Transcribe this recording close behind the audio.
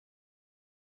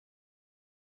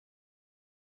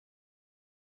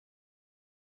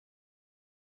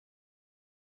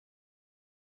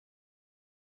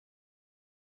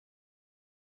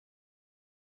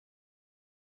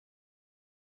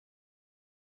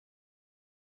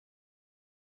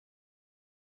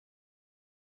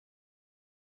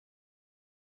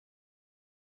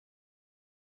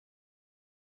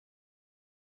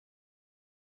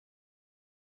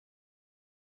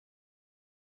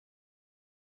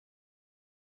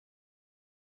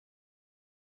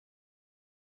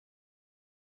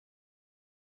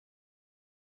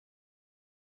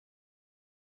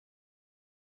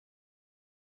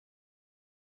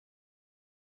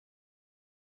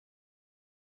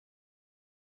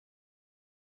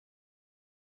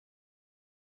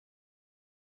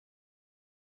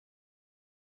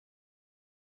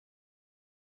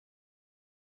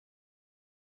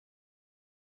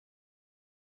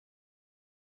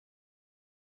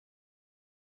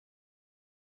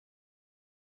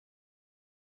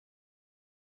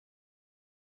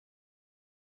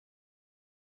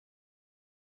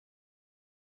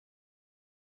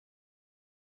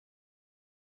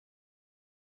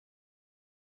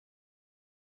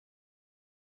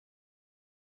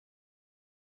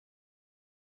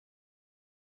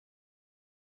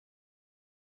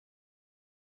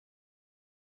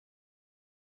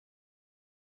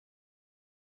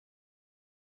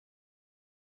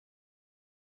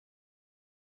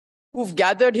who've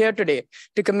gathered here today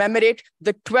to commemorate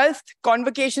the 12th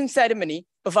Convocation ceremony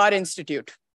of our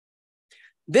institute.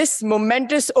 This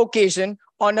momentous occasion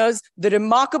honors the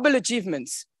remarkable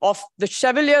achievements of the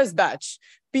Chevaliers batch,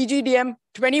 PGDM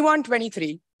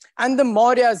 21-23, and the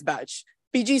Mauryas batch,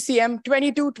 PGCM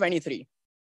 22-23.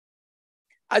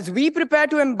 As we prepare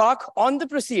to embark on the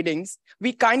proceedings,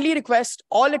 we kindly request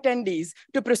all attendees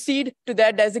to proceed to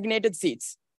their designated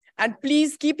seats. And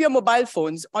please keep your mobile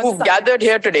phones on. Who've gathered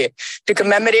here today to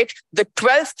commemorate the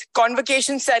 12th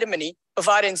Convocation ceremony of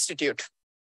our institute.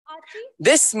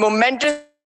 This momentous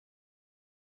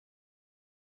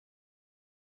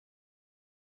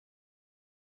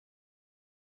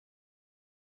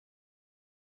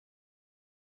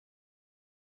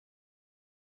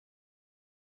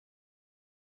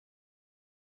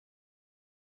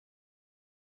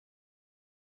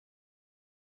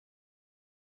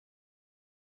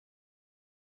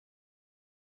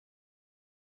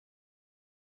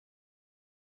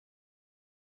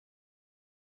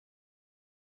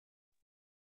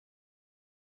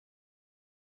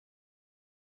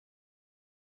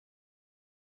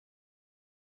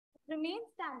remain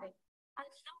standing and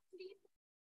now please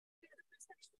the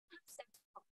procession and set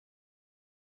up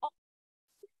of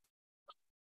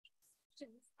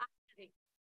activate.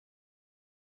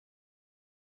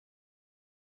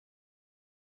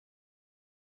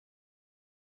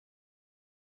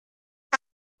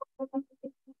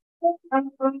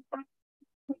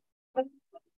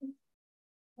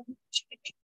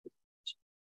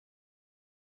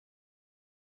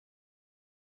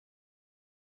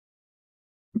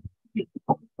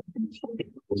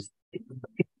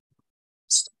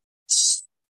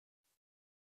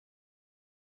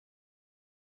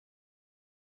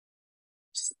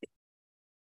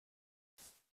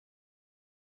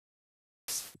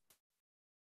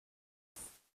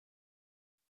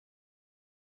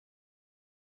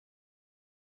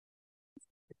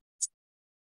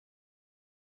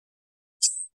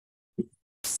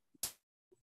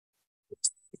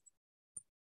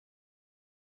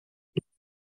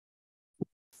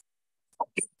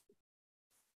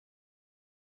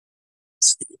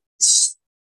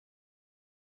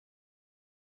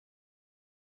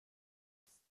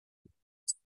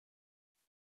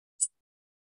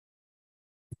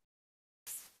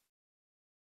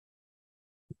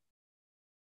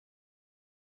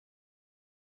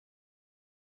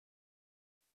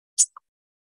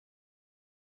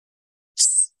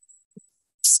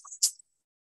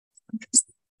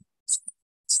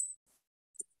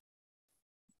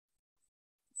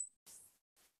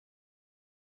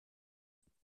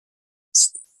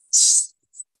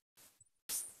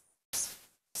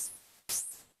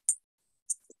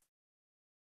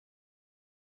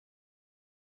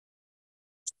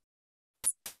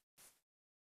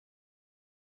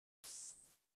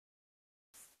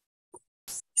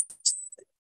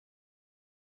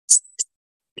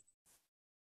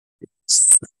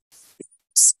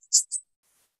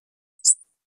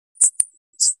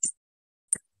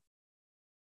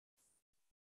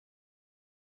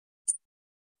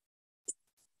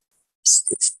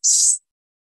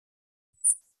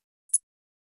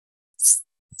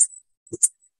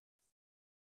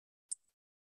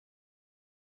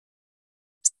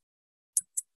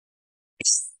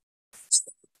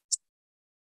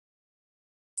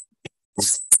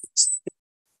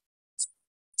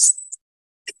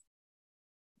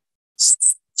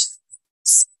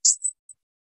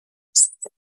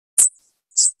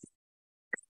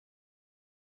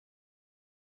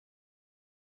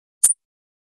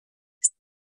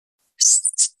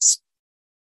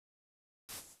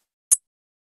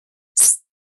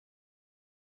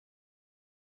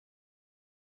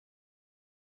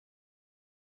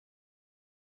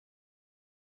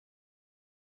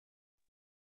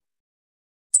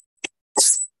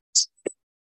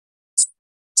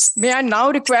 May I now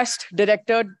request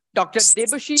Director Dr.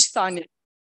 Debashish Sane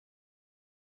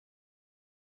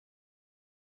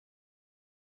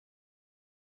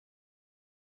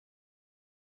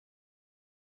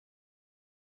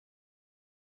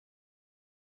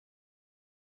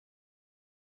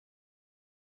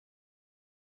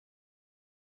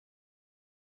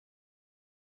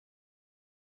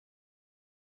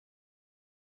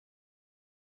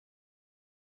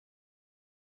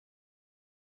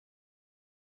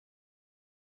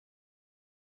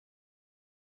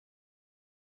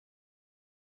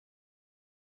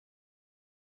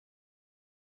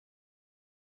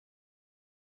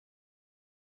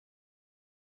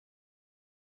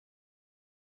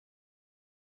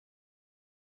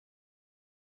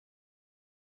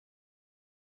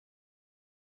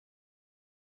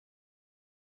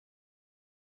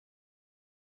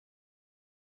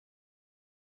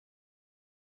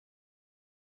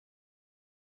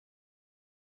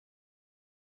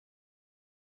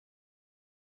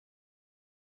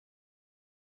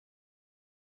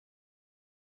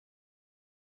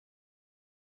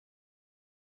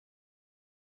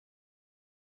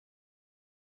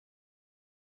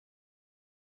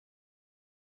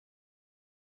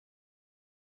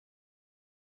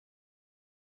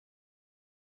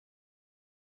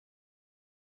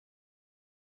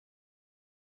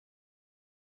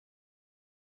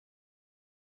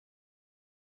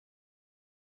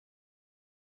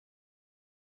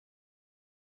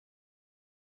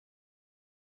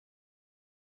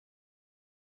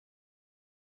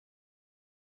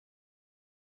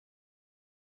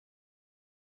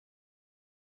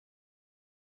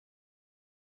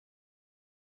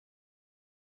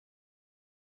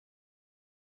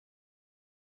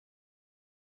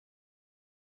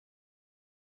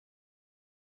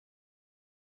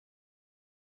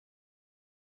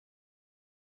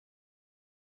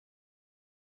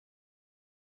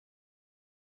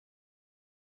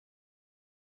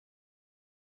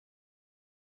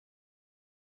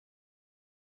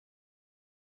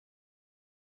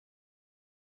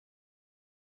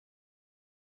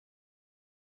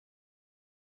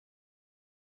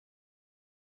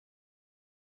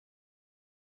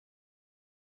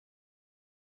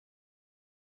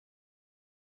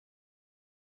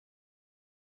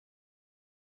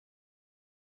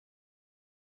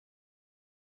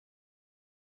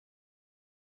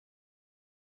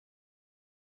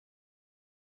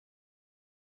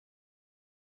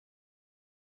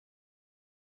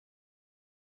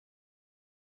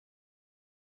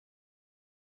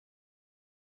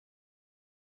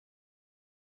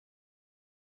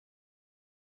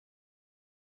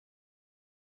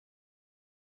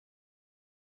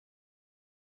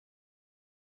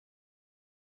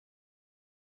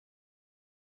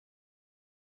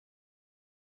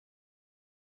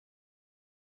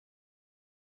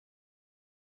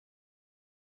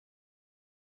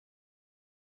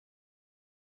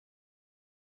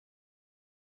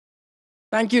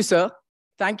Thank you, sir.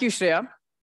 Thank you, Shreya.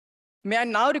 May I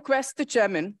now request the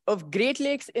chairman of Great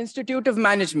Lakes Institute of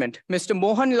Management, Mr.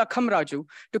 Mohan Lakhamraju,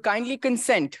 to kindly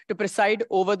consent to preside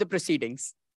over the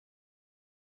proceedings.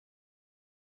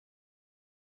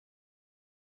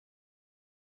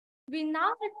 We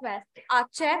now request our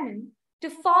chairman to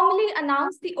formally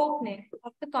announce the opening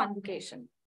of the convocation.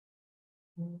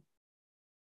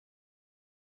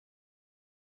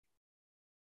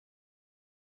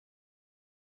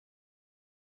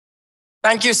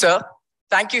 Thank you, sir.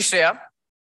 Thank you, Shreya.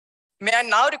 May I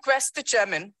now request the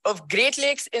chairman of Great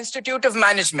Lakes Institute of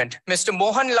Management, Mr.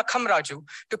 Mohan Lakhamraju,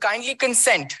 to kindly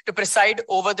consent to preside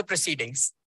over the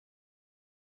proceedings.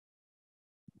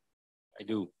 I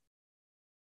do.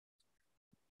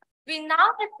 We now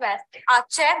request our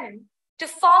chairman to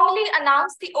formally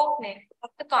announce the opening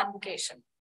of the convocation.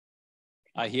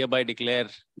 I hereby declare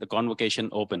the convocation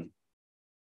open.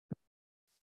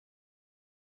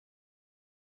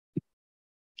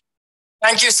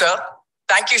 Thank you, sir.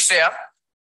 Thank you, Shreya.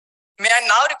 May I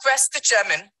now request the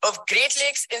chairman of Great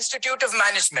Lakes Institute of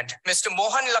Management, Mr.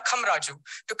 Mohan Lakhamraju,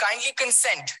 to kindly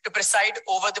consent to preside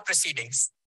over the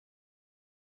proceedings.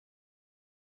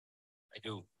 I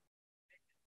do.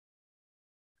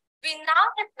 We now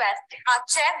request our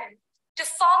chairman to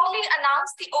formally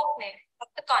announce the opening of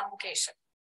the convocation.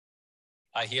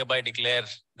 I hereby declare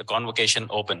the convocation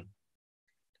open.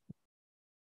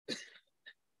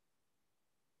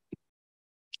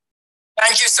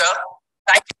 Thank you, sir.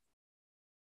 Thank you.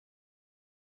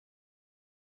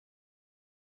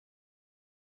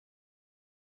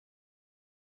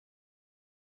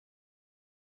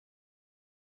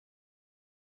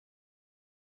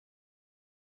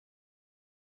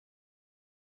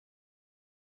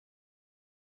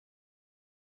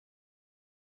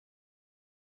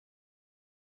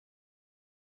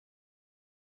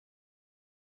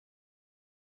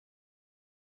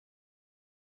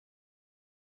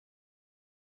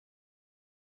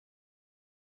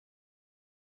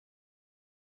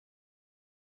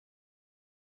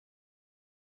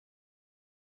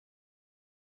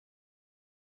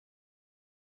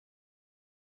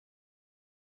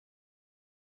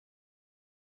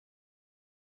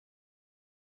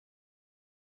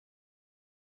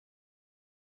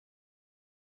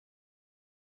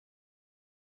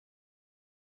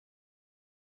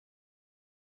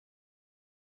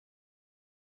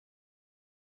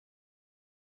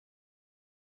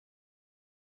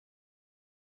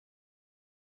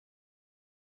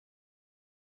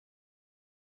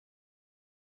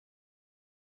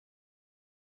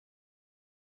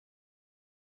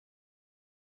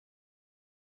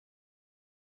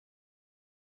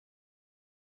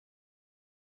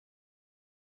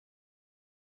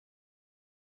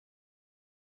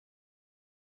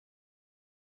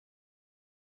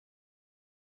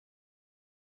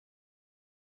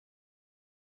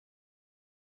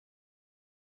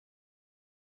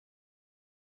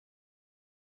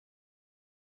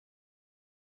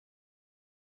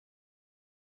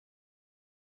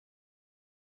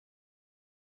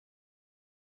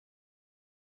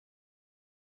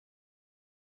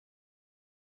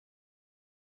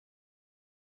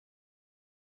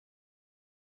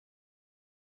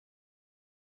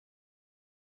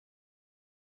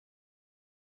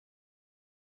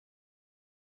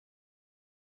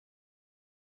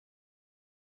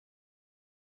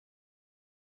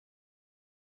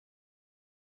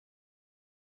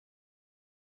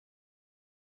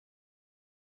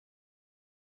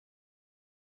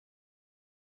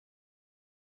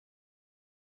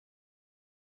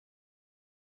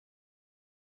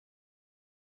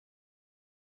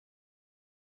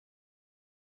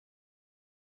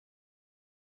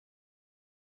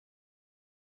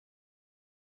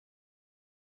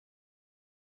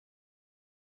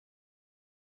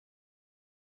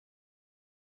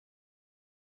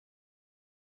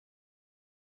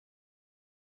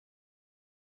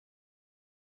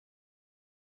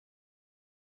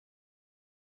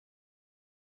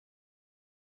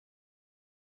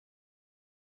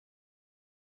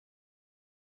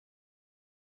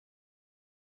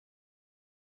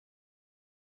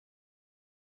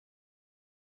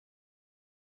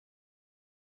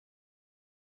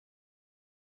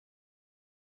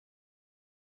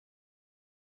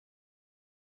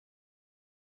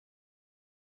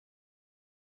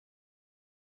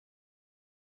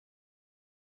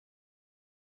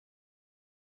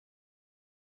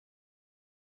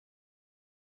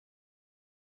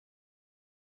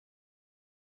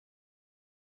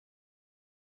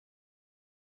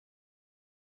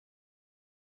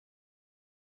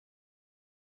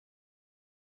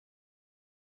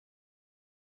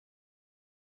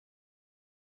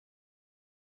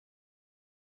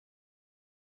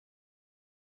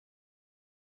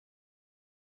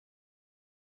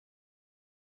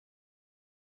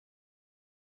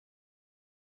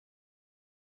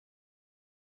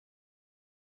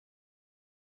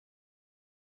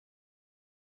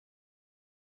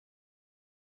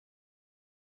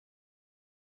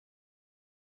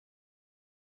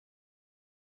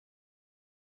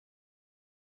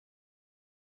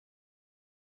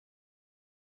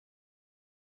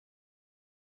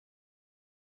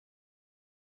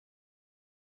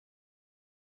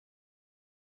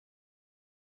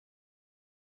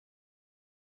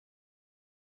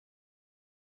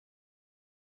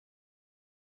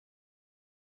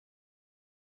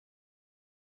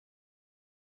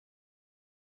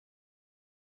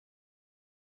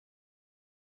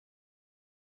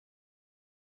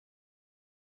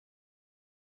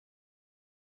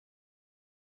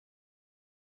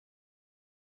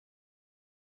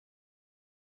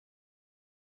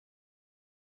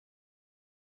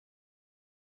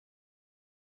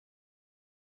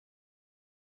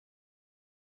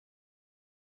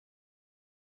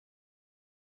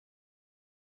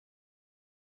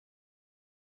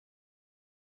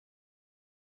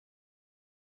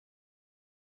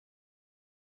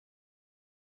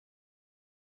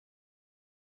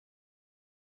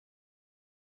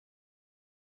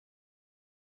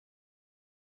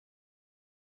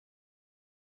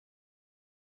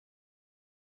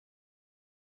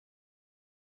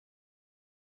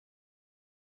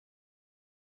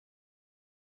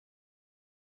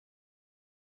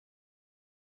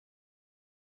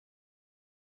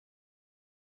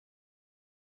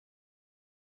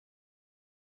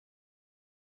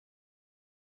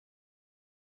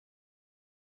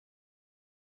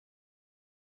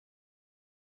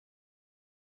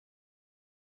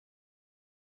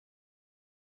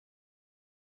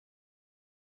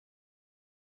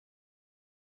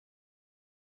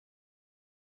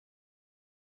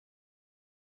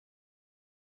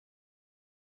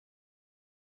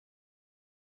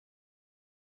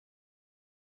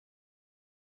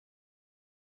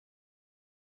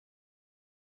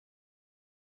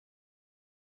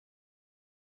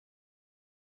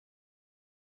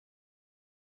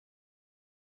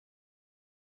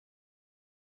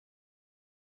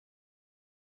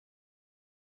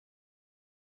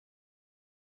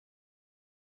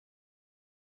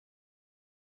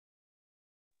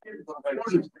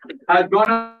 has gone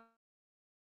up.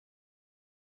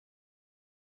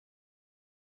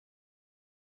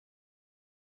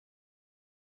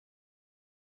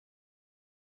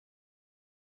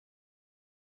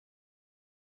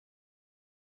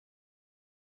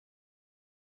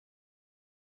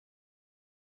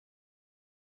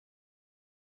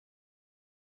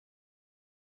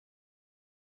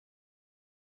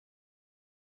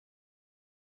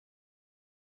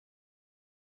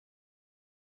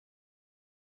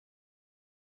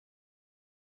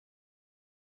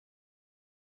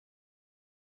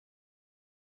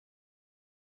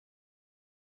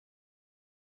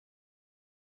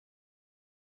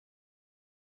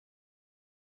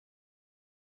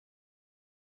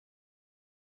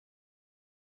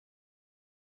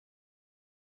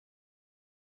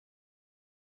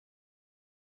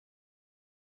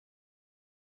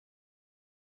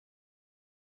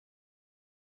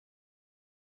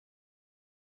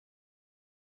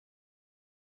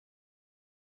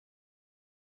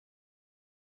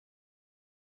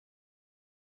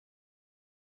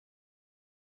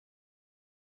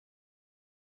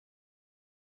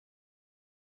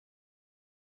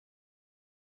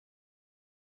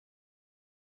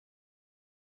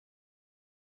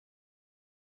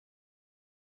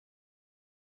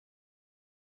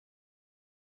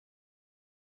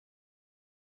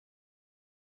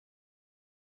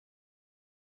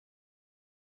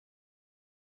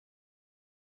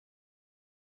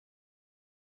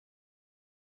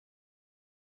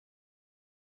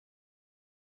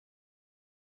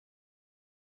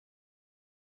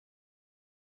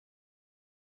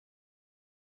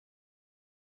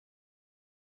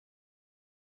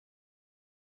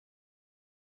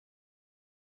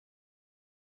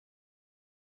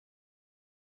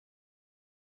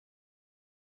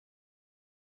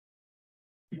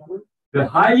 The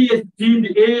highly esteemed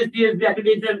ASDSB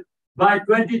accreditation by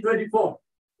 2024.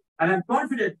 And I'm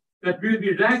confident that we will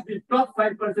be ranked in top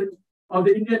 5% of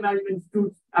the Indian management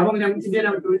institutes among the Indian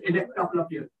institutes in the next couple of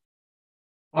years.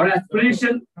 Our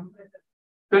aspiration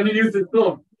continues to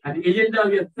soar, and the agenda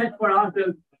we have set for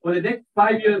ourselves for the next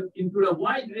 5 years include a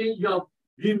wide range of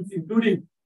dreams, including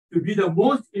to be the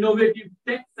most innovative,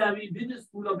 tech-savvy business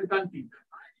school of the country,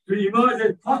 to emerge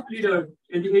as thought leader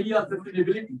in the area of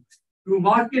sustainability, to a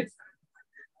market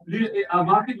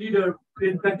leader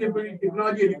in contemporary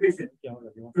technology education,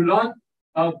 to launch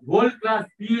a world-class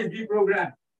PhD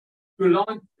program, to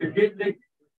launch a Great Lake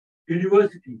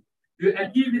University, to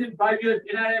achieve within 5 years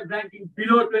NIM ranking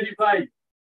below 25,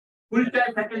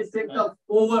 full-time faculty strength of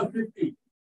over 50,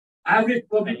 average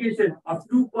publication of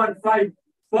 2.5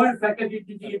 per faculty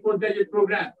teaching in postgraduate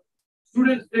program,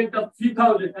 student strength of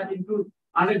 3,000 that includes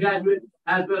undergraduate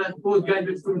as well as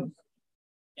postgraduate students.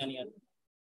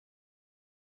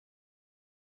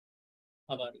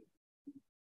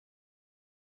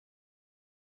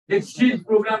 Exchange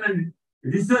program and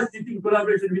research teaching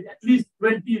collaboration with at least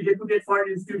 20 reputed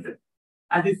foreign institutions,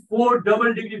 and this 4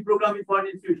 double degree program in foreign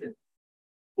institutions.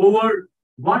 Over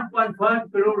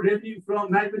 1.5 crore revenue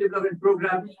from management development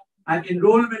programs and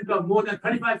enrollment of more than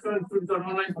 35,000 students on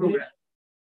online programs.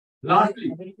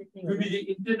 Lastly, to be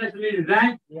the internationally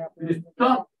ranked in the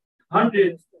top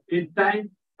 100 in time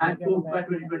and scope by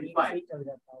 2025.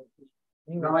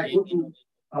 Now I go to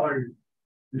our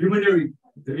luminary,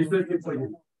 the research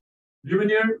symposium.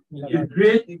 Luminary is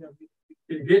great.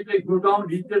 In Great Lake Gurgaon,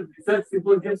 research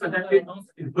symposium conducted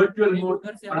in virtual mode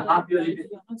on a half-yearly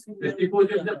basis. The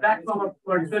symposium is a platform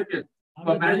for researchers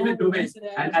for management domains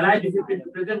and allied disciplines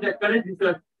to present their current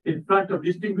research in front of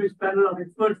distinguished panel of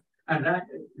experts and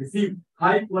receive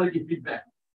high-quality feedback.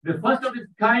 The first of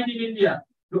its kind in India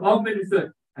to augment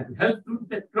research and to help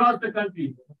students across the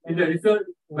country in their research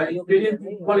by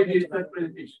experiencing quality research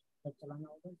presentation.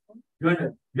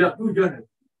 Journal. We have 2 journals.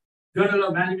 Journal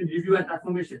of Management Review and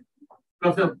Transformation.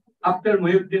 Professor Akhtar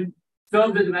Mohyuddin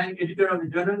serves as the managing editor of the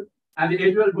journal, and the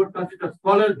editorial board consists of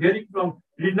scholars hailing from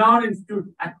renowned institutes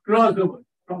across the world.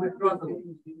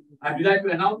 I'm delighted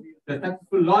to announce the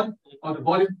successful launch of the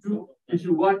volume 2,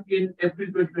 issue 1 in April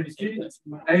 2023,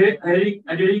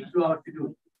 adhering to our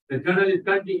schedule. The journal is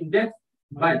currently indexed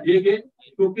by JGate,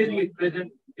 showcasing its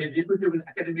presence in reputable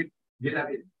academic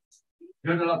database.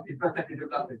 Journal of Infrastructure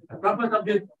Development. The purpose of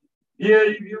this peer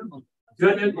review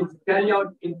journal is to carry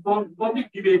out informed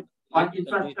public debate on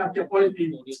infrastructure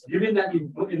policy, given that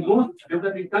in most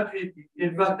developing countries,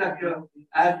 infrastructure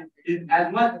is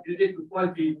as much related to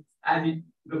policy as in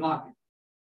the market.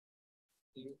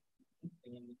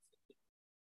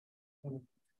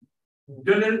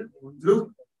 Journal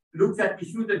looks at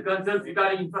issues and concerns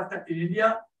regarding infrastructure in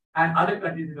India and other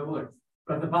countries in the world.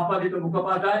 Professor Bapadito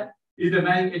Mukhopadhyay is the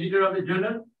managing editor of the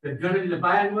journal. The journal is a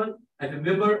biannual and a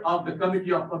member of the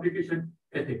Committee of Publication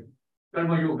Ethics,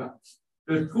 Karma Yoga.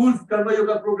 The school's Karma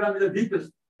Yoga program is a vehicle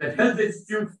that helps the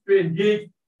students to engage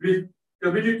with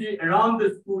community around the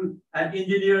school and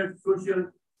engineer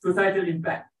societal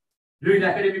impact. During the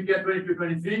academic year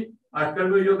 2022-23, our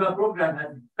Karma Yoga program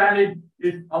has expanded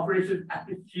its operations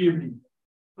appreciably.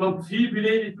 From 3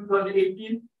 villages in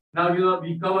 2018, now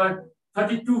we covered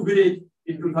 32 villages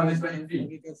in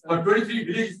 2023. For 23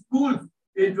 village schools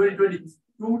in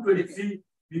 2022-23,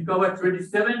 we covered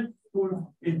 27 schools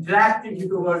interacting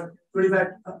with over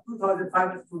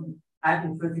 2,500 students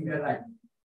and influencing their lives.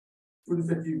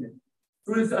 Students' achievement.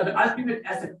 Students are the ultimate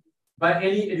asset by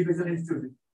any educational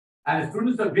institution. And the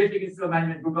students of Great Lake Institute of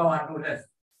Management, Gurgaon, are no less.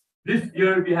 This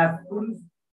year, we had students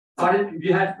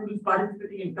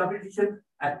participating in competition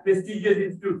at prestigious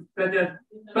institutes such as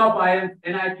top IIMs,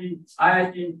 NIT,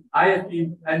 IIT, IST,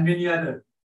 and many others.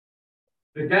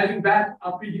 The gathering batch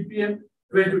of PGPM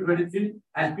 22-23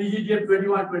 and PGDM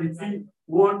 21-23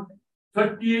 won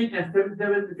 38 and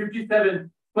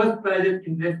 57 first prizes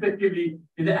respectively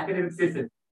in the academic session.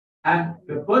 And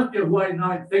the first year, who are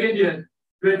now in second year,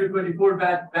 2024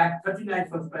 batch back 39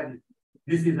 first prizes.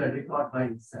 This is a record by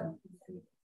itself.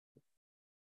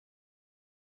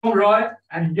 Roy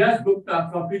and Yash Gupta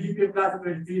from PGPM Class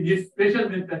 23 need special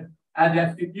mention as they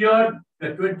have secured the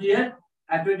 20th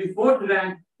and 24th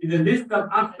rank in the list of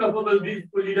unstoppable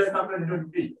school leaders of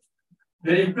 2023.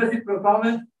 Their impressive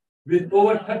performance with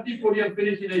over 30 podium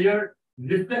finish in a year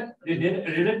reflects the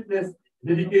relentless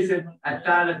dedication and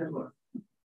tireless effort.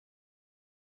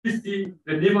 Please see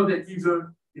the name of the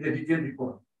achiever in the detailed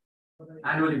report.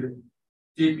 Annual event,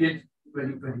 JPH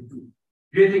 2022.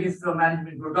 Great Lake Institute of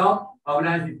Management, Gurgaon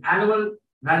organized its annual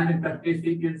management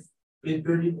certifications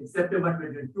in September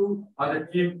 2022 on the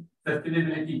theme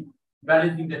sustainability,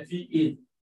 balancing the 3 A's: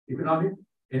 economic,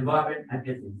 environment, and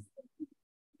ethics.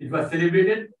 It was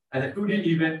celebrated as a 2-day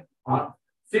event on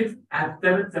 6th and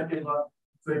 7th September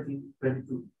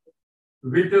 2022.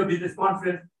 Winter Business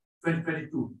Conference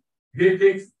 2022. Great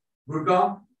Lakes,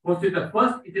 Gurgaon hosted the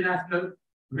first international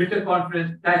winter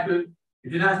conference titled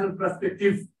International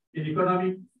Perspectives in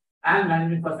Economic and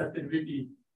Management for Sustainability,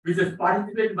 which was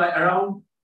participated by around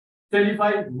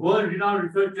 25 world-renowned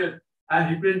researchers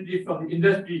and representatives from the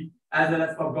industry as well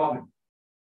as from government.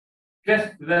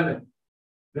 Quest 11.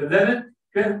 The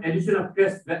 11th edition of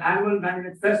Quest, the annual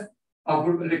management fest of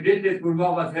the Great Lakes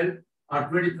Gurgaon, was held on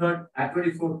 23rd and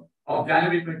 24th of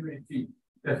January 2023.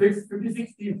 The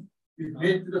 56 teams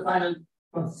made to the final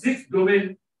from 6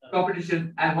 domain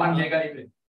competitions and 1 mega event.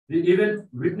 The event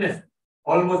witnessed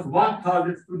almost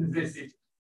 1,000 students registration.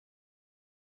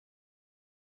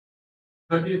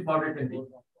 13th Foundation Day.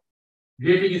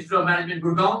 Great Lake Institute of Management,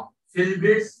 Gurgaon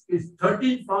celebrates its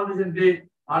 13th Foundation Day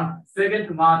on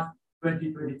 2nd March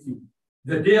 2023.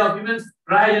 The day of immense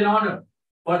pride and honor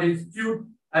for the Institute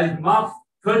as it marks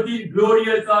 13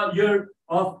 glorious years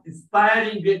of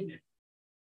inspiring greatness.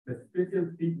 The special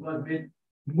speech was made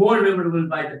more memorable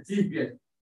by the chief guest,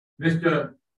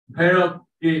 Mr. Bhairav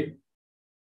K.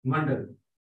 Mandal,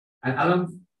 an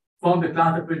alum from the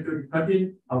class of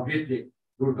 2013 of Great Lake,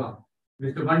 Gurgaon.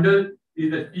 Mr. Mandal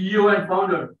is the CEO and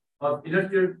founder of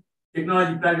Industrial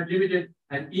Technology Private Limited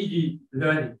and EG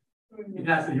Learning,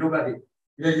 International Yoga Day.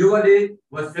 The Yoga Day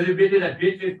was celebrated at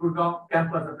Great Lake Gurgaon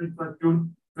campus on 21st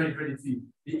June 2023.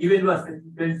 The event was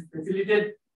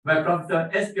facilitated by Professor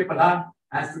S.K. Pradhan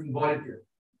and student volunteers.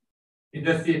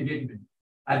 Industry engagement.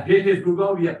 At Great Lake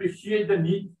Gurgaon, we appreciate the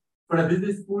need for a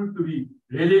business school to be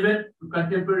relevant to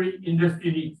contemporary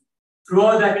industry needs.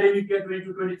 Throughout the academic year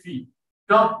 2022-23,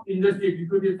 top industry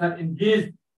executives have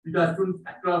engaged with our students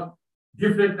across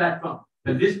different platforms.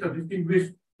 The list of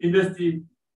distinguished industry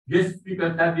guest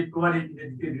speakers have been provided in the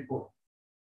detailed report.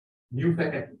 New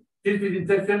faculty. Since its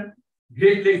inception,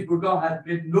 Great Lakes Gurgaon has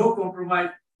made no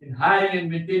compromise in hiring and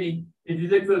maintaining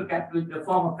intellectual capital in the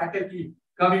form of faculty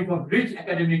coming from rich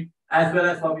academic as well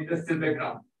as from industrial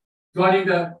background. Joining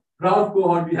the proud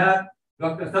cohort, we have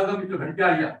Dr. Sargamitra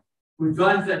Bhattacharya, who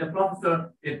joins as a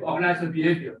professor in organizational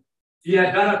behavior. She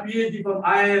has done a PhD from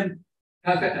IIM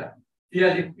Calcutta. She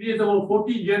has experience over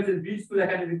 14 years in B school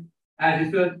academics and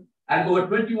research and over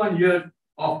 21 years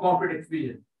of corporate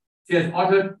experience. She has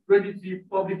authored 23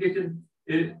 publications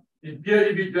in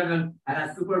peer-reviewed journals and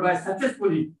has supervised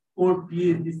successfully 4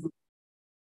 PhD students.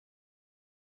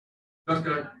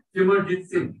 Dr. Simarjit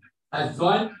Singh has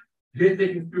joined Great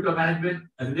Lake Institute of Management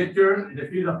as a lecturer in the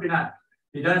field of finance.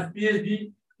 He does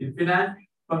PhD in finance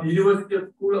from the University of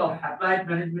School of Applied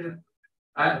Management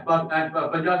and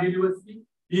Punjab University.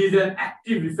 He is an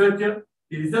active researcher.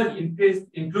 His research interest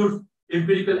includes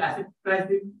empirical asset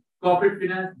pricing, corporate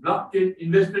finance, blockchain,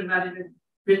 investment management,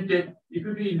 fintech,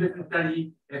 equity investment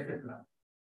strategy, etc.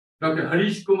 Dr.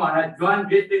 Harish Kumar has joined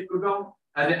Gurgaon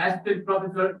as an assistant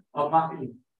professor of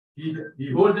marketing.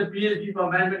 He holds a PhD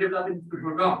from Management Development Institute,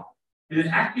 Gurgaon. He is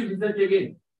an active researcher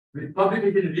again, with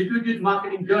publication in reputed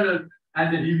marketing journals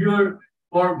and a reviewer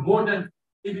for more than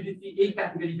ABDC A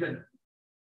category journals.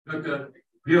 Dr.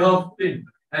 Vihov Singh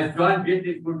has joined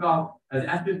Gurgaon as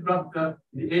assistant professor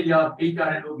in the area of HR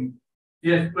and OB. She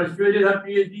has persuaded her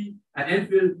PhD and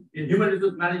MPhil in human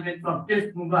resource management from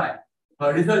TEST Mumbai.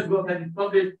 Her research work has been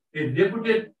published in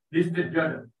reputed listed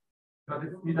journals.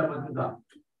 Dr. Smita Mazumdar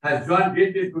has joined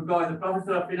Gurgaon as a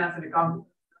professor of finance and accounting.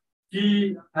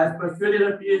 She has persuaded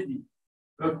her PhD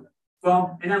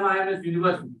from NMIMS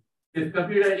University. She has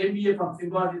completed an MBA from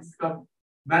Symbiosis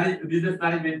Business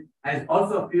Management and is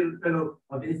also a field fellow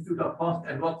of the Institute of Cost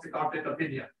and Works Accountant of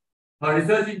India. Her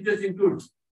research interests include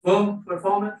firm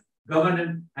performance,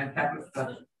 governance, and capital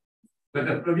structure.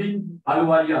 Dr. Praveen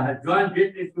Aluwalia has joined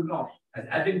Gurgaon as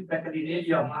adjunct faculty in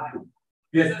area of marketing.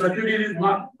 He has pursued his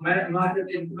master's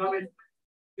in economics,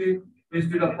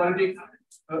 Institute of Politics,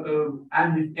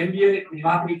 and his MBA in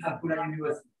marketing from Pune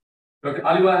University. Dr.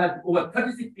 Aliwa has over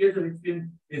 36 years of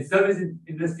experience in service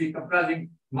industry comprising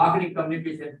marketing,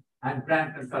 communication, and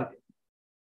brand consulting.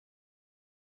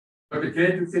 Dr.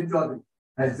 Jayatu Singh Chaudhary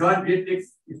has joined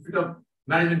Institute of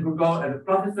Management Gurgaon as a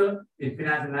professor in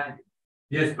finance and management.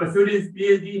 He has pursued his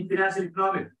PhD in financial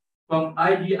economics from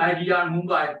IDR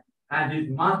Mumbai and his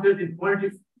master's in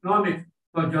politics economics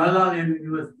from Jawaharlal Nehru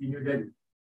University, New Delhi.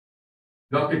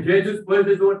 Dr. Jayatu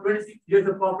possesses over 26 years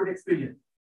of corporate experience.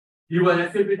 He was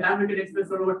associated with American Express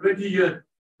for over 20 years,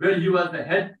 where he was the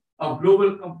head of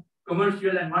global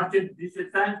commercial and merchant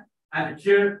research science and the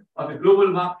chair of the global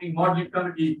marketing modeling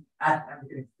committee at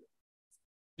American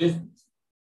Express.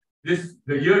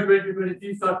 The year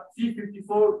 2023 saw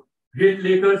 354 Great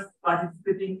Lakers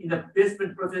participating in the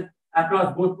placement process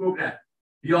across both programs.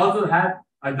 We also have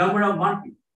a number of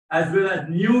monthly as well as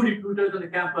new recruiters on the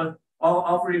campus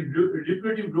offering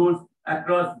recruiting roles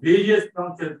across various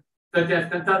functions such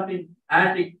as consulting,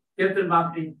 analytics, capital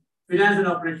marketing, finance and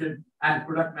operations, and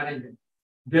product management.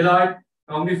 Deloitte,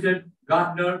 Cognizant,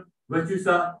 Gartner,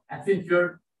 Virtusa,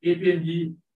 Accenture,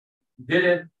 KPMG,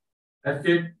 ZF,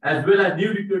 as well as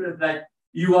new recruiters like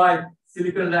EY,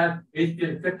 Silicon Labs,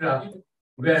 HCL, etc.,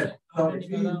 where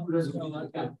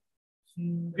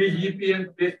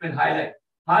PGPM placement highlight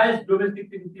highest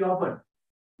domestic CTC offered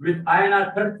with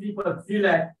INR 33.3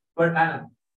 lakh per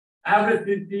annum. Average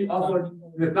CTC offered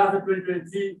in the class of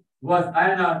 2023 was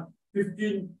INR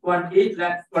 15.8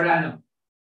 lakhs per annum.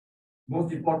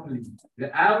 Most importantly,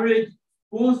 the average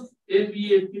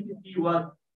post-MBA CTC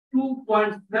was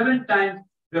 2.7 times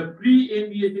the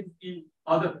pre-MBA CTC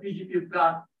of the PGPM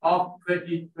class of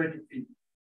 2023.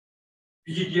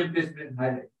 PGDM placement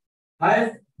highlight.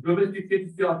 Highest domestic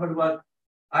CTC offered was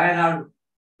INR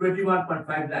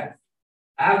 21.5 lakhs.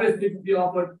 Average CTC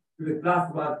offered to the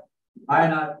class was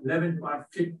INR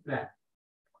 11.6 lakhs.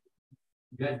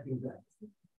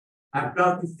 I'm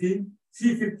proud to see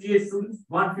 358 students,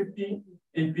 150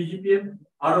 in PGPM,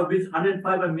 out of which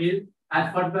 105 are male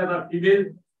and 45 are female,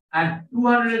 and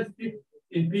 206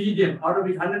 in PGDM, out of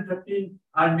which 113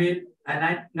 are male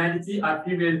and 93 are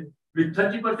female, with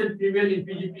 30% female in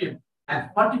PGPM and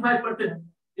 45%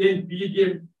 in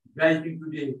PGDM graduating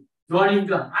today, joining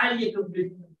the highly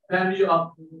accomplished family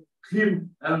of CLIM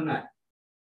alumni.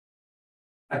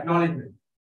 Acknowledgement.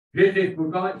 Great Lakes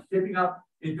Gurgaon is shaping up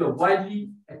into a widely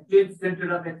acclaimed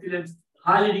center of excellence,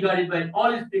 highly regarded by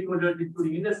all its stakeholders,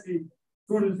 including industry,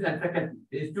 students, and faculty.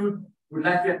 The Institute would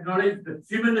like to acknowledge the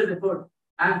tremendous effort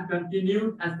and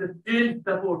continued and sustained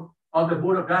support of the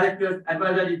Board of Directors,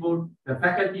 Advisory Board, the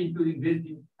faculty, including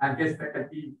visiting and guest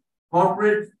faculty,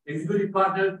 corporate, executive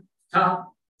partners, staff,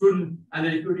 students, and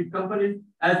the recruiting companies,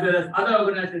 as well as other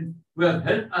organizations who have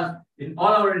helped us in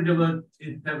all our endeavors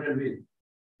in several ways.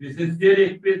 We sincerely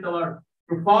express our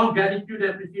profound gratitude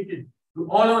and appreciation to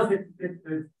all our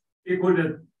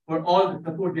stakeholders for all the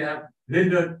support they have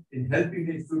rendered in helping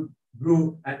the Institute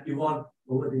grow and evolve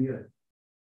over the years.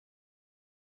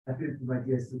 That is my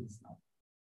dear students now.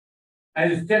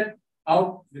 As I step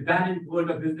out the dynamic world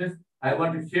of business, I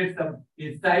want to share some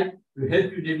insight to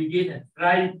help you navigate and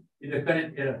thrive in the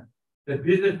current era. The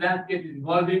business landscape is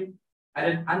evolving at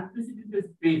an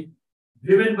unprecedented pace,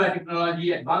 driven by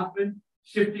technology advancement,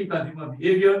 shifting consumer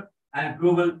behavior, and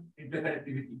global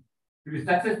interconnectivity. To be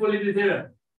successful in this era,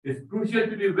 it's crucial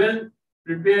to be well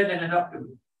prepared and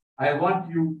adaptable. I want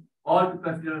you all to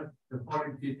consider the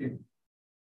following three things.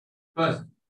 First,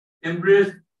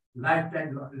 embrace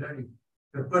lifetime learning.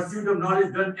 The pursuit of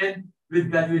knowledge doesn't end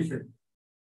with graduation.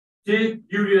 Stay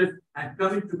curious and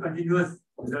commit to continuous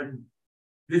learning.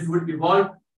 This would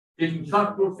involve taking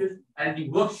short courses,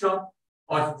 attending workshops,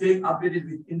 or staying updated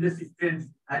with industry trends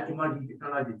and emerging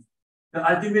technologies. The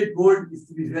ultimate goal is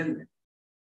to be relevant.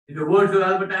 In the words of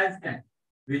Albert Einstein,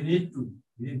 we need to,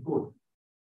 quote,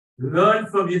 learn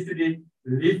from yesterday,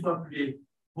 live for today,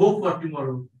 hope for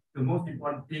tomorrow. The most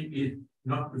important thing is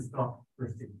not to stop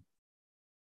questioning.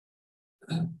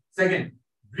 Second,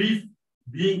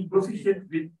 being proficient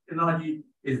with technology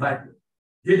is vital.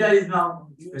 Data is now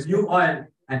the new oil,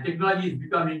 and technology is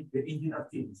becoming the engine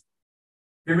of change.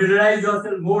 Familiarize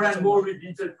yourself more and more with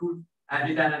digital tools and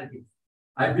data analytics.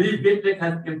 I believe GateTech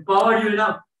has empowered you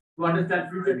enough to understand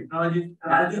future technologies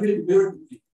and ultimately build.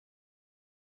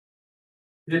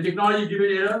 In a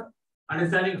technology-driven era,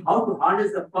 understanding how to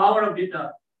harness the power of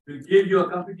data will give you a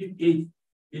competitive edge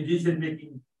in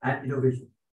decision-making and innovation.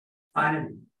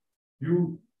 Finally,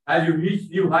 as you reach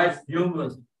new heights, remember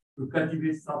to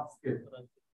cultivate soft skills.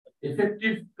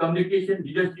 Effective communication,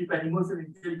 leadership, and emotional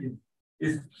intelligence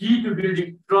is key to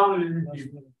building strong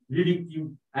relationships, leading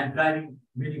teams, and driving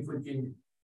meaningful changes.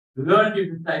 Learn to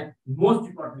empathize, most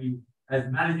importantly, as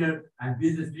manager and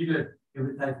business leader,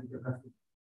 empathize with your customers.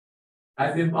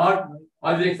 As you embark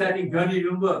on this exciting journey,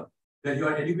 remember that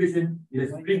your education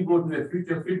is a springboard to a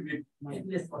future filled with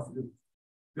endless possibilities.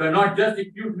 You are not just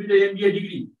equipped with an MBA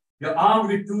degree, you are armed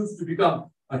with tools to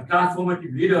become a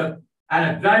transformative leader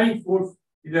and a driving force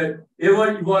in the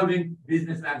ever-evolving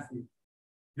business landscape.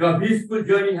 Your peaceful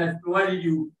journey has provided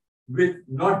you with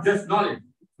not just knowledge,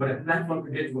 but a platform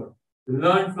to network, to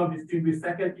learn from distinguished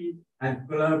faculty and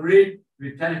collaborate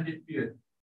with talented peers.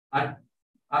 And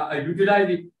utilize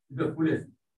it to the fullest.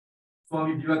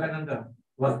 Swami Vivekananda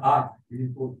was asked,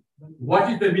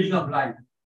 what is the meaning of life?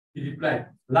 He replied,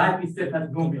 life itself has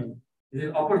no meaning. It is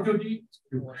an opportunity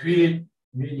to create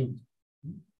meaning.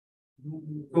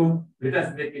 So let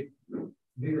us make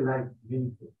life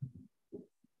meaningful.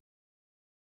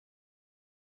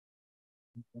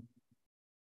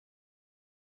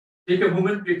 Take a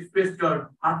moment to express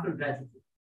your heartfelt gratitude.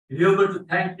 Remember to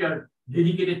thank your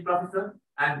dedicated professor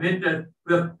and mentors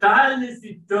who have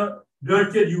tirelessly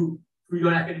nurtured you through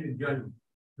your academic journey.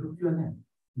 Look to your left,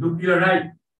 look to your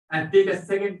right, and take a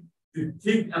second to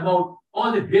think about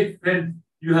all the great friends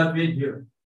you have made here.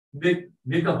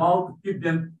 Make a vow to keep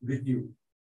them with you,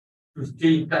 to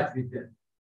stay in touch with them.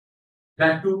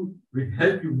 That too will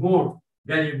help you more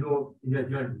than you know in your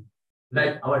journey.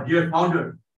 Like our dear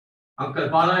founder, Uncle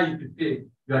Bala used to say,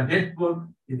 your network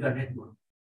is your network.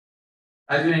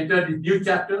 As you enter this new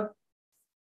chapter,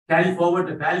 carry forward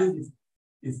the values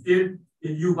instilled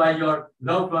in you by your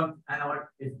loved ones and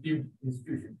our esteemed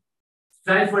institution.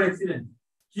 Strive for excellence.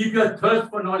 Keep your thirst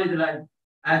for knowledge alive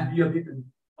and be a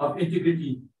beacon of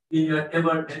integrity in your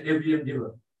ever and every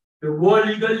endeavor. The world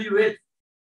eagerly waits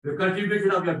the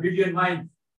contribution of your brilliant minds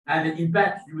and the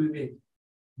impact you will make.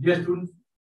 Dear students,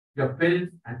 your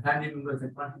parents and family members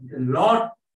have contributed a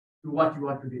lot to what you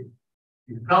are today.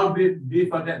 It's a proud day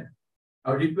for them.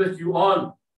 I would request you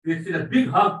all to extend a big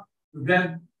hug to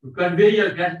them to convey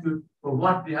your gratitude for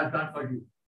what they have done for you.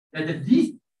 That's the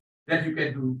least that you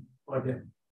can do for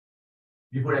them.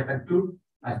 Before I conclude,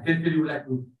 I sincerely would like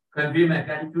to convey my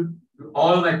gratitude to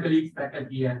all my colleagues,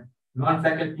 faculty and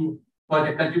non-faculty for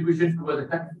their contributions towards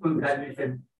the successful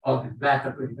graduation of the class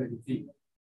of 2023.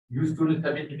 You students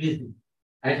have been amazing.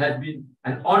 It has been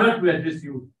an honor to address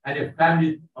you and your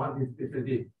families on this special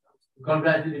day.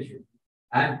 Congratulations.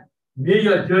 And may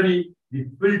your journey be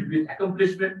filled with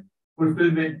accomplishment,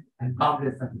 fulfillment, and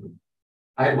boundless success.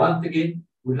 I once again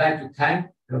would like to thank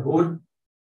the board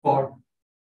for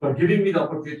giving me the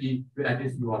opportunity to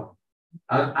address you all.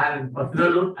 And on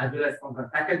personal note, as well as from the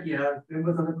faculty and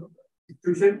members of the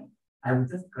institution, I will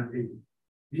just convey you.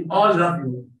 We all love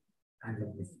you and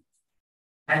love you.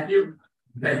 Thank you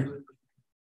very much.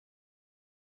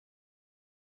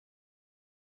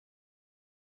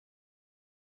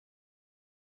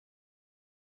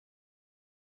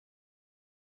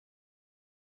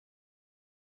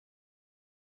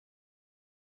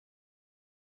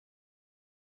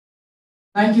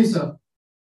 Thank you, sir.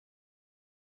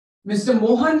 Mr.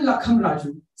 Mohan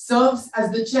Lakhamraju serves as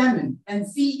the chairman and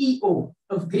CEO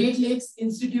of Great Lakes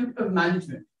Institute of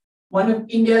Management, one of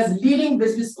India's leading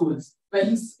business schools, where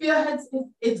he spearheads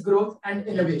its growth and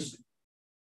innovation.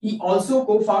 He also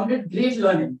co-founded Great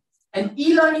Learning, an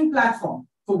e-learning platform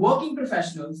for working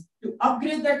professionals to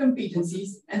upgrade their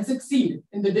competencies and succeed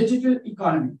in the digital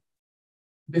economy.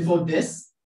 Before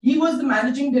this, he was the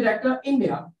managing director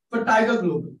India for Tiger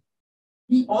Global.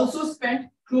 He also spent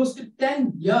close to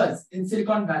 10 years in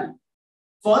Silicon Valley,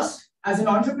 first as an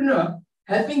entrepreneur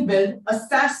helping build a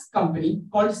SaaS company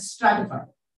called Stratify,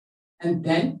 and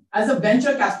then as a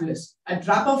venture capitalist at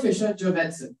Draper Fisher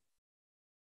Jovedson.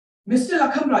 Mr.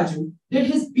 Lakham Raju did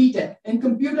his BTech in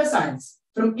computer science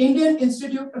from Indian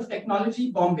Institute of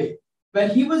Technology, Bombay, where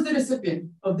he was the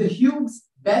recipient of the Hughes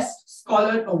Best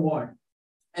Scholar Award,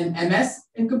 an MS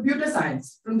in computer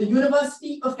science from the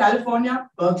University of California,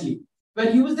 Berkeley,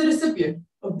 where he was the recipient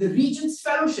of the Regents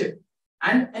Fellowship,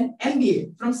 and an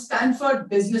MBA from Stanford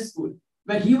Business School,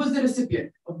 where he was the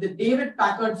recipient of the David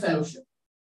Packard Fellowship.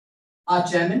 Our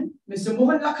chairman, Mr.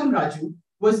 Mohan Lakham Raju,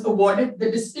 was awarded the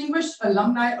Distinguished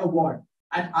Alumni Award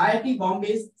at IIT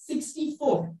Bombay's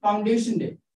 64th Foundation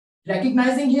Day,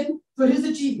 recognizing him for his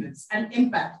achievements and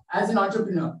impact as an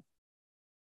entrepreneur.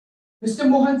 Mr.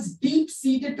 Mohan's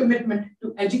deep-seated commitment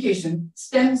to education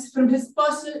stems from his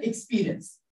personal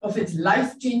experience of its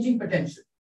life-changing potential.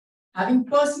 Having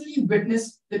personally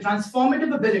witnessed the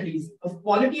transformative abilities of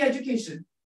quality education,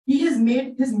 he has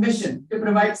made his mission to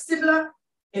provide similar,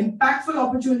 impactful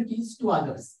opportunities to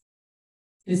others.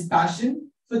 His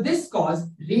passion for this cause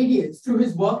radiates through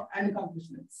his work and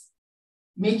accomplishments,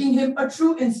 making him a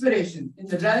true inspiration in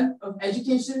the realm of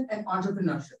education and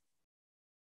entrepreneurship.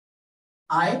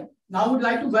 I now would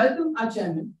like to welcome our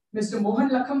chairman, Mr. Mohan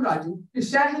Lakham Raju, to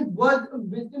share his words of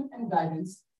wisdom and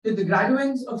guidance to the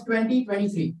graduates of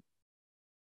 2023.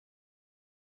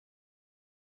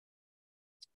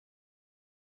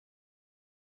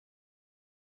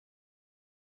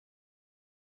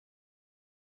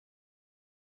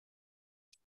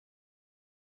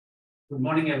 Good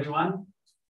morning, everyone.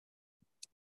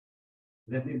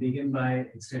 Let me begin by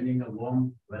extending a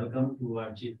warm welcome to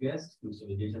our chief guest, Mr.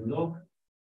 Vijay Chandok,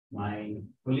 my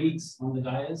colleagues on the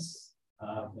dais,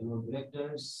 fellow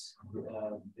directors,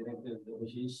 Director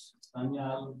Devashish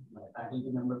Sanyal, my faculty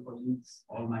member colleagues,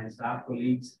 all my staff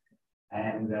colleagues,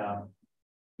 and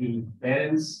the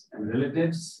parents and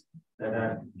relatives that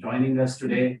are joining us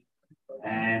today.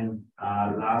 And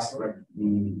last but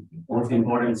the most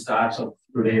important stars of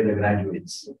today, the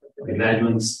graduates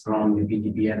from the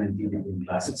PGPM and PGDM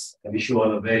classes. I wish you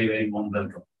all a very, very warm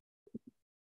welcome.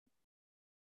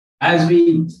 As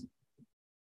we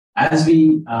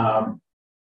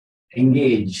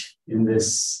engage in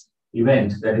this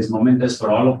event that is momentous for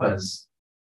all of us,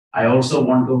 I also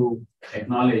want to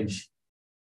acknowledge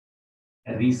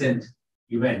a recent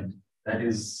event that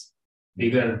is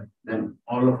bigger than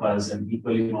all of us and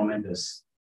equally momentous.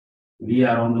 We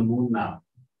are on the moon now.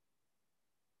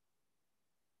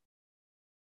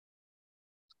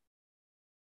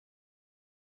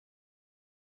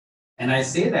 And I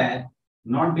say that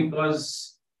not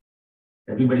because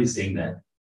everybody's saying that,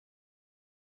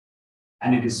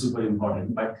 and it is super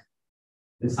important, but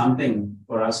there's something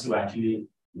for us to actually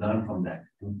learn from that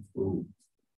and to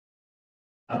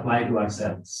apply to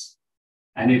ourselves.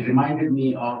 And it reminded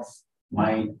me of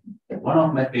one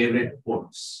of my favorite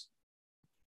quotes,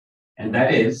 and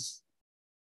that is,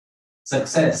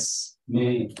 success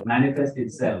may manifest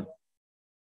itself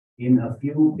in a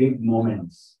few big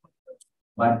moments,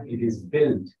 but it is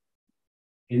built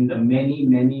in the many,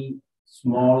 many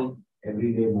small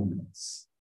everyday moments.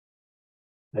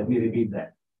 Let me repeat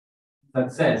that.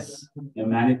 Success may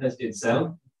manifest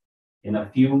itself in a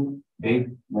few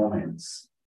big moments,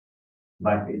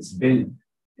 but it's built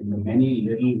in the many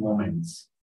little moments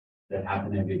that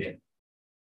happen every day.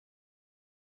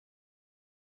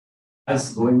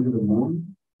 Us going to the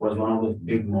moon was one of those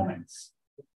big moments.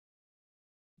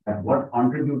 And what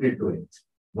contributed to it?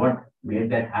 What made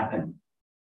that happen?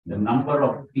 The number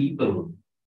of people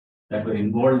that were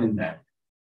involved in that,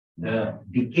 the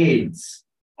decades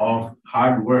of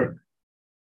hard work,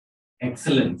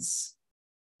 excellence,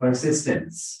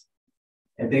 persistence,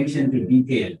 attention to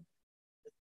detail,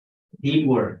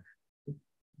 teamwork,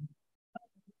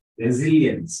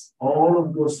 resilience, all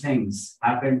of those things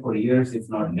happened for years, if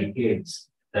not decades,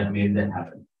 that made that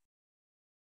happen.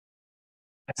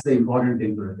 That's the important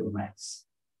thing to recognize.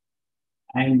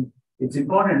 And it's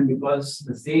important because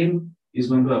the same is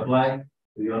going to apply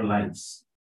to your lives.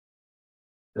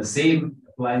 The same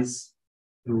applies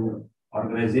to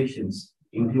organizations,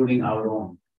 including our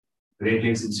own, Great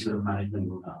Lakes Institute of Management,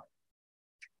 Gurgaon.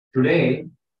 Today,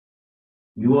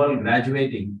 you all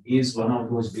graduating is one of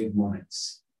those big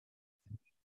moments.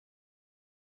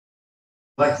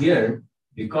 But here,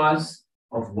 because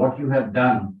of what you have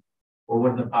done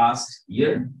over the past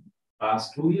year,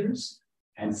 past 2 years,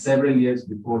 and several years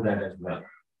before that as well.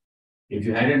 If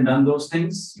you hadn't done those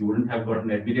things, you wouldn't have gotten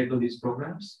admitted to these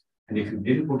programs. And if you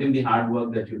didn't put in the hard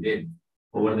work that you did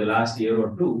over the last year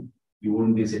or two, you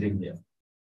wouldn't be sitting there.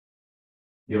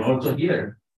 You're also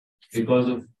here because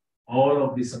of all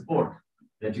of the support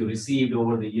that you received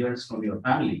over the years from your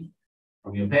family,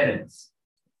 from your parents,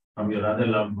 from your other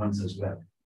loved ones as well.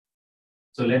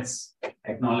 So let's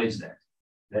acknowledge that.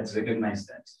 Let's recognize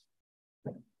that.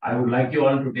 I would like you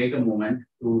all to take a moment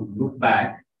to look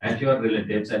back at your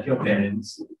relatives, at your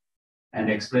parents, and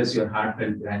express your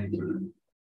heartfelt gratitude.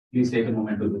 Please take a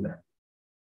moment to do that.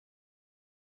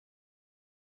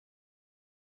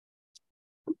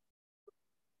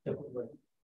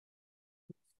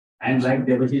 And like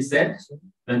Devashi said,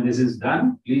 when this is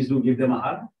done, please do give them a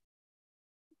hug.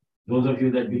 Those of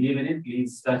you that believe in it,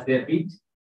 please touch their feet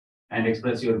and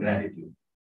express your gratitude.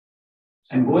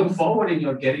 And going forward in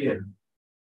your career,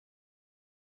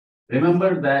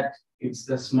 remember that it's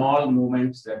the small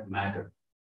moments that matter.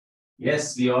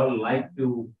 Yes, we all like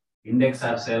to index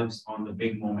ourselves on the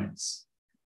big moments.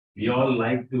 We all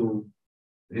like to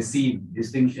receive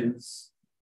distinctions,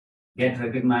 get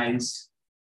recognized,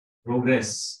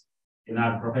 progress in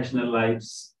our professional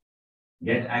lives,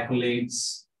 get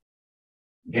accolades,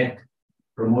 get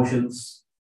promotions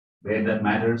where that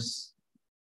matters,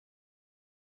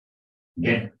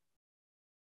 get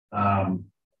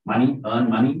money, earn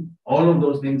money. All of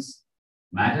those things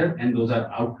matter, and those are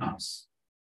outcomes.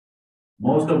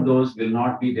 Most of those will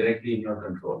not be directly in your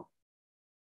control.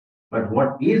 But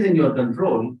what is in your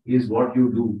control is what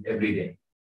you do every day.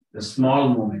 The small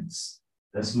moments.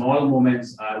 The small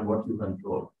moments are what you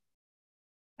control.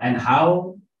 And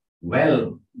how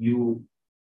well you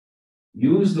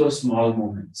use those small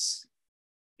moments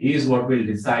is what will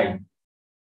decide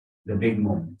the big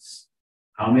moments.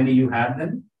 How many you have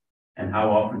them and how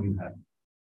often you have them.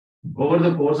 Over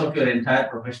the course of your entire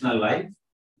professional life,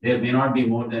 there may not be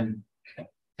more than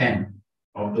 10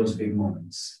 of those big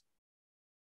moments.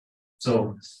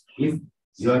 So if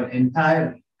your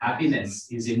entire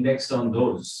happiness is indexed on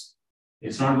those,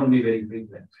 it's not going to be very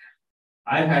frequent.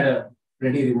 I've had a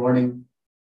pretty rewarding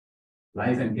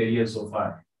life and career so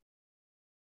far.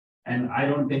 And I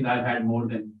don't think I've had more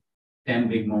than 10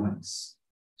 big moments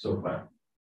so far,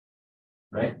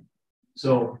 right?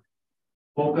 So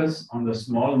focus on the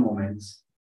small moments.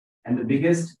 And the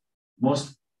biggest,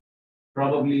 most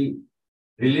probably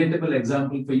relatable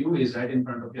example for you is right in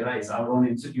front of your eyes, our own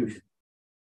institution.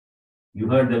 You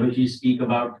heard Devashi speak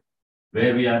about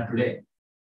where we are today.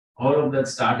 All of that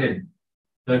started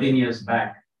 13 years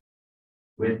back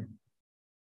with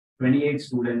 28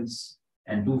 students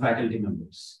and 2 faculty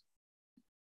members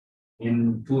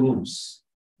in 2 rooms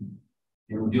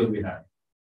in Udyog Vihar,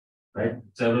 right?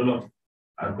 Several of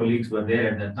our colleagues were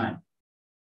there at that time.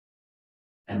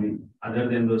 And other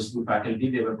than those 2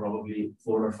 faculty, there were probably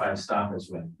 4 or 5 staff as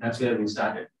well. That's where we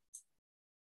started.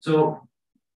 So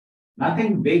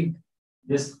nothing big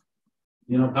just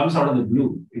comes out of the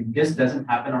blue. It just doesn't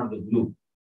happen out of the blue.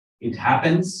 It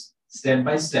happens step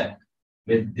by step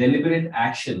with deliberate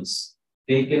actions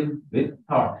taken with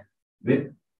thought,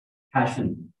 with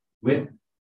passion, with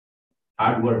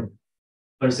hard work,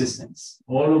 persistence,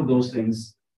 all of those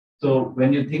things. So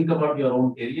when you think about your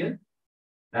own career,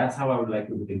 that's how I would like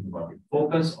you to think about it.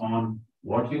 Focus on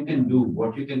what you can do,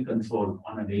 what you can control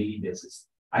on a daily basis.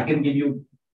 I can give you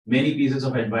many pieces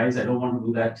of advice. I don't want to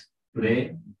do that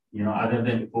today, other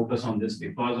than to focus on this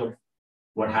because of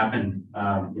what happened,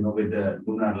 with the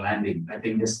lunar landing. I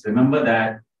think just remember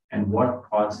that and what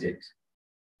caused it.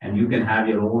 And you can have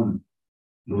your own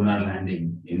lunar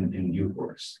landing in due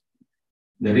course.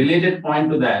 The related point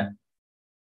to that,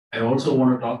 I also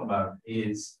want to talk about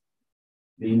is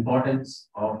the importance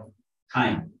of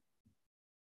time.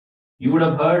 You would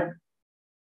have heard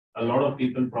a lot of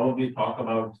people probably talk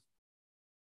about,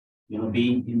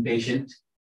 being impatient,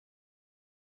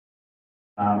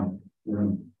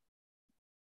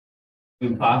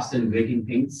 doing fast and breaking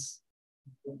things.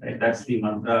 Right? That's the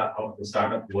mantra of the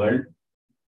startup world.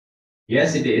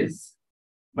 Yes, it is,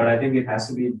 but I think it has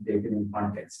to be taken in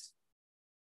context.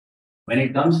 When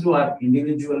it comes to our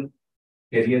individual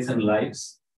careers and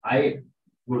lives, I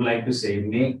would like to say,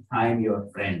 make time your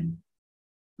friend,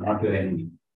 not your enemy.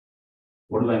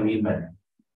 What do I mean by that?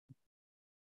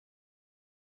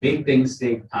 Big things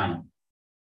take time.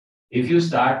 If you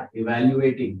start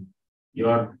evaluating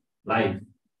your life,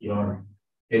 your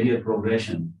career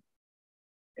progression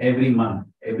every month,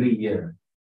 every year,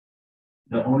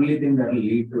 the only thing that will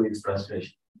lead to is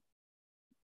frustration.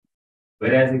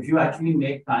 Whereas if you actually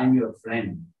make time your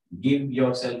friend, give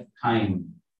yourself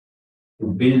time to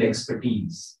build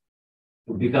expertise,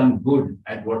 to become good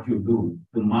at what you do,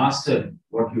 to master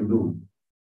what you do,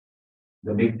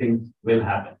 the big things will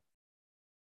happen.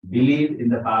 Believe in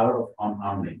the power of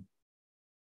compounding.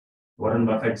 Warren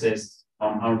Buffett says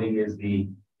compounding is the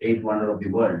 8th wonder of the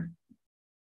world.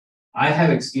 I have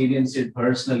experienced it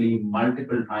personally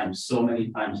multiple times, so many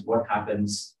times, what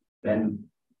happens when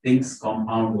things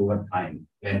compound over time,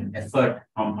 when effort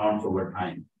compounds over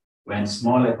time, when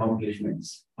small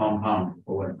accomplishments compound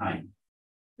over time,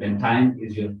 when time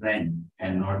is your friend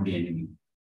and not the enemy.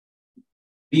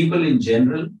 People in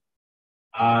general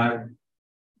are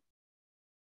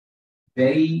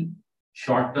very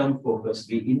short-term focused.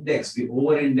 We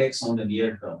over-index on the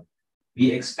near term.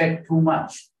 We expect too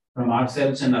much from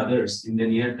ourselves and others in the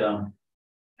near term,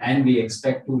 and we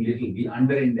expect too little. We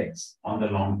under-index on the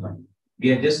long term.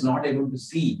 We are just not able to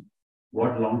see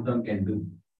what long-term can do.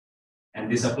 And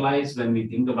this applies when we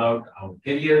think about our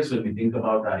careers, when we think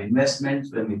about our investments,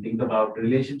 when we think about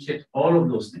relationships, all of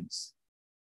those things.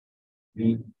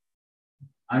 We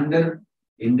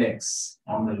under-index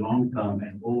on the long term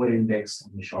and over-index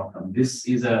on the short term. This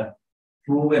is a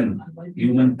proven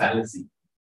human fallacy.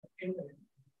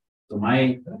 So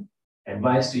my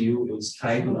advice to you is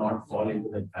try to not fall into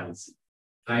that fallacy.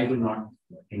 Try to not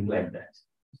think like that.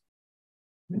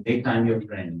 Take time, your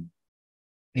friend.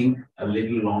 Think a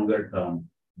little longer term.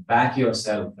 Back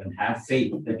yourself and have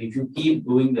faith that if you keep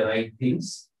doing the right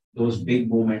things, those big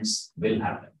moments will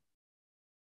happen.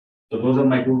 So those are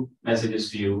my two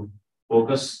messages to you.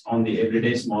 Focus on the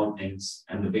everyday small things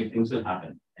and the big things will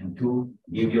happen. And two,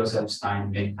 give yourselves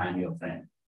time, make time your friend.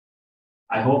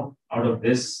 I hope out of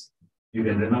this, you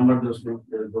can remember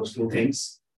those two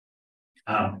things.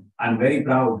 I'm very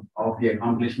proud of the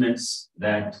accomplishments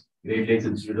that Great Lakes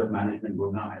Institute of Management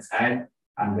Gurgaon has had.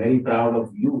 I'm very proud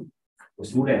of you, the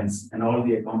students, and all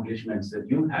the accomplishments that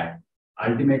you had.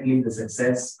 Ultimately, the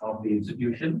success of the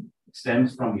institution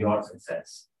stems from your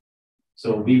success.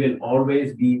 So we will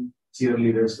always be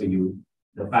cheerleaders for you.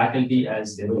 The faculty,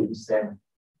 as Devalu said,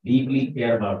 deeply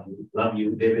care about you, love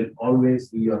you. They will always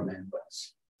be your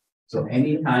mentors. So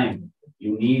anytime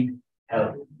you need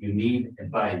help, you need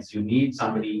advice, you need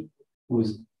somebody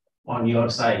who's on your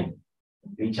side,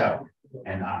 reach out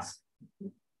and ask.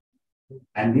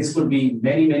 And this could be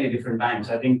many, many different times.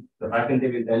 I think the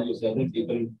faculty will tell you several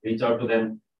people reach out to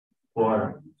them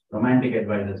for romantic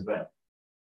advice as well.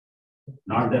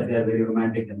 Not that they're very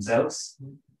romantic themselves,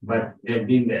 but they've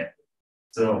been there.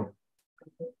 So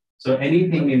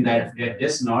anything in that, they're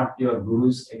just not your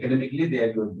gurus academically, they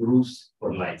are your gurus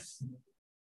for life.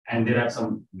 And there are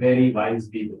some very wise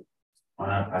people on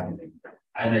our faculty.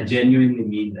 And I genuinely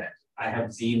mean that. I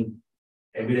have seen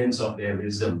evidence of their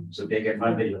wisdom. So take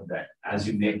advantage of that as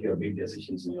you make your big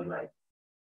decisions in your life.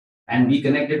 And be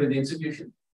connected with the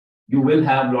institution. You will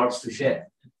have lots to share.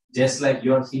 Just like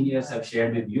your seniors have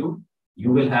shared with you,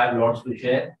 you will have lots to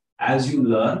share. As you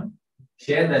learn,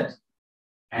 share that.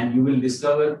 And you will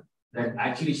discover that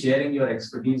actually sharing your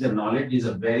expertise and knowledge is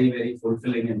a very, very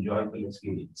fulfilling and joyful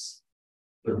experience.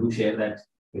 So do share that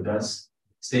with us.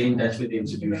 Stay in touch with the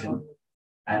institution.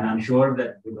 And I'm sure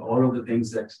that with all of the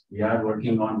things that we are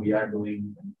working on, we are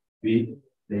doing, the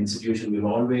institution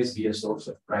will always be a source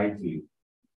of pride for you.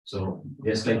 So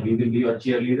just like we will be your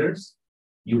cheerleaders,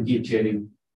 you keep cheering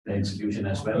the institution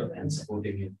as well and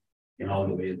supporting it in all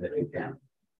the ways that you can.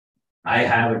 I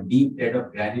have a deep debt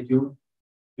of gratitude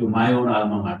to my own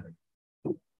alma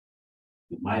mater.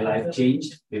 My life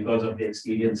changed because of the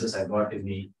experiences I got in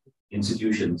the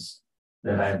institutions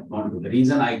that I've gone to. The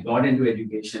reason I got into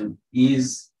education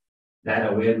is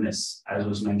that awareness, as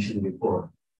was mentioned before,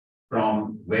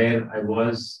 from where I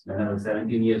was when I was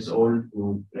 17 years old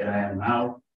to where I am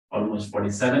now, almost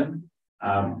 47.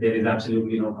 There is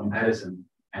absolutely no comparison.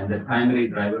 And the primary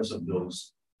drivers of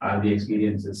those are the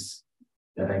experiences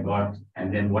that I got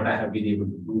and then what I have been able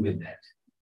to do with that.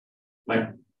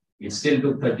 But it still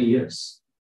took 30 years,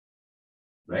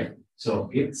 right? So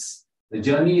the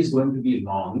journey is going to be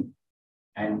long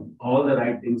and all the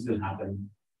right things will happen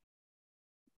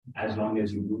as long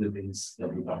as you do the things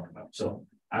that we talked about. So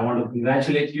I want to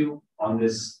congratulate you on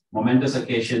this momentous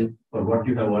occasion for what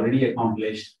you have already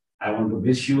accomplished. I want to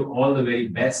wish you all the very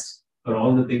best for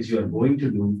all the things you are going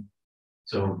to do.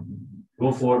 So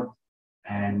go forth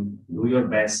and do your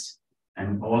best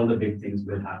and all the big things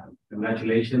will happen.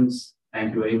 Congratulations.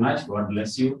 Thank you very much. God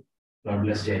bless you. God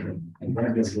bless Jayden. And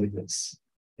God bless you.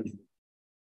 Thank you.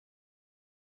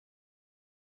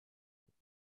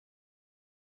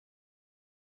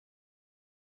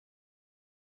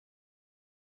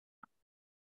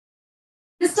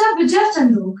 Mr. Vijay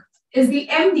Chandok is the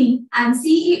MD and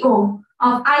CEO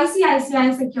of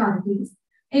ICICI Securities,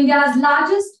 India's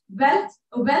largest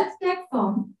wealth tech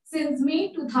firm since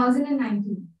May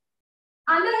 2019.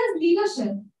 Under his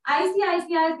leadership,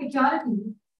 ICICI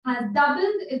Securities has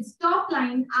doubled its top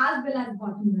line as well as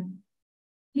bottom line.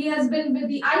 He has been with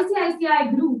the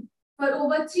ICICI Group for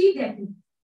over 3 decades.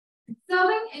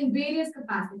 serving in various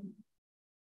capacities.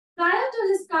 Prior to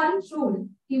his current role,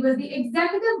 he was the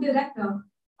executive director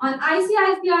on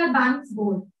ICICI Bank's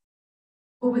board.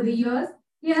 Over the years,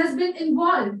 he has been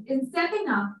involved in setting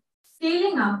up,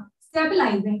 scaling up,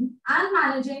 stabilizing, and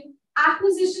managing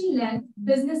acquisition-led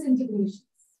business integrations.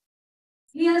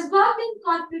 He has worked in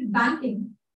corporate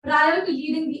banking prior to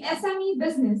leading the SME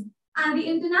business and the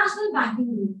international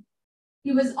banking group.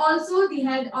 He was also the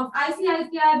head of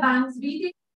ICICI Bank's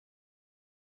retail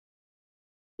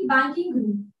banking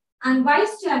group and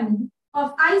vice chairman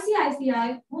of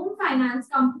ICICI Home Finance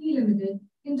Company Limited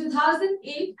in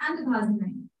 2008 and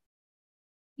 2009.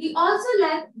 He also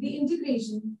led the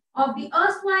integration of the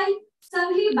erstwhile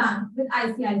Sangli Bank with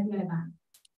ICICI Bank.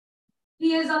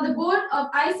 He is on the board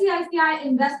of ICICI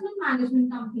Investment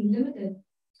Management Company Limited,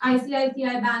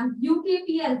 ICICI Bank UK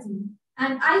PLC,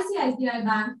 and ICICI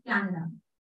Bank Canada.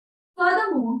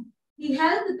 Furthermore, he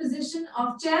held the position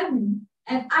of chairman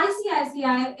at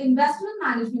ICICI Investment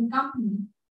Management Company,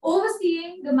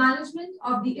 overseeing the management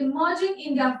of the Emerging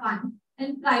India Fund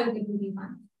and Private Equity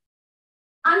Fund.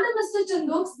 Under Mr.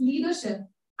 Chandok's leadership,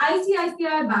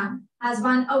 ICICI Bank has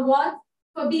won awards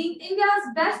for being India's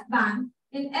best bank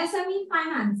in SME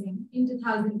financing in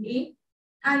 2008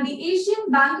 and the Asian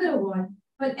Banker Award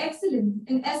for excellence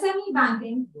in SME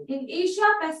banking in Asia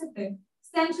Pacific,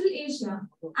 Central Asia,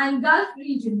 and Gulf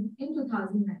region in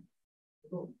 2009.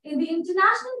 In the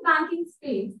international banking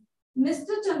space,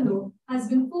 Mr. Chandok has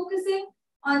been focusing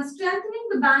on strengthening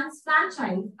the bank's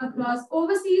franchise across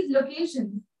overseas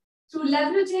locations through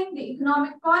leveraging the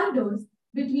economic corridors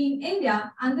between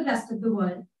India and the rest of the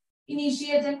world,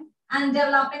 initiating and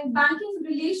developing banking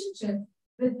relationships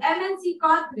with MNC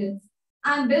corporates,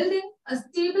 and building a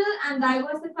stable and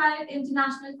diversified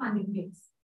international funding base.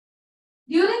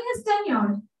 During his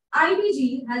tenure,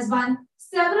 IBG has won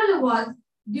several awards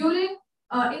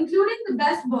including the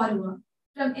Best Borrower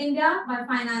from India by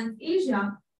Finance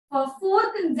Asia for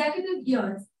 4 consecutive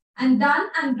years and Dun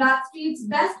 & Bradstreet's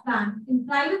Best Bank in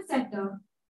Private Sector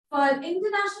for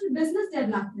International Business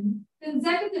Development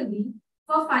consecutively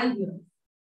for 5 years.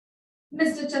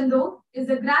 Mr. Chandok is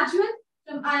a graduate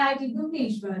from IIT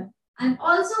Bhubaneswar and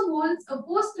also holds a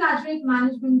postgraduate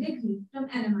management degree from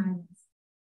NMIMS.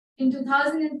 In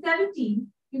 2017,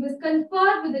 he was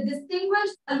conferred with a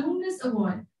Distinguished Alumnus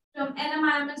Award from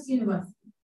NMIMS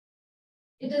University.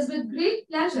 It is with great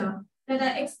pleasure that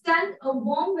I extend a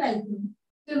warm welcome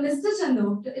to Mr.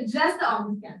 Chandok to address the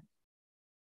August Gathering.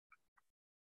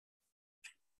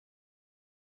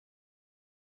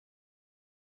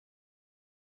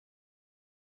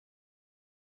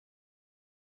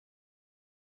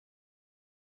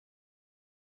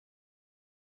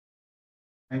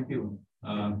 Thank you.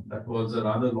 That was a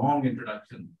rather long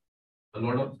introduction. A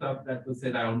lot of stuff that was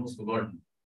said, I almost forgotten.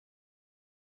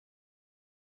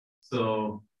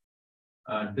 So,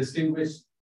 distinguished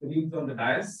colleagues on the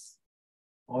dais,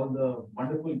 all the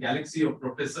wonderful galaxy of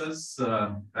professors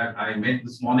that I met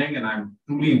this morning, and I'm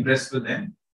truly impressed with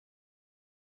them.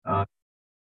 I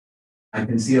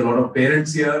can see a lot of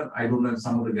parents here. I don't know if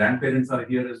some of the grandparents are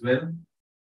here as well.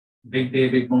 Big day,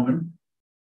 big moment.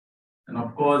 And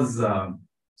of course,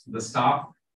 the staff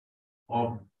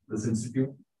of this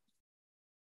institute.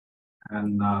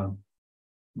 And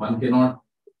one cannot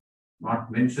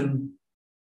not mention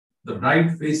the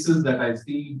bright faces that I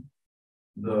see,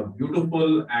 the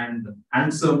beautiful and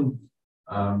handsome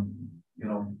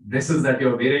dresses that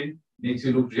you're wearing, makes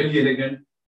you look really elegant,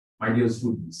 my dear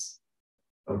students.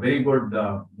 A very good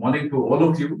morning to all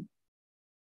of you.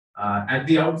 At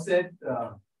the outset,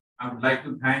 I would like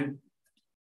to thank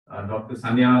Dr.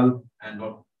 Sanyal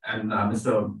and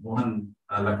Mr. Mohan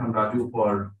Lakhan Raju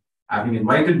for having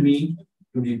invited me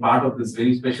to be part of this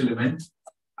very special event.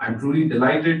 I'm truly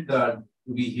delighted to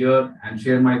be here and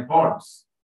share my thoughts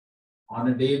on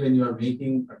a day when you are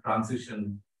making a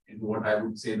transition into what I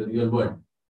would say the real world.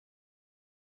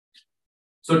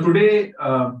 So today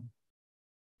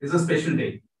is a special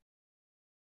day.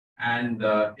 And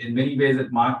in many ways,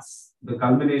 it marks the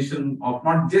culmination of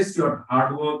not just your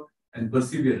hard work and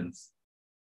perseverance,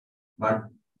 but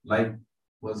like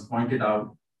was pointed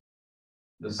out,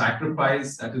 the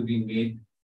sacrifice that is being made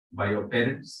by your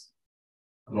parents.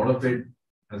 A lot of it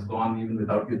has gone even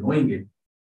without you knowing it.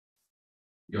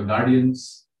 Your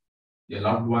guardians, your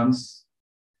loved ones.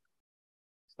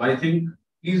 So I think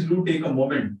please do take a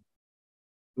moment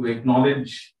to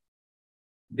acknowledge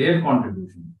their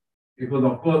contribution. It was,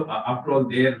 of course, after all,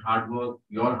 their hard work,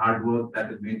 your hard work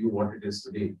that has made you what it is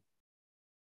today.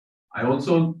 I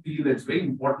also feel it's very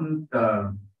important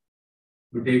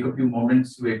to take a few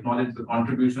moments to acknowledge the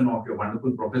contribution of your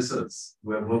wonderful professors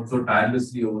who have worked so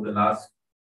tirelessly over the last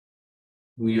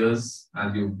 2 years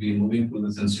as you've been moving through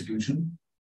this institution.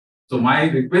 So my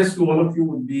request to all of you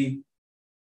would be,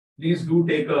 please do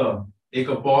take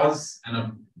a pause, and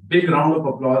a big round of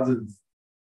applause is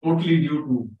totally due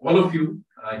to all of you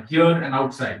here and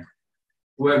outside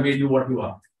who have made you what you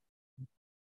are.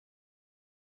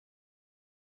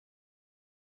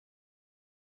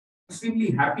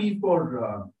 Extremely happy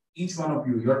for each one of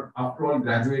you. You're, after all,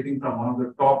 graduating from one of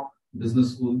the top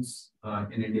business schools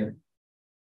in India.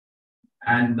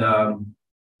 And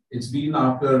it's been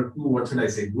after 2, what should I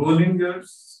say, grueling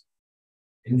years,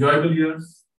 enjoyable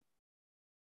years.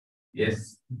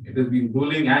 Yes, it has been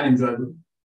grueling and enjoyable.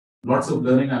 Lots of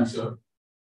learning, I'm sure.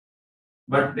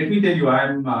 But let me tell you,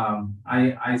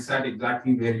 I sat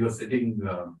exactly where you're sitting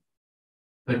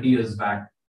 30 years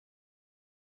back.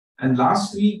 And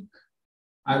last week,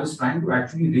 I was trying to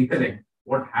actually recollect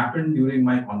what happened during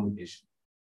my convocation.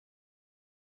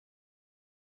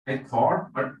 I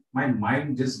thought, but my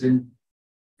mind just didn't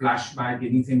flash back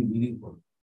anything meaningful.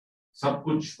 Sab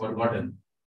kuch forgotten.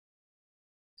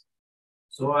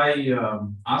 So I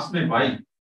asked my wife,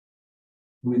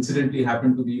 who incidentally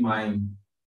happened to be my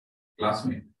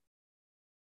classmate,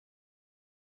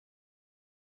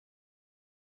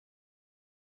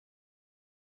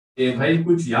 "Hey, bhai,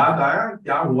 kuch yaad aaya?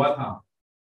 Kya hua tha?"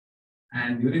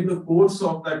 And during the course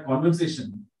of that conversation,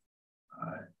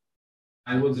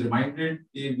 I was reminded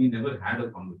that we never had a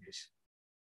convocation.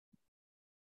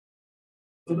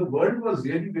 So the world was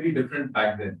really very different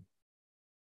back then.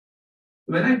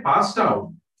 When I passed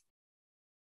out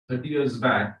 30 years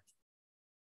back,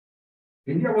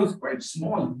 India was quite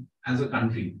small as a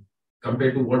country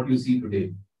compared to what you see today.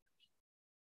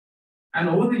 And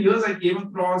over the years, I came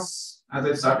across, as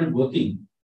I started working,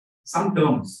 some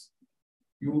terms.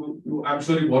 I'm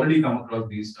sure you've already come across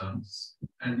these terms,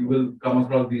 and you will come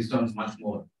across these terms much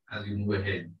more as you move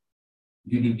ahead.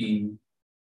 GDP,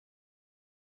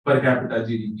 per capita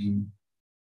GDP,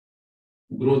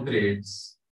 growth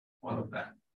rates, all of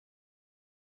that.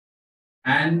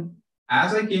 And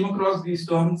as I came across these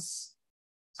terms,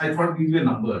 I thought these were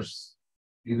numbers.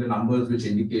 These were numbers which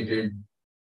indicated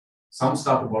some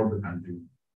stuff about the country.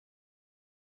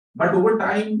 But over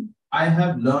time, I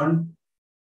have learned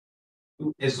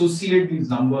to associate these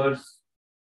numbers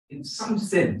in some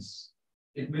sense.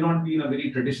 It may not be in a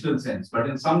very traditional sense, but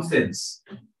in some sense,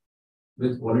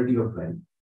 with quality of life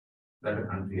that a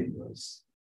country enjoys.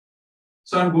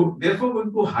 So I'm therefore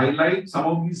going to highlight some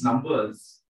of these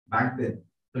numbers back then,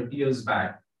 30 years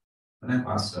back, when I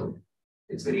passed out.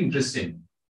 It's very interesting.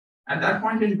 At that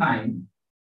point in time,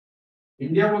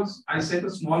 India was, I said, a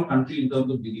small country in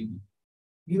terms of GDP.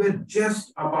 We were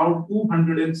just about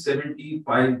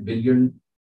 $275 billion.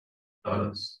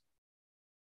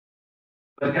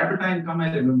 Per capita income,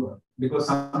 I remember, because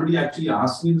somebody actually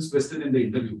asked me this question in the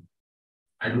interview.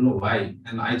 I don't know why.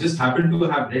 And I just happened to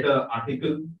have read an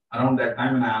article around that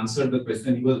time and I answered the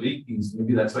question. He was very pleased.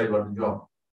 Maybe that's why I got the job.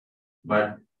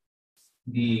 But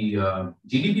the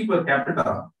GDP per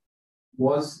capita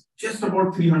was just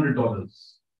about $300.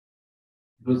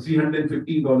 It was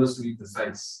 $315 to be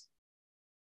precise.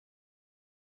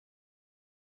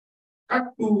 Cut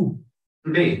to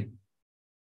today,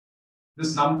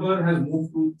 this number has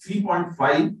moved to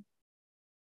 $3.5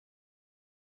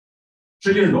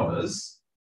 trillion,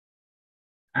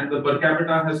 and the per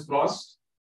capita has crossed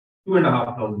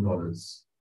 $2,500,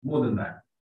 more than that.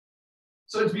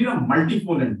 So it's been a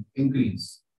multifold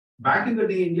increase. Back in the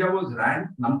day, India was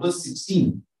ranked number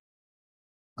 16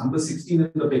 in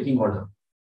the pecking order.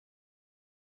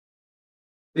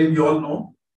 We all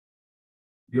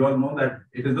know that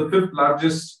it is the 5th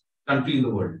largest country in the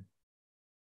world.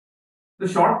 The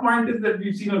short point is that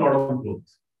we've seen a lot of growth.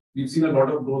 We've seen a lot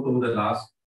of growth over the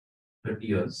last 30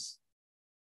 years.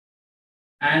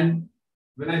 And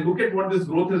when I look at what this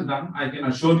growth has done, I can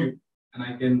assure you,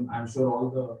 and I'm sure all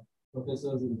the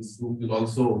professors in this room will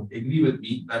also agree with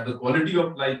me that the quality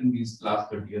of life in these last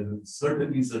 30 years is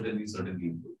certainly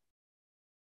improved.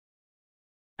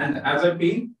 And as I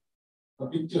paint a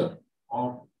picture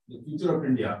of the future of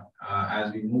India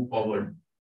as we move forward,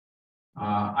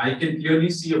 I can clearly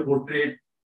see a portrait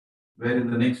where in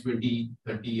the next 20,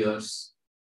 30 years,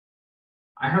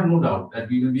 I have no doubt that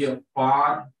we will be a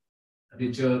far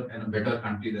richer and a better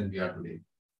country than we are today.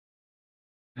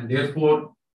 And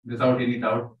therefore, without any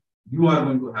doubt, you are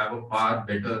going to have a far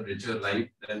better, richer life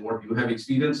than what you have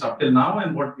experienced up till now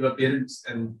and what your parents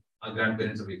and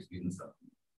grandparents have experienced up till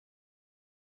now.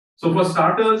 So for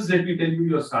starters, let me tell you,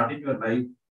 you're starting your life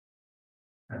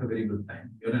at a very good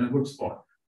time. You're in a good spot.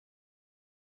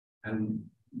 And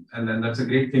then that's a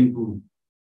great thing to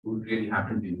would really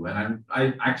happen to you. And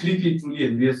I actually feel truly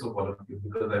envious of all of you,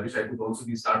 because I wish I could also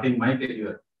be starting my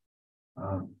career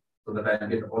so that I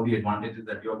get all the advantages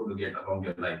that you're going to get along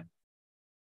your life.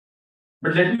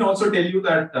 But let me also tell you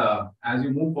that as you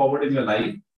move forward in your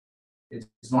life,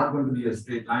 it's not going to be a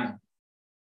straight line.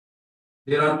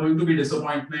 There are going to be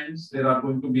disappointments, there are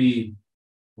going to be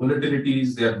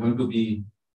volatilities, there are going to be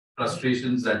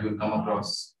frustrations that you'll come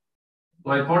across.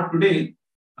 So I thought today,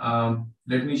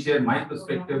 let me share my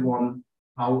perspective on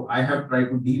how I have tried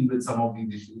to deal with some of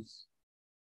these issues.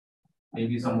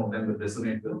 Maybe some of them will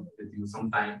resonate with you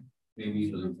sometime. Maybe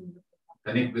it will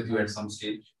connect with you at some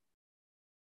stage.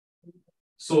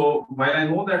 So while I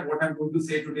know that what I'm going to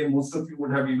say today, most of you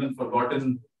would have even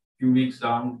forgotten a few weeks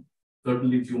down,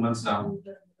 certainly a few months down.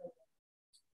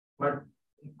 But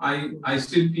I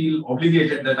still feel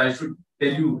obligated that I should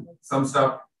tell you some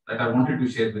stuff that I wanted to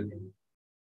share with you.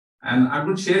 And I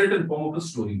would share it in form of a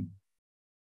story.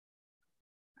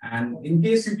 And in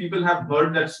case you people have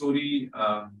heard that story,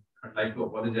 I'd like to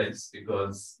apologize,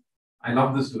 because I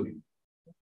love the story.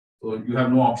 So you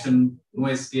have no option, no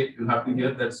escape. You have to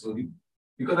hear that story,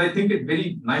 because I think it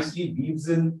very nicely weaves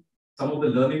in some of the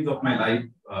learnings of my life,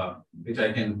 which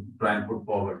I can try and put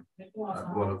forward to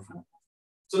all of you.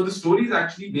 So the story is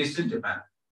actually based in Japan.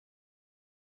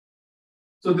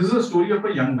 So this is a story of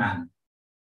a young man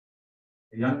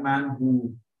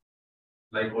who,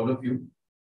 like all of you,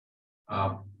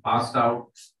 passed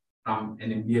out from an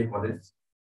MBA college.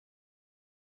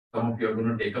 Some of you are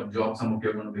going to take up jobs, some of you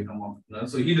are going to become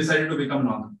entrepreneurs. So he decided to become an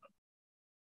entrepreneur.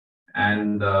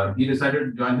 And he decided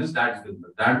to join his dad's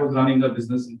business. Dad was running a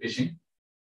business in fishing.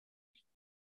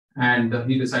 And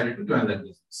he decided to join that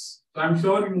business. So I'm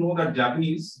sure you know that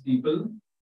Japanese people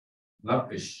love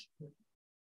fish.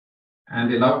 And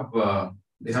they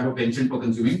have a penchant for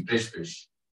consuming fresh fish.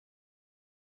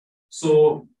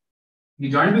 So he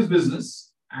joined his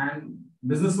business, and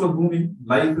business was booming,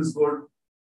 life is good,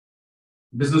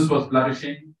 business was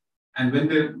flourishing. And when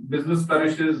the business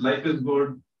flourishes, life is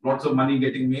good, lots of money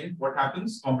getting made, what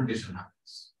happens? Competition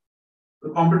happens. So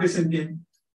competition came.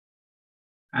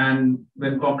 And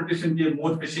when competition came,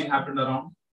 more fishing happened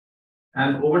around.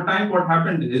 And over time, what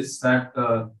happened is that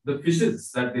the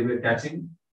fishes that they were catching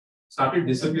started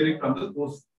disappearing from the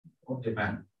coast of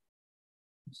Japan.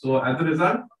 So as a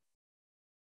result,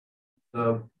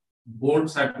 the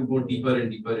boats had to go deeper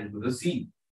and deeper into the sea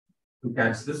to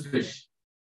catch this fish.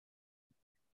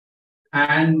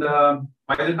 And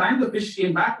by the time the fish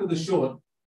came back to the shore,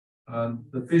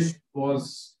 the fish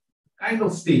was kind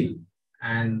of stale.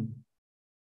 And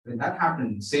when that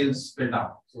happened, sales fell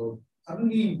down. So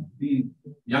suddenly the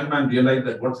young man realized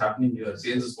that what's happening here,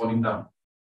 sales is falling down.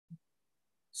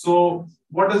 So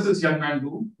what does this young man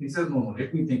do? He says, no,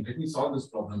 let me think, let me solve this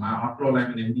problem. After all,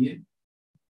 I'm an MBA.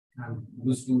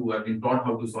 I've been taught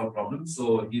how to solve problems.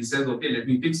 So he says, okay, let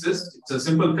me fix this. It's a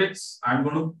simple fix. I'm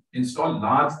going to install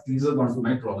large freezers onto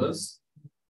my trawlers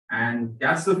and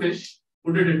catch the fish,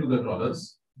 put it into the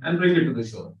trawlers and bring it to the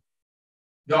shore.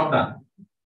 Job done.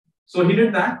 So he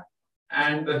did that,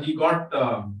 and he got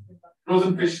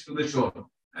frozen fish to the shore.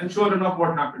 And sure enough,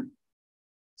 what happened?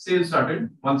 Sales started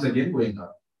once again going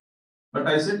up. But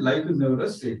I said, life is never a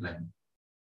straight line.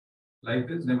 Life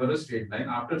is never a straight line.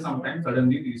 After some time,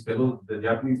 suddenly these fellows, the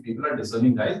Japanese people are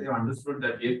discerning guys. They understood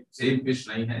that same fish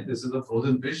nahi hai. This is a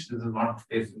frozen fish. This is not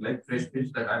tasting like fresh fish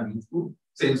that I'm used to.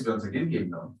 Sales once again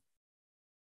came down.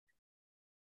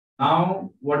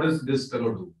 Now, what does this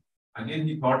fellow do? Again,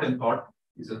 he thought and thought.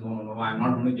 He said, no, I'm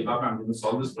not going to give up. I'm going to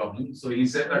solve this problem. So he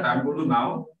said that I'm going to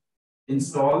now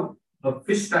install a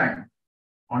fish tank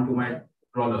onto my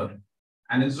trawler.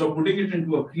 And instead of putting it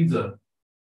into a freezer,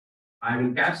 I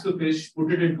will catch the fish,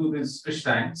 put it into this fish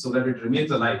tank so that it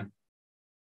remains alive.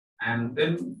 And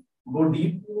then go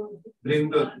deep, bring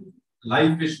the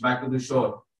live fish back to the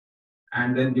shore,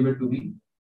 and then give it to the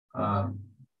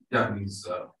Japanese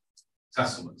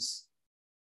customers.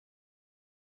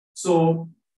 So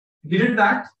he did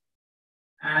that.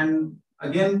 And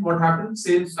again, what happened?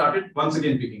 Sales started once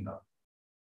again picking up.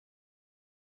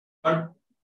 But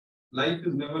life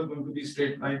is never going to be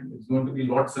straight line. It's going to be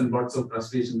lots and lots of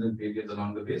frustrations and failures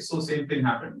along the way. So same thing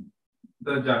happened.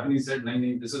 The Japanese said, no,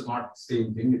 this is not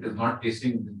same thing. It is not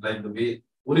tasting like the way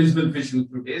original fish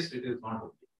used to taste. It is not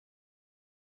okay.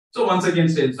 So once again,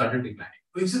 sales started declining.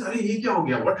 So he said, "Arey, ye kya ho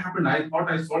gaya? What happened? I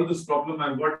thought I solved this problem.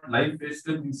 I've got live fish.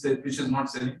 Still, he said fish is not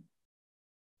selling."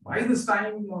 By this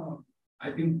time,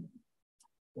 I think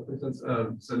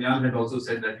Professor Sanyal had also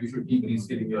said that you should keep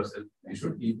reskilling yourself. You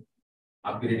should keep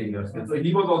upgrading your skills. So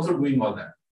he was also doing all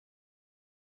that.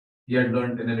 He had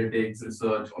learned analytics,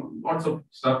 research, lots of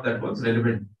stuff that was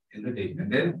relevant in the day.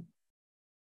 And then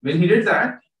When he did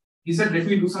that, he said, let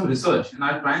me do some research and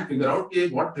I'll try and figure out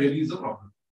what really is the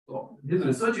problem. So his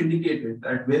research indicated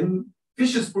that when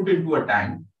fish is put into a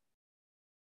tank,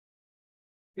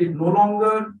 it no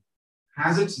longer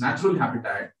has its natural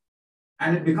habitat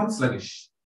and it becomes sluggish.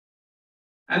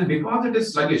 And because it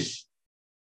is sluggish,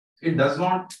 it does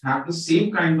not have the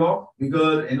same kind of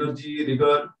vigor, energy,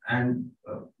 rigor, and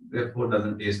therefore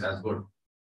doesn't taste as good.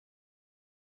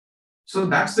 So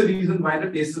that's the reason why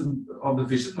the taste of the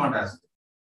fish is not as good.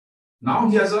 Now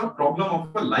he has a problem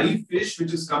of a live fish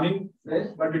which is coming fresh,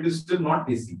 but it is still not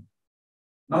tasty.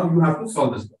 Now you have to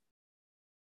solve this problem.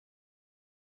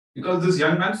 Because this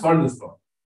young man solved this problem.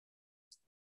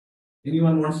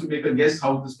 Anyone wants to make a guess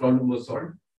how this problem was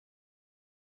solved?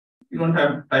 You don't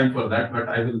have time for that, but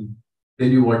I will tell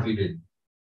you what he did.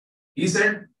 He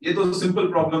said, "Ye to simple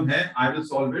problem hai, I will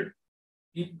solve it."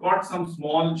 He caught some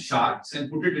small sharks and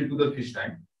put it into the fish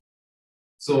tank.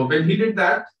 So when he did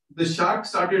that, the shark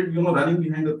started, running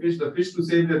behind the fish. The fish, to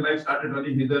save their life, started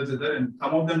running hither, thither, and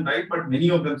some of them died, but many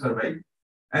of them survived.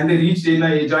 And they reached in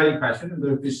an agile fashion, and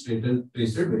the fish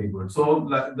tasted very good. So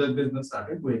the business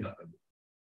started going up again.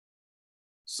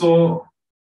 So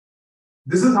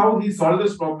this is how he solved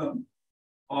this problem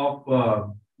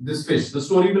of this fish. The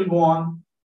story will go on.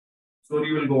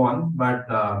 But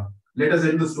let us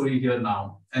end the story here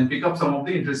now and pick up some of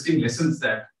the interesting lessons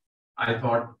that I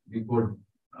thought we could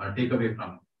take away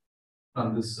from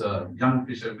this young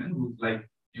fisherman who's like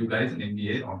you guys, an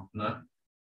MBA entrepreneur,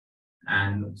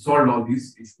 and solved all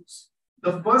these issues.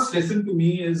 The first lesson to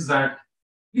me is that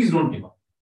please don't give up.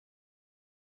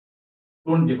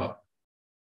 Don't give up.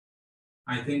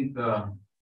 I think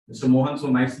Mr. Mohan so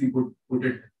nicely put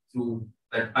it through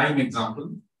that time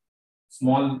example.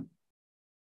 Small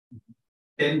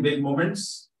 10 big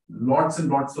moments, lots and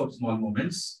lots of small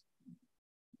moments.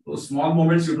 Those small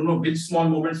moments, you don't know which small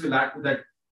moments will add to that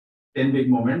 10 big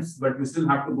moments, but you still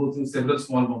have to go through several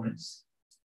small moments.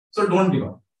 So don't give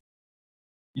up.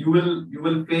 You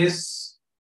will face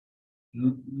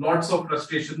lots of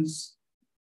frustrations.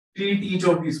 Treat each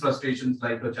of these frustrations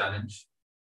like a challenge.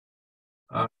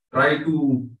 Try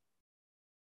to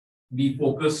be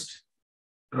focused.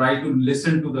 Try to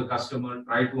listen to the customer.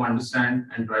 Try to understand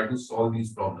and try to solve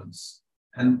these problems.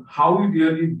 And how you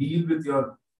really deal with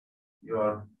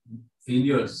your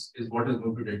failures is what is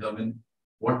going to determine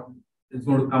what is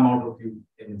going to come out of you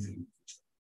eventually.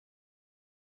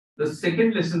 The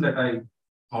second lesson that I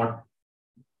thought,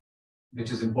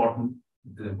 which is important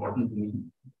to me,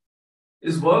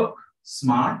 is work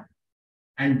smart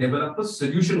and develop a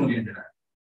solution-oriented attitude.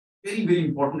 Very, very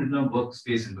important in a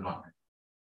workspace environment.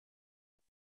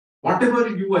 Whatever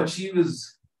you achieve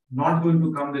is not going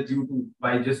to come with you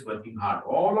by just working hard.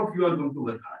 All of you are going to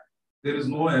work hard. There is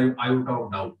no iota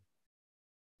of doubt.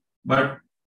 But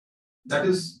that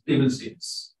is table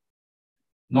stakes.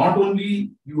 Not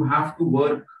only you have to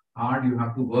work hard, you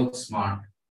have to work smart.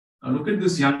 Now look at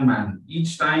this young man.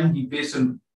 Each time he faced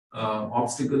an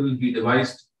obstacle, he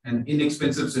devised an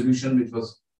inexpensive solution which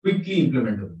was quickly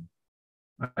implementable.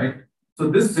 Right? So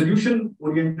this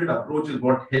solution-oriented approach is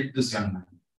what helped this young man.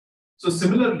 So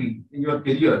similarly, in your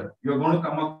career, you're going to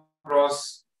come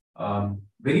across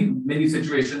very many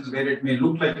situations where it may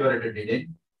look like you're at a dead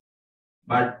end,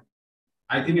 but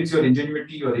I think it's your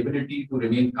ingenuity, your ability to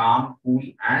remain calm, cool,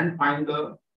 and find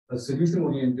a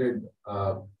solution-oriented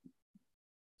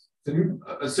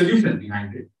solution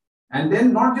behind it. And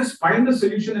then not just find the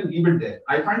solution and leave it there.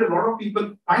 I find a lot of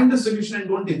people find the solution and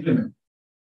don't implement.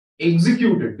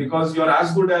 Execute it, because you're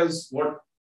as good as what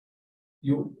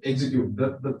you execute.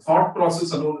 The thought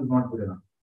process alone is not good enough.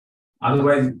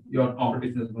 Otherwise, your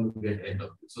competition is going to get ahead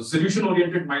of you. So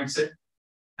solution-oriented mindset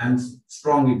and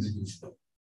strong execution.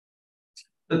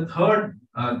 The third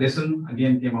lesson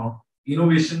again came out,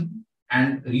 innovation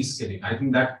and reskilling. I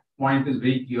think that point is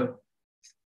very clear.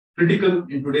 Critical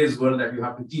in today's world that you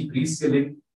have to keep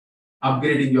reskilling,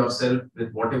 upgrading yourself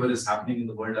with whatever is happening in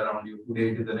the world around you.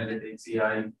 Today it is analytics,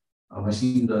 AI,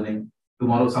 machine learning.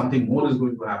 Tomorrow something more is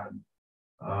going to happen.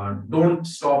 Don't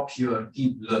stop here.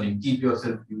 Keep learning. Keep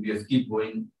yourself curious. Keep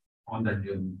going on that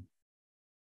journey.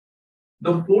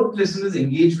 The fourth lesson is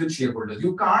engage with shareholders.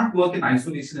 You can't work in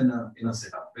isolation in a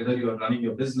setup, whether you are running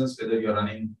your business, whether you are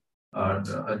running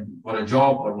for a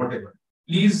job or whatever.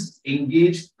 Please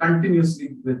engage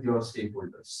continuously with your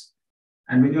stakeholders.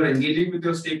 And when you're engaging with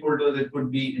your stakeholders, it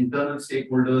could be internal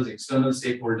stakeholders, external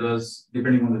stakeholders,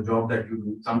 depending on the job that you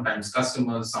do. Sometimes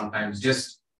customers, sometimes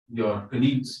just your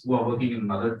colleagues who are working in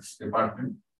another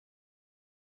department.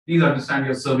 Please understand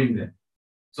you're serving them.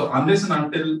 So unless and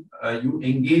until you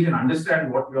engage and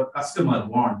understand what your customer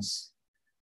wants,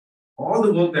 all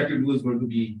the work that you do is going to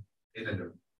be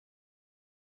irrelevant.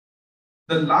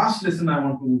 The last lesson I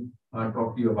want to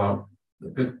talk to you about,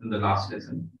 the fifth and the last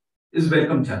lesson, is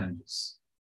welcome challenges.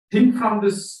 Think from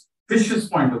this fish's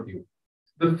point of view.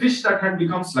 The fish that had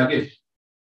become sluggish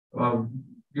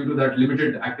due to that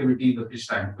limited activity in the fish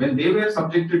tank, when they were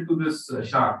subjected to this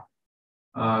shark,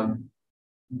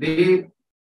 the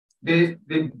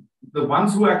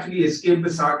ones who actually escaped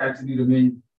the shark actually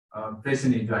remained fresh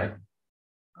and agile.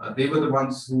 They were the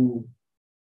ones who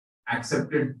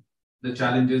accepted the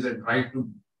challenges and tried to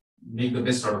make the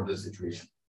best out of the situation.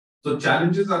 So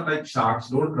challenges are like sharks.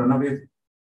 Don't run away.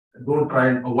 Don't try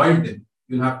and avoid them.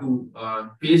 You'll have to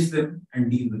face them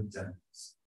and deal with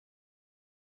challenges.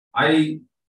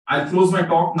 I'll close my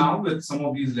talk now with some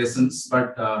of these lessons,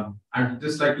 but I'd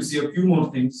just like to say a few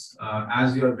more things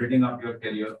as you are building up your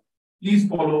career. Please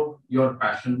follow your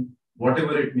passion,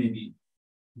 whatever it may be.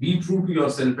 Be true to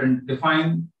yourself and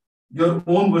define your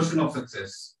own version of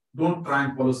success. Don't try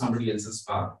and follow somebody else's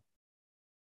path.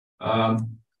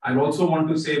 I also want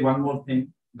to say one more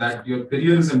thing, that your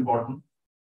career is important,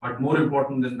 but more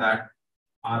important than that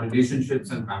are relationships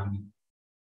and family.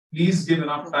 Please give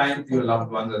enough time to your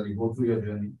loved ones as you go through your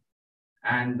journey,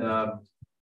 and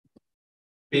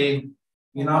pay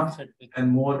enough and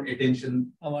more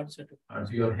attention to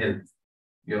your health.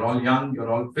 You're all young,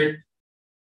 you're all fit.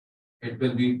 It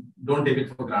will be, don't take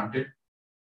it for granted.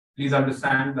 Please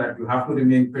understand that you have to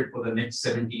remain fit for the next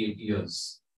 70, 80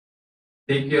 years.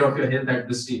 Take care of your health at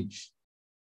this stage.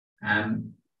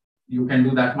 And you can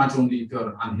do that much only if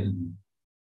you're unhealthy.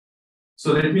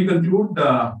 So let me conclude,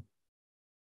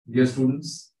 dear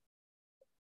students,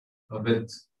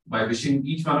 by wishing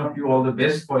each one of you all the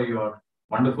best for your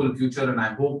wonderful future. And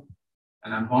I hope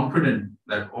and I'm confident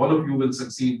that all of you will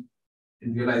succeed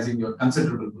in realizing your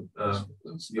considerable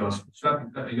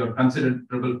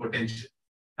potential.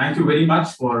 Thank you very much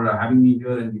for having me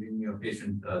here and giving me your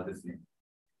patient listening.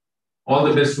 All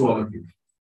the best to all of you.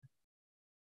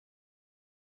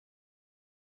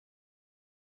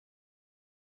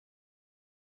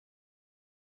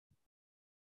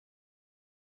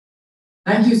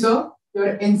 Thank you, sir.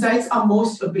 Your insights are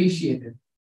most appreciated.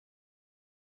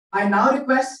 I now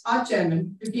request our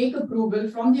chairman to take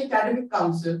approval from the Academic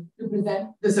Council to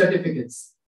present the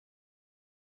certificates.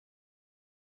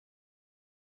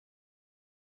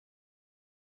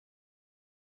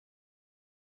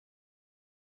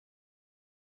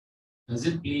 Does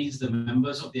it please the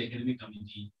members of the academic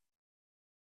committee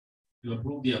to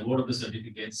approve the award of the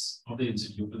certificates of the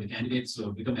institute to the candidates who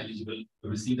have become eligible to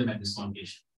receive them at this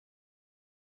convocation?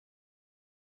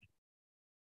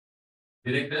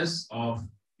 Directors of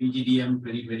PGDM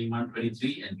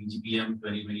 2021-23 and PGPM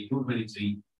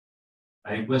 2022-23,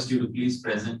 I request you to please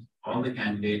present all the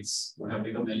candidates who have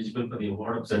become eligible for the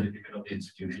award of certificate of the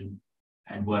institution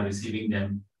and who are receiving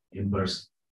them in person.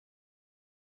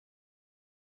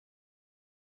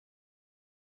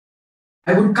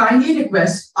 I would kindly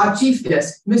request our chief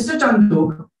guest, Mr.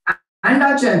 Chandok, and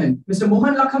our chairman, Mr.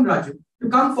 Mohan Lakham Raju, to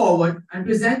come forward and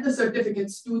present the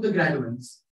certificates to the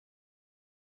graduates.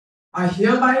 I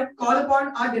hereby call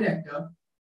upon our director,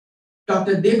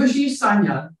 Dr. Debashish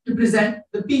Sanyal, to present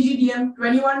the PGDM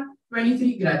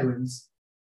 21-23 graduates.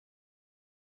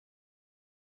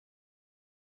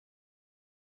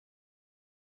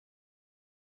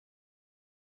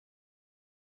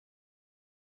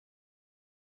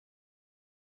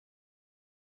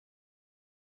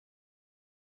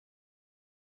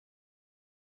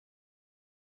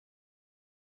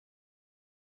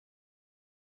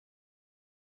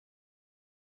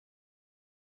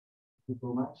 Thank you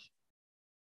so much.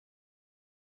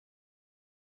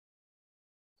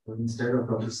 So instead of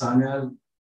Dr. Sanyal,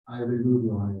 I will do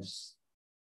the honors.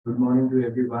 Good morning to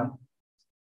everyone.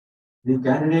 The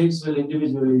candidates will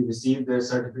individually receive their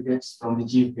certificates from the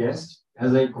chief guest,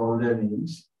 as I call their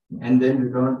names, and then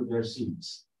return to their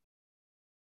seats.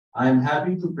 I am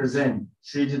happy to present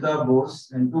Srijita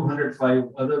Bose and 205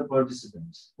 other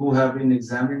participants who have been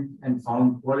examined and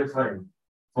found qualified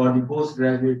for the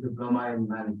postgraduate diploma in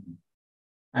management,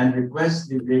 and request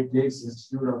the Great Lakes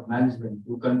Institute of Management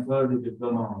to confer the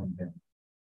diploma on them.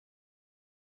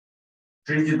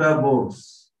 Srijita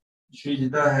Bose.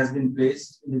 Srijita has been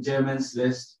placed in the chairman's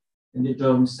list in the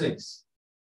term 6.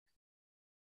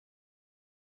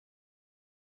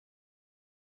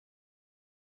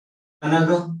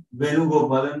 Another,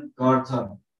 Venugopalan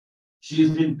Kartha. She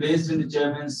has been placed in the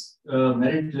chairman's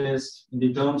merit list in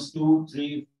the terms 2,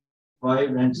 3,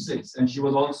 5, and 6, and she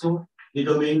was also the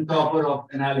domain topper of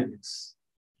analytics.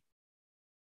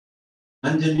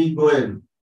 Anjali Goel.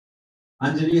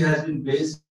 Anjali has been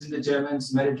placed in the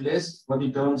chairman's merit list for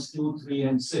the terms 2, 3,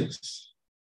 and 6.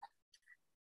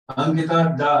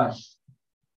 Ankita Dash.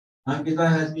 Ankita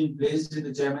has been placed in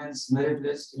the chairman's merit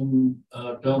list in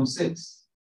term 6.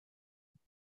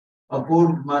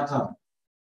 Apurv Matha.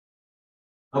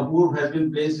 Apurv has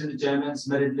been placed in the chairman's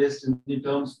merit list in the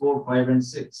terms 4, 5, and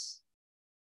 6.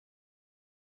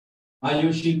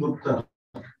 Ayushi Gupta.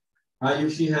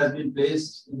 Ayushi has been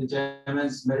placed in the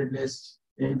chairman's merit list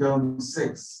in term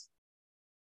 6.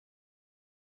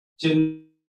 Chinmay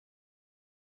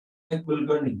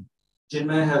Kulkarni.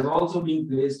 Chinmay has also been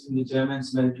placed in the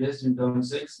chairman's merit list in term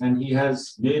 6, and he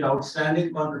has made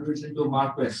outstanding contribution to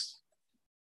MarkQuest.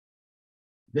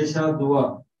 Disha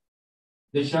Dua.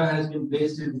 Disha has been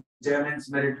placed in the chairman's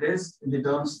merit list in the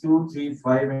terms 2, 3,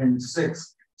 5, and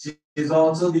 6. She is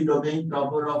also the domain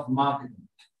topper of marketing.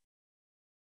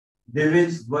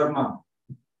 Divij Verma.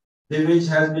 Divij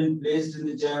has been placed in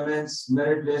the chairman's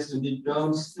merit list in the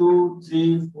terms 2,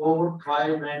 3, 4,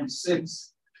 5, and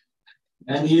 6.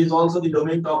 And he is also the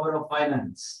domain topper of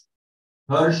finance.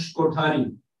 Harsh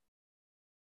Kothari.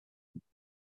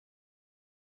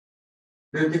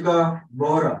 Kritika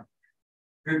Bohra.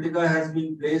 Kritika has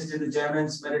been placed in the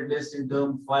chairman's merit list in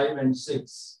term 5 and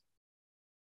 6.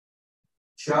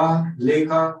 Shah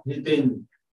Lekha Hitendra.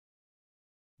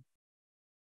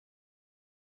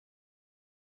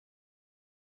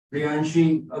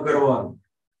 Priyanshi Agarwal.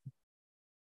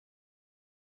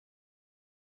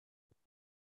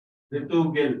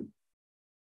 Ritu Gill.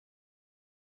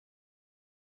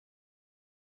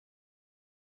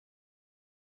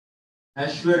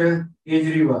 Aishwarya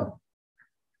Kejriwal.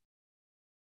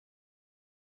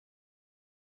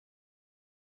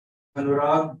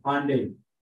 Anurag Pandey.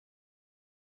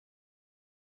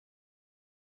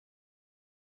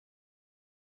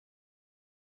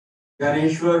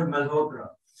 Ganeshwar Malhotra.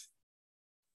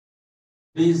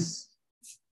 Please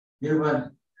give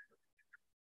one.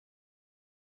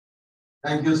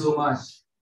 Thank you so much.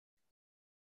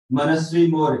 Manasvi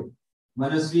More.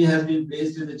 Manasvi has been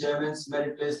placed in the chairman's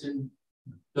merit list in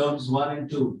terms 1 and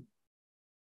 2.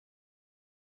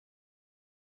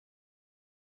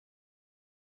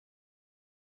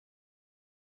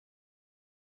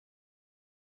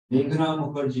 Meghna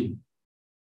Mukherjee.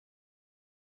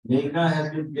 Meghna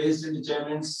has been placed in the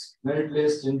chairman's merit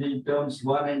list in the terms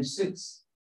 1 and 6.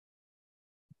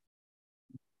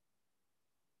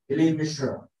 Mili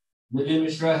Mishra. Mili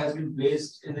Mishra has been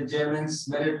placed in the chairman's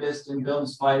merit list in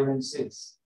terms 5 and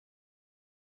 6.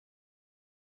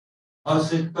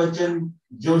 Asitpachan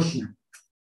Joshi,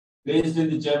 placed in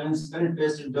the chairman's merit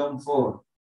list in term 4.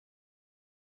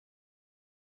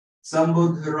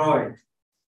 Sambudh Roy.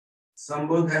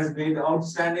 Sambudh has made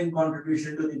outstanding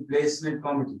contribution to the placement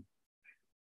committee.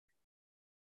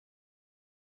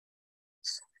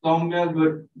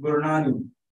 Soumya Gurnani.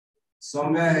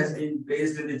 Soumya has been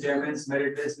placed in the chairman's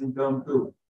merit list in term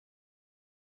 2.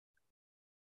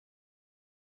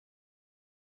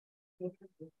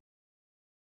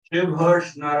 Shiv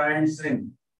Harsh Narayan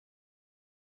Singh.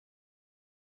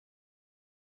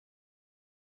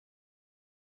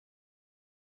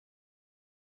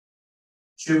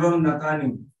 Shivam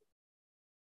Nathani.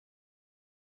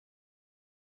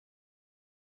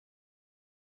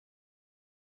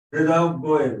 Ridav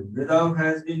Goel. Ridav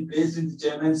has been placed in the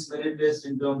chairman's merit list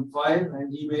in term 5,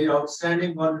 and he made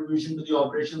outstanding contribution to the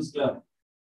operations club.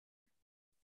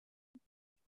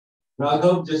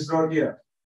 Raghav Jasrotia.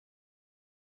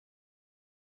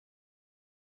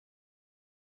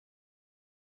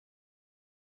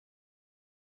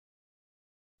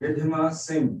 Ridhima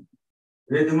Singh.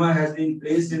 Ridhima has been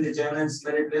placed in the chairman's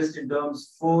merit list in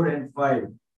terms 4 and 5.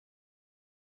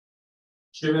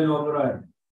 Shivan Oberoi.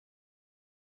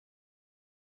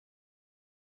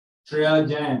 Shreya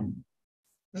Jain.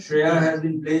 Shreya has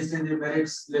been placed in the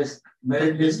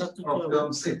merit list of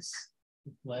term 6.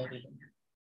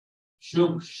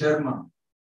 Shubh Sharma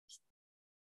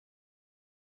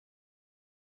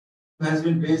has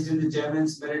been placed in the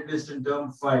chairman's merit list in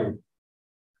term 5.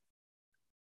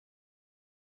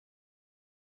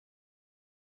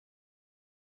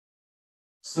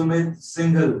 Sumit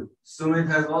Singhal. Sumit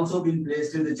has also been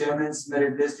placed in the chairman's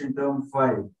merit list in term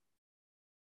 5.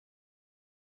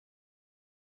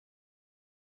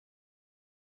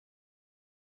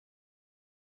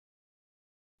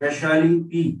 Vaishali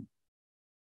P.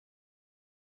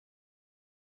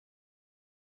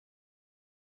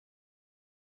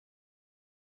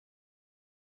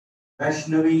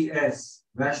 Vaishnavi S.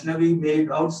 Vaishnavi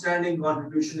made outstanding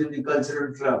contribution in the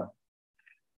cultural club.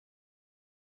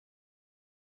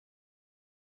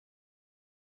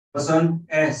 Vasant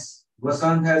S.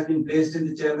 Vasant has been placed in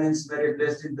the chairman's merit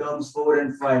list in terms 4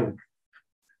 and 5.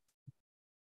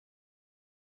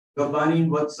 Kabani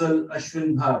Vatsal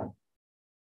Ashwin Bhai.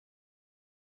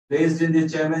 placed in the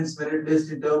chairman's merit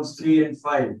list in terms 3 and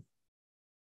 5.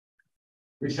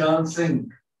 Vishal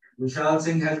Singh. Vishal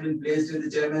Singh has been placed in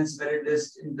the chairman's merit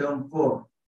list in term 4.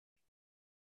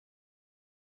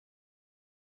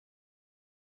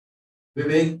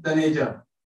 Vivek Taneja.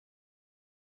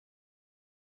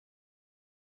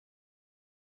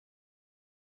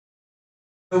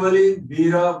 Kavali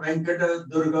Veera Venkata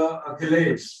Durga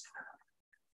Akhilesh.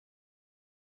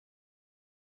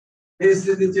 Placed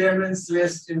in the chairman's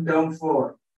list in term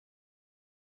 4.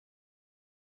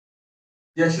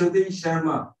 Yashodi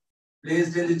Sharma.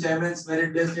 Placed in the chairman's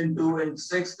merit list in 2 and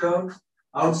 6 terms.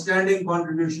 Outstanding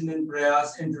contribution in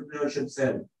Prayas Entrepreneurship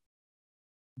Cell.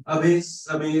 Abhi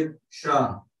Samir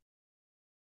Shah.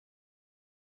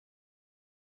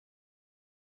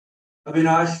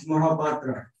 Avinash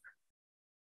Mohapatra.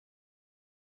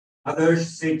 Adarsh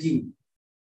Sethi.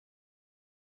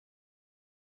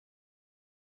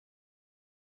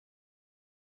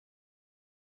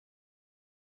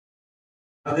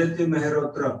 Aditya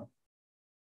Mehrotra.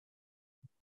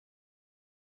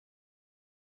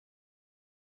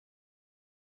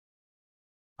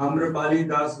 Amrapali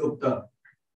Das Gupta.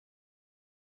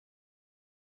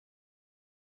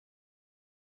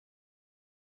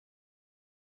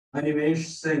 Animesh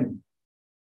Singh.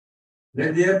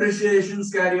 Let the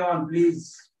appreciations carry on,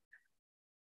 please.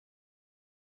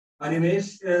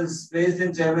 Animesh is placed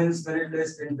in chairman's merit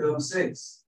list in term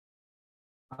 6.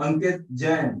 Ankit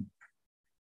Jain.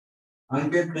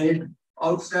 Ankit made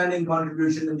outstanding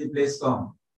contribution in the place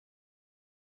com.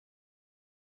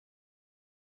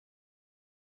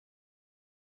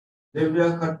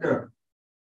 Divya Khattar.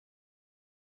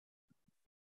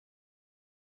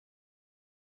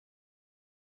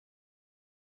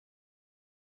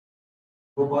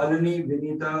 Gopalini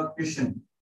Vinita Kishan.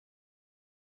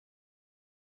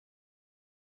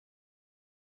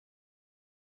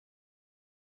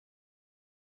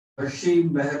 Harshi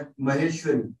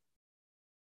Maheshwari.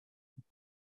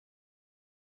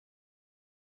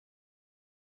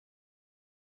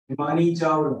 Himani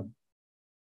Chawla.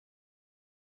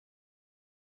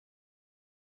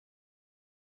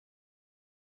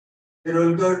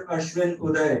 Tirulkar Ashwin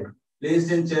Uday,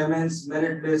 placed in chairman's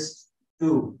merit list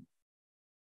 2.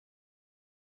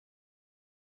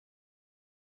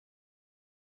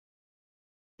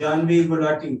 Janvi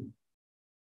Gulati.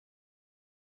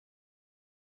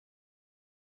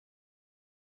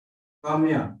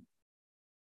 Kamya.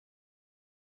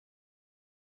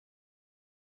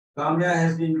 Kamya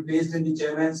has been placed in the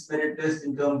chairman's merit list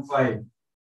in term 5.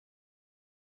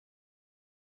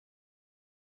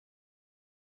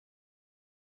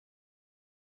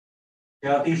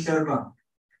 Kyati Sharma.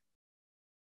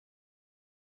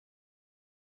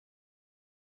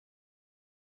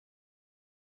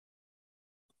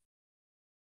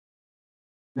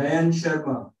 Nayan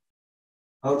Sharma.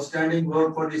 Outstanding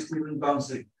work for the student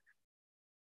council.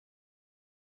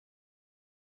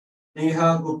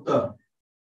 Neha Gupta.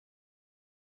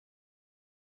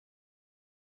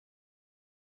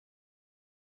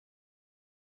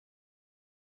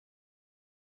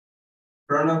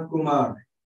 Pranav Kumar.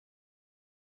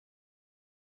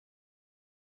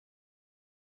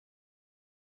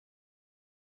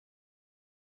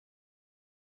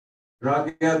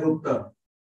 Ragya Gupta.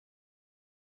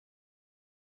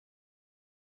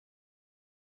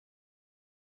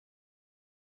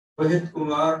 Vahit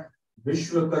Kumar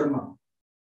Vishwakarma.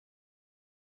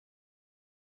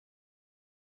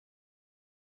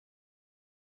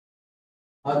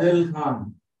 Adil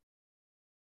Khan.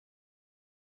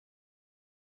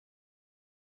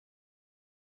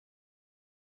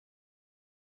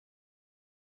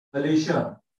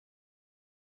 Alisha.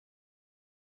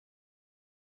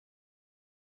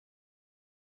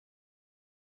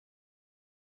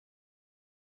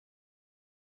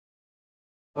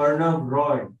 Arnav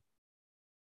Roy.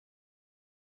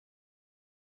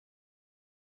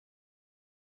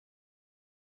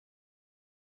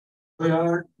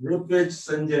 Rupvich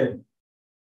Sanjay.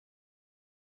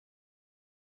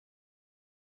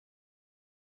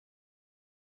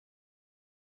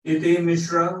 Iti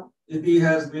Mishra. Iti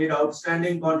has made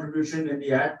outstanding contribution in the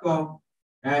ADCOM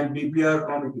and BPR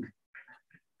committee.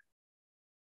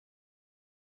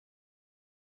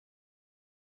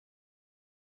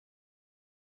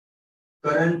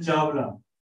 Karan Chawla.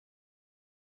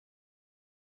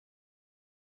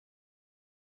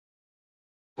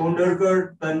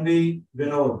 Kondarkar Tanvi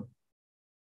Vinod.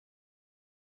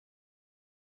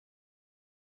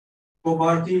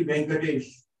 Kobarthi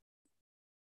Venkatesh.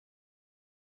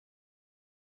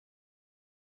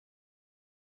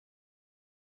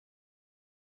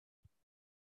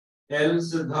 L.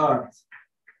 Siddharth.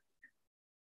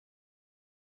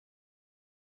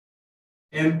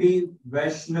 MP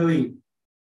Vaishnavi.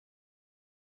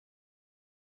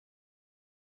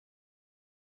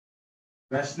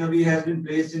 Vaishnavi has been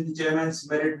placed in the chairman's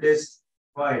merit list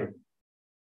 5.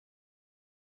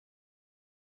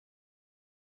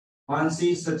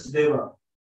 Mansi Sachdeva.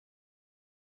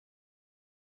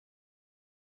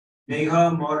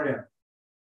 Megha Maurya.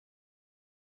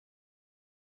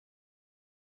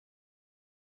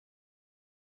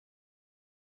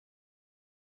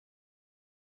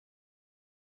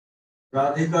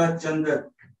 Radhika Chandak.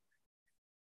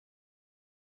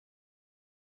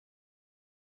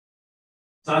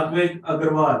 Satvik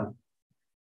Agarwal.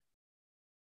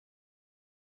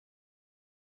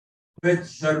 Amit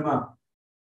Sharma.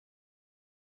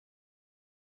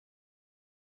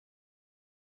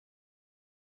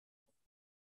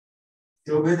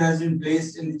 Shobhit has been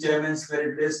placed in the chairman's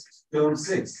merit list term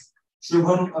 6.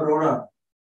 Shubham Arora.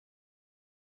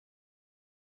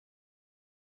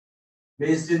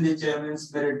 Placed in the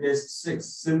chairman's merit list 6.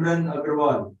 Simran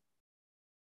Agarwal.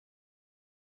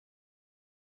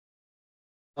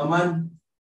 Aman.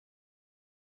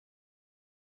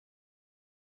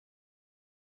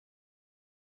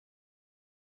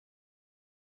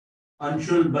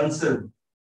 Anshul Bansal.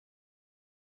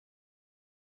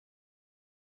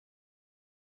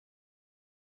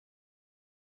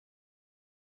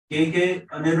 KK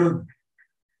Anirudh.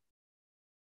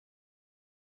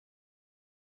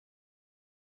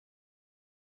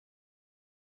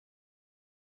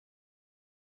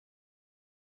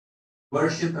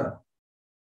 Varshita.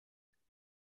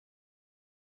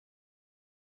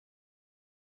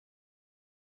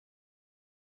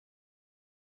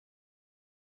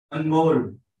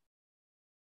 Anmol.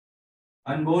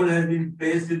 Anmol has been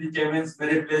placed in the chairman's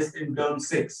merit list in term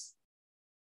 6.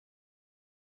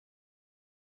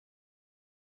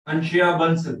 Anshia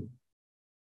Bansal.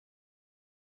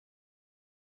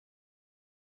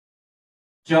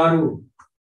 Charu.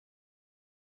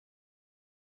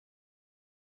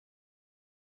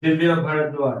 Divya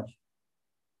Bharadwaj.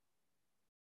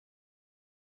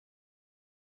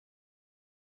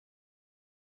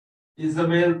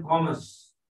 Isabel Thomas.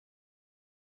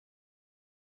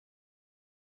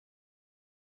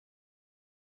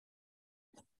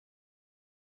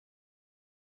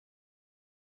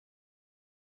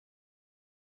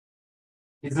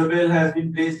 Isabel has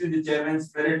been placed in the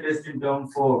chairman's merit list in term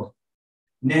 4.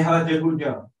 Neha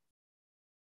Jaguja.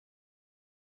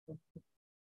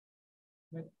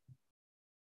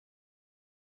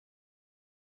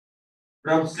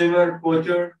 Prabsimar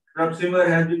Kocher. Prabsimar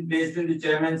has been placed in the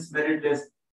chairman's merit list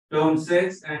term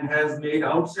 6 and has made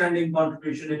outstanding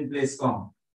contribution in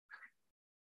PlaceCom.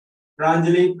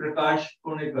 Pranjali Prakash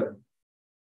Punekar.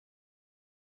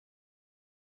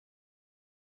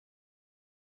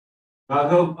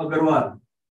 Raghav Agarwal.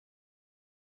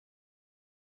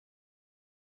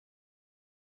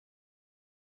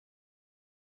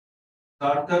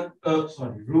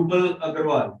 Rupal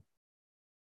Agarwal.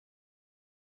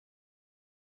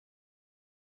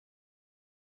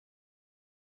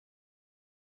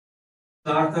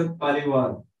 Sarthak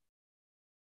Paliwal.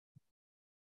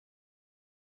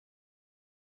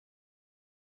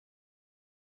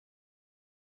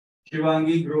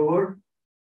 Shivangi Grover.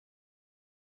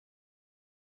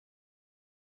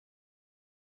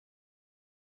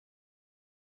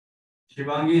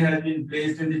 Shivangi has been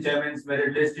placed in the chairman's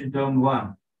merit list in term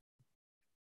 1.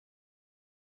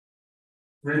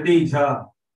 Priti Jha.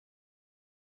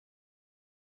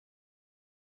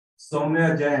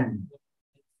 Soumya Jain.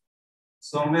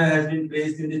 Soumya has been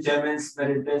placed in the chairman's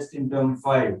merit list in term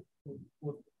 5.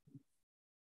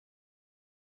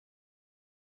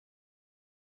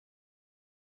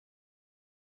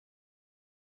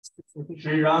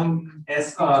 Shriram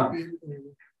S.R.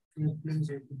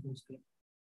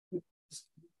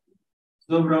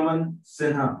 Subramanian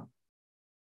Sinha.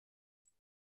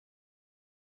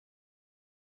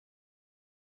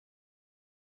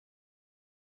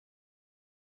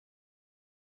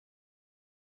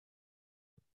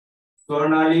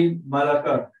 Swarnali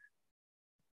Malakar.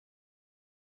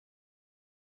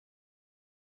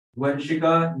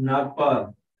 Vanshika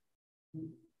Nagpal.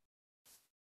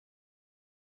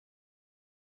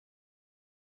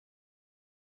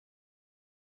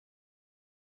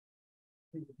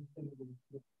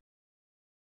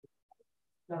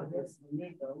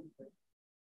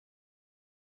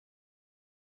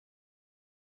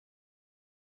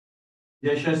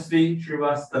 Yashasvi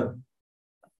Srivastav.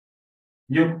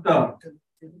 Yukta.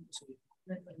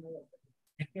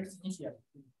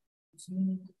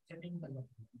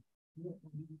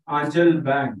 Anjal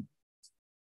Bang.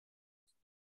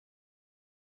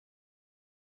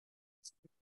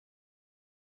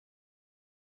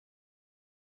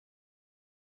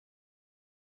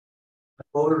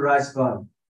 Or Rajpal.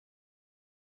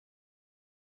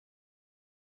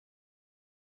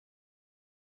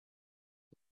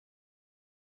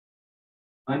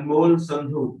 Anmol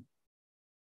Sandhu.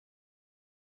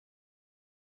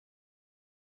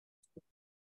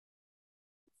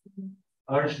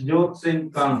 Arshjot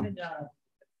Singh Khan.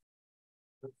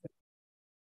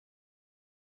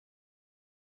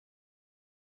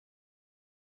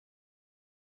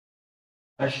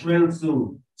 Ashwil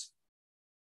Su.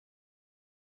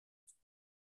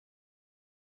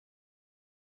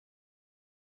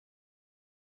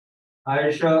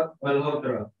 Aisha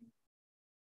Malhotra.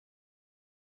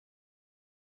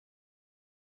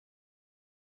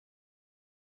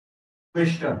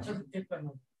 Krishna.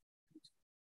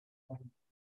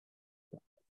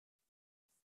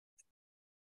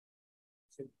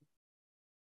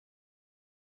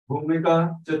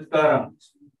 Bhumika Chitkara.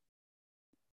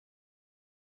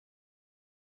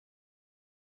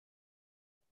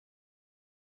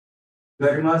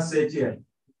 Garima Sechia.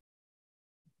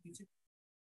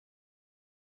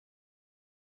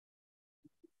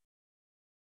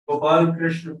 Gopal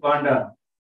Krishna Panda.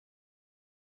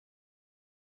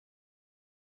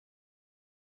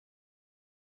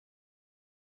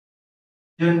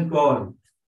 Jen Kaur.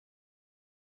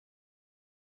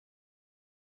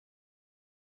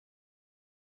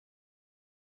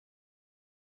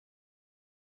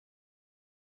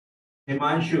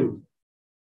 Himanshu.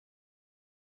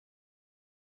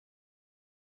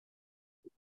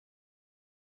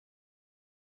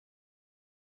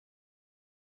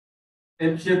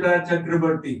 Ipshita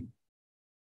Chakraborty.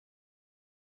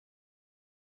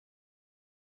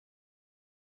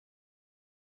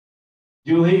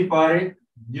 Juhi Parekh.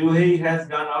 Juhi has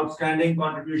done outstanding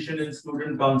contribution in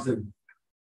student council.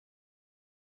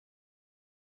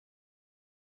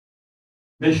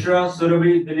 Mishra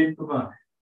Surabhi Dilip Kumar.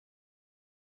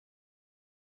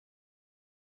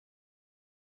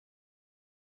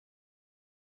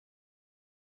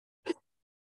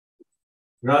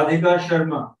 Radhika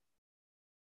Sharma.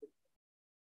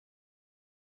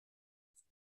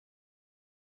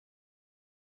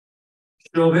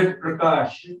 Shobhit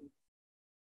Prakash.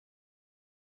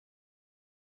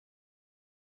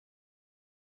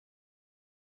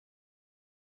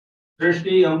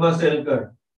 Srishti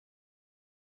Ambaselkar.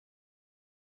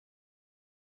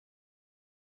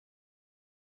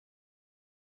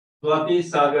 Swati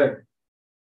Sagar.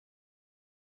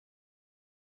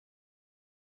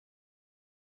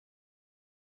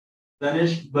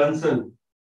 Tanishq Bansal.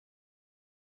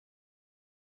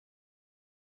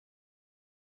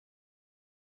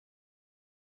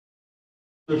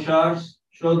 Tushar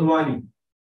Shodhwani.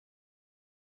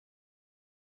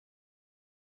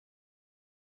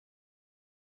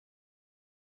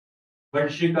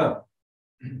 Vanshika.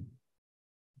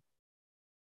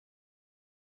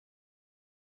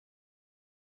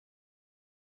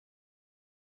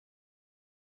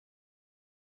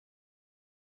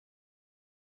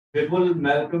 Vipul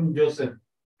Malcolm Joseph.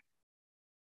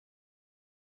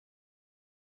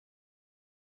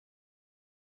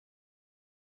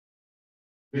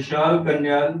 Vishal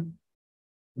Kanyal.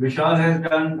 Vishal has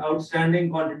done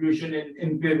outstanding contribution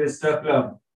in MP Vista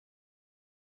Club.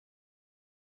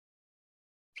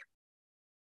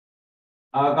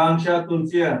 Akanksha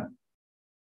Tulsian.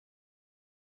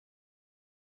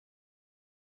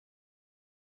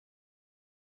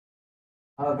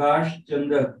 Akash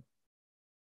Chandak.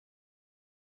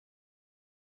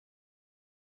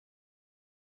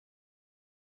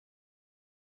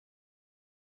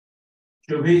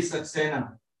 Shubhi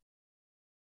Saxena.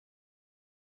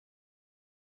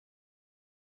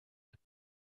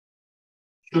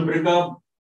 Shubhrika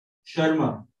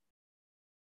Sharma.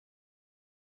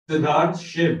 Siddharth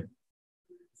Shiv.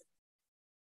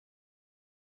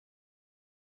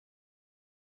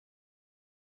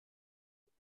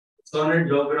 Sonnet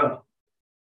Dogra.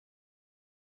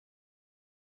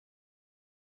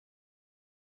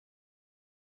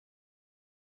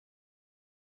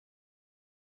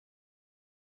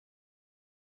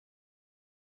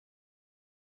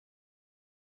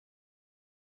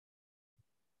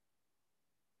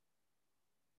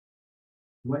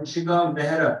 Vanshika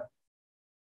Mehra.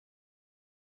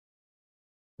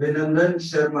 Vinandan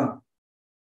Sharma.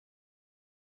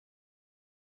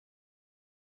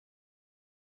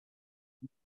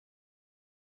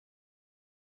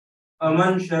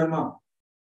 Aman Sharma.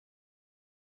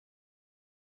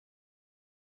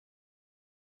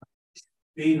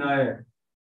 P. Nair.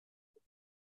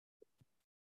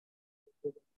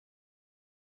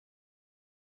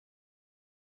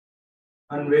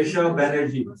 Anvesha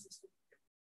Banerjee.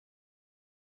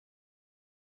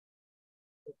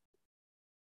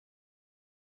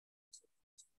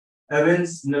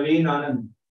 Evans Naveen Anand.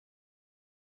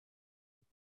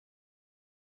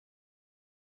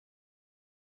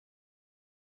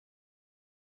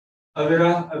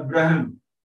 Avira Abraham.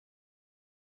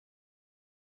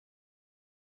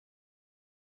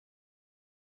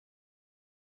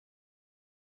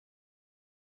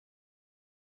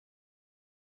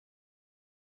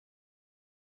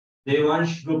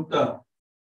 Devansh Gupta.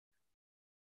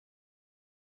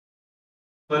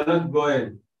 Palak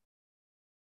Goyal.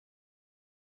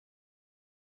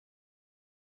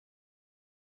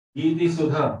 Geeti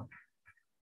Sudha.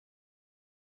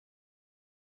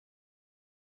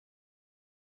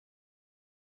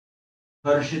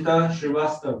 Harshita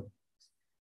Srivastav.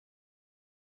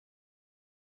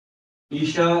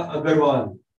 Isha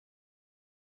Agarwal.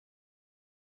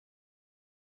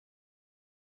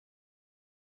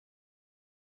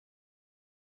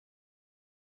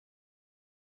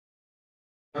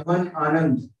 Aman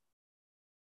Anand.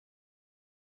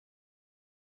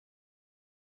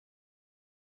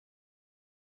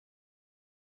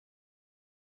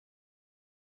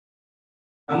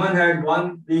 Aman had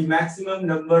won the maximum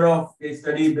number of case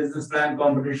study business plan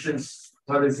competitions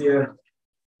for this year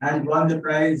and won the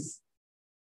prize.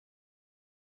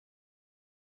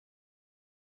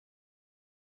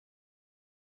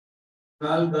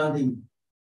 Kal Gandhi.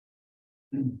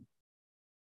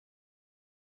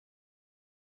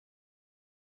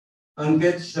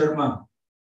 Ankit Sharma.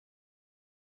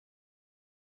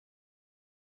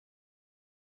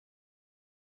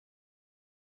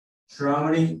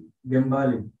 Shramani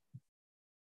Gembali.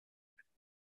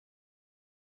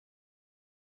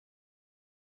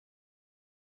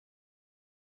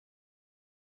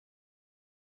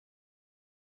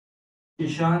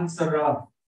 Ishan Saraf.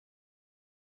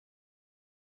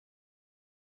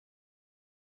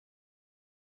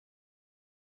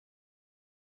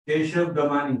 Keshav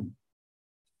Damani.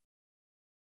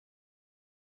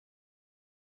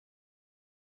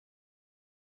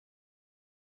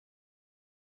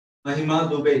 Mahima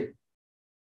Dubey.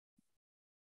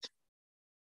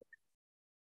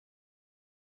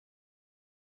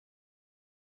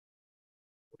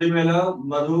 Udimela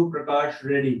Madhu Prakash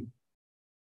Reddy.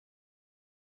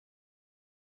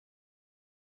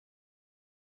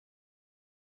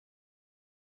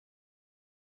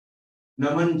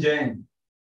 Naman Jain.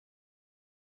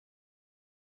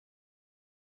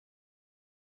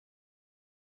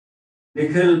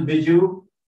 Nikhil Biju.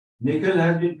 Nikhil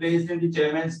has been placed in the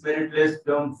chairman's merit list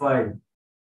term 5.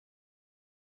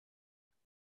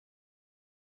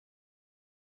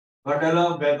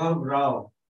 Padala Vaibhav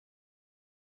Rao.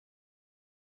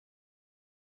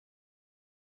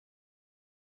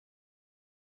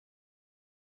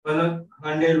 Palak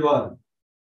Khandelwal.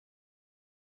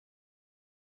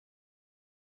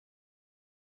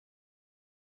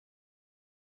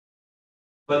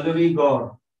 Pallavi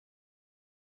Gaur.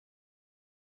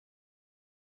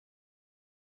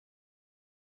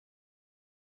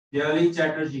 Yali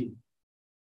Chatterjee.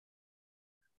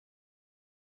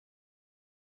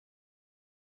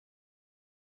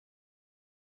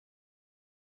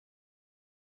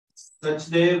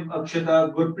 Sachdev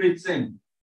Akshata Gurpreet Singh.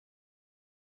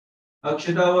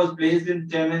 Akshata was placed in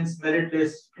chairman's merit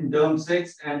list in term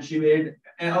 6 and she made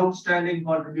an outstanding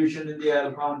contribution in the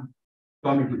Alcon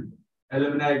committee,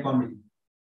 alumni committee.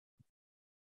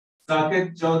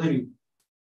 Saket Chaudhary.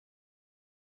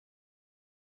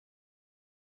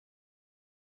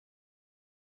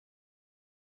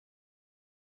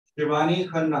 Shivani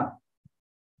Khanna.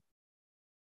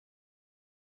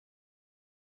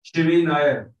 Shivi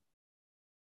Nair.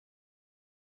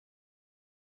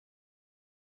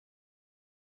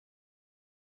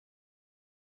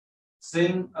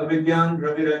 Singh Abhigyan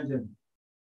Raviranjan.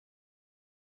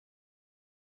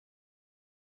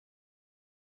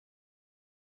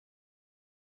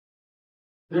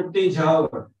 Tripti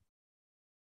Jhawar.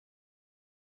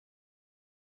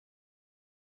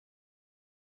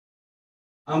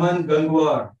 Aman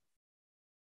Gangwar.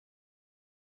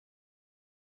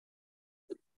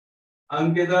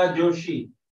 Ankita Joshi.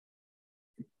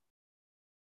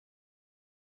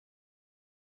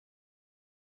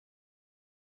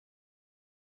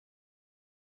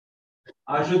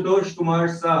 Ashutosh Kumar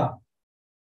Shah.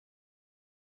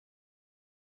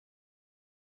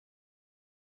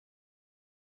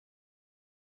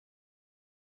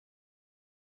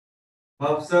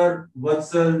 Afsar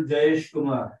Vatsal Jayesh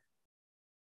Kumar.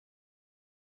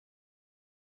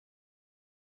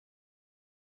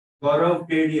 Gaurav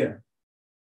Kedia.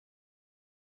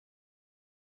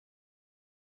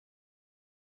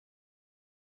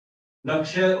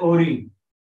 Lakshay Ori.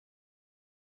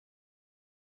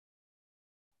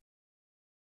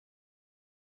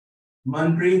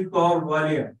 Manpreet Kaur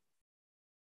Walia.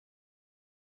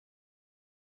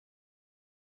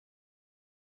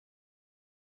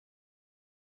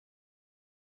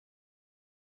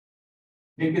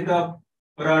 Nikita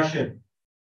Parashar.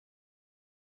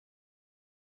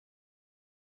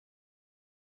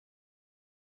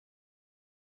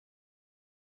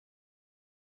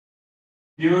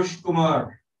 Piyush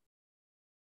Kumar.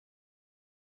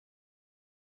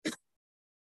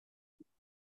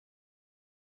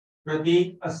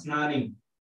 Pradeep Asnani.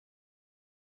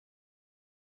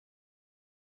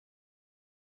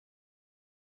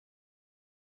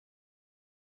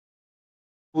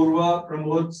 Purva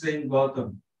Pramod Singh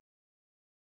Gautam.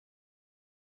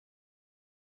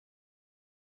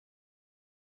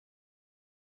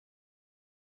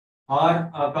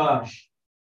 R. Akash.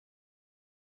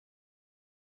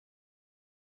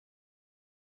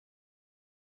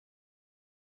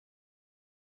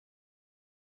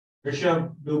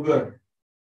 Rishabh Dugar.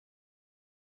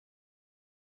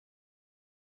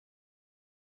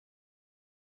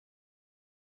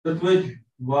 Prithvij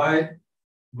Y.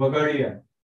 Vagadia.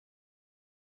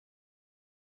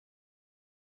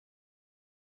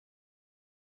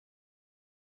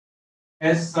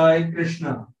 S. Sai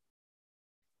Krishna.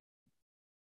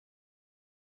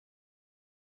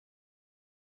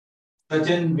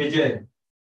 Sachin Vijay.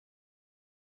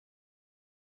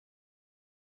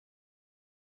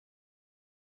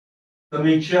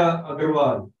 Samiksha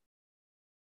Agarwal.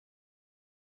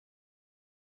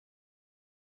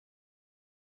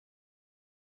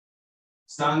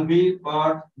 Sangvi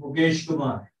Parth Mukesh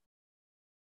Kumar.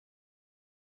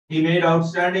 He made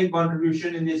outstanding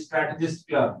contribution in the Strategist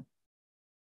Club.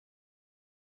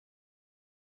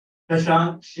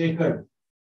 Shashank Shekhar.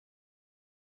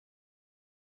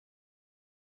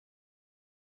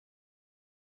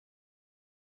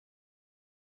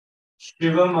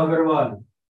 Shivam Agarwal.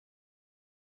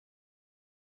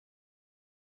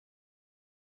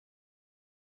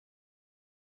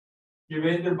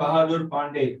 Shivendra Bahadur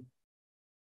Pandey.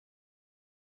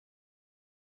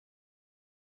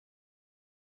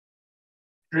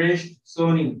 Shresht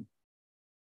Soni.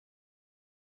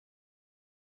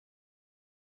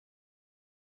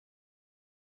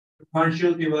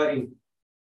 Hanshu Tiwari.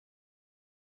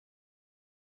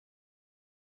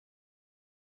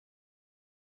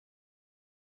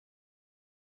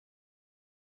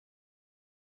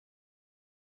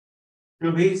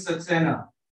 Shubhi Saxena.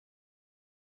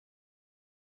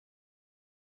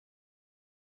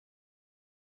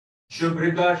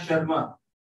 Shubhrika Sharma.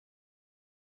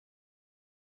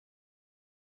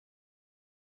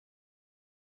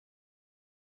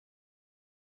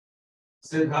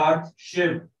 Siddharth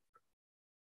Shiv.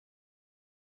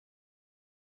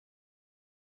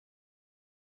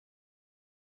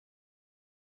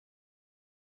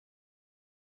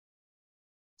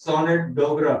 Sonnet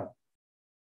Dogra.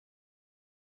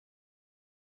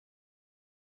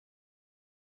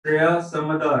 Shreya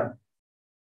Samadar.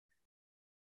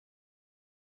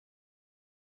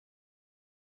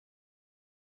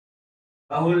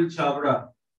 Rahul Chabra.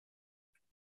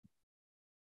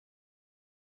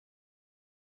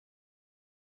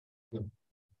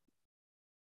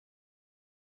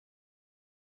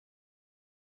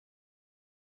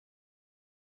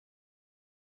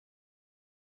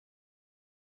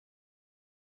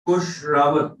 Kush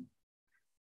Rawat.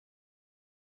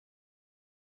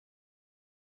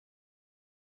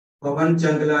 Pavan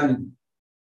Changlani.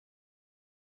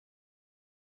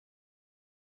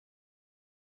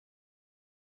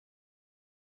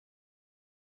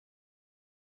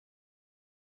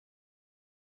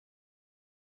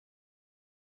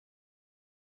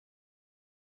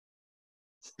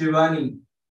 Shivani.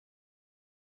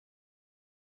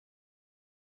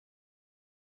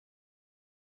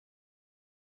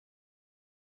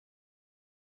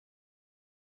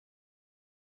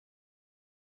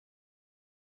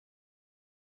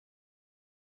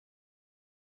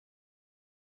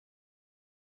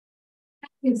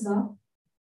 Thank you, sir.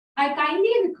 I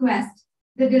kindly request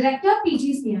the Director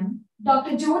PGCM,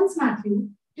 Dr. Jones Matthew,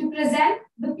 to present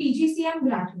the PGCM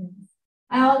graduates.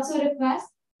 I also request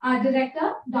our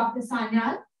Director, Dr.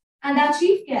 Sanyal, and our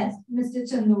Chief Guest, Mr.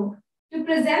 Chandok, to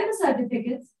present the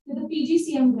certificates to the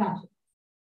PGCM graduates.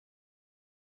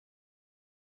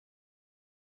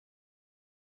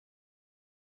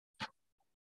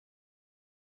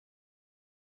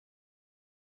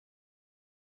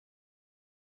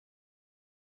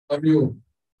 Adieu.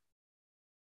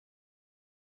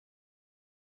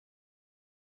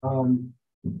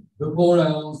 Before I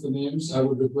announce the names, I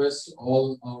would request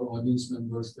all our audience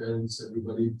members, parents,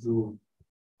 everybody to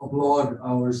applaud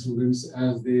our students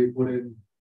as they put in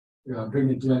bring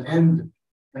it to an end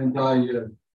entire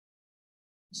year.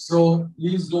 So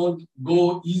please don't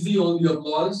go easy on the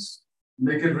applause.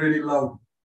 Make it really loud.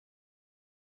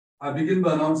 I begin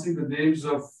by announcing the names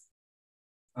of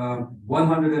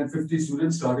 150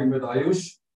 students, starting with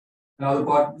Ayush, and other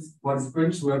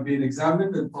participants who have been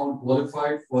examined and found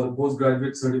qualified for the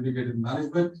postgraduate certificate in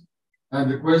management,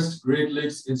 and request Great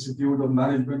Lakes Institute of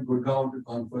Management, Gurgaon, to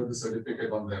confer the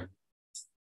certificate on them.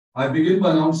 I begin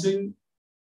by announcing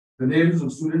the names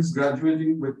of students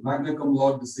graduating with magna cum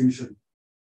laude distinction.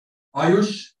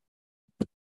 Ayush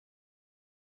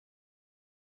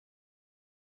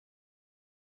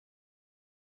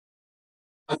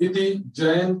Aditi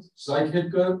Jayant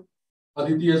Saikhedkar.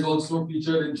 Aditi has also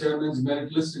featured in Chairman's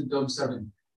Merit List in Term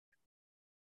 7.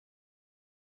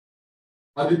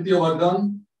 Aditya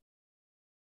Vardhan.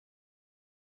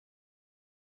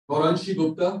 Gauranshi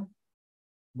Gupta.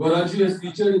 Gauranshi has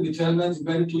featured in the Chairman's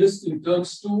Merit List in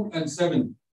Terms 2 and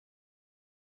 7.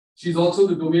 She is also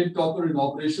the domain topper in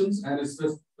operations and is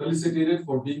felicitated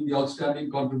for being the outstanding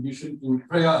contribution to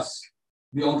Prayas,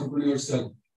 the entrepreneur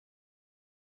cell.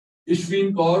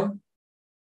 Ishveen Kaur.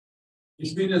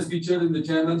 Ishveen has featured in the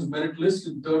Chairman's Merit List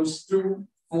in Terms 2,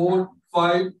 4,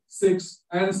 5, 6,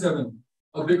 and 7.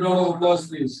 A big round of applause,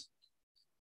 please.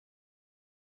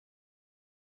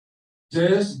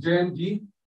 Jayesh Jain Ji.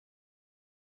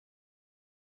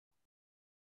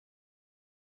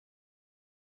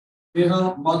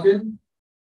 Neha Makin.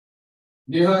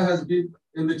 Neha has been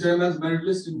in the Chairman's Merit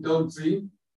List in Term 3.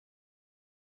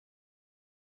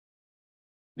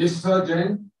 Nishtha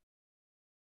Jain.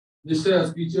 Nishtha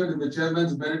has featured in the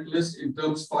Chairman's Merit List in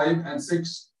Terms 5 and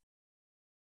 6.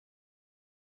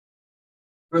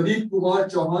 Pradeep Kumar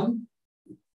Chauhan.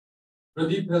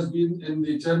 Pradeep has been in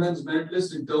the Chairman's Merit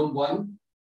List in Term 1.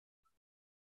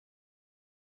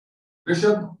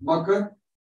 Rishabh Makar.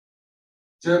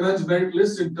 Chairman's Merit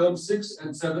List in Term 6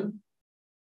 and 7.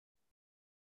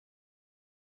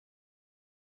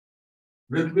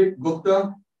 Ritvik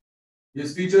Gupta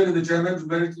is featured in the Chairman's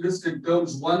Merit List in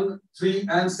Terms 1, 3,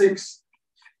 and 6.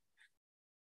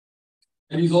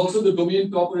 And he's also the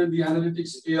domain topper in the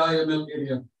analytics AI/ML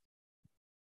area.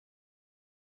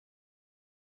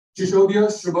 Shishodhya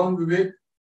Shubham Vivek.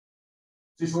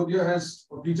 Shishodhya has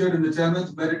featured in the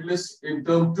Chairman's Merit List in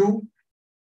Term 2.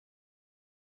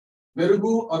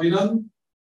 Merugu Abhinand.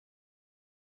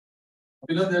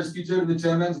 Abhinand has featured in the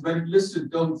Chairman's Merit List in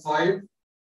Term 5.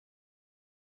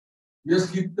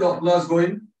 Yes, keep the applause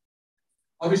going.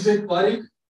 Abhishek Parikh.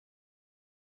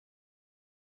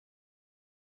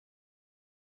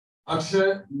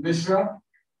 Akshay Mishra.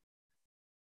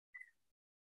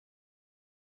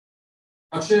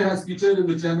 Akshay has featured in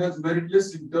the Chairman's Merit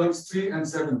List in Terms 3 and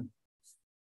 7.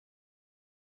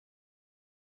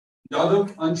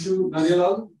 Yadav Anshu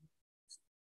Nanyalal.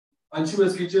 Anshu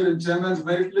has featured in Chairman's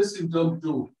Merit List in Term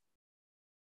 2.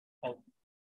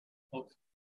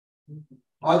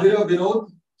 Adira Vinod,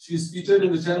 she is featured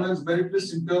in the Chairman's Merit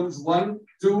List in Terms 1,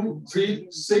 2, 3,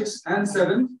 6, and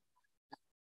 7.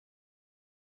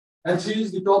 And she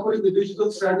is the topper in the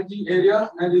digital strategy area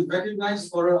and is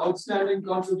recognized for her outstanding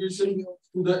contribution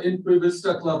to the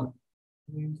Infovista Club.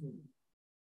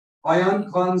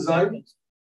 Ayan Khan Zaid.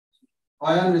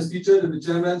 Ayan is featured in the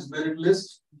Chairman's Merit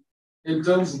List in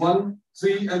Terms 1,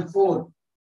 3, and 4.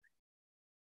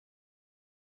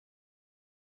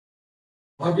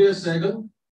 Bhavya Sehgal.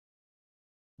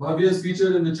 Bhavya is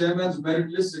featured in the Chairman's Merit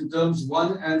List in Terms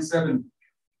 1 and 7.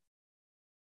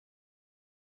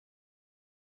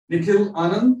 Nikhil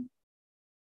Anand.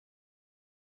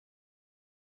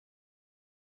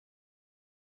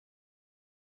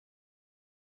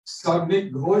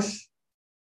 Sagnik Ghosh.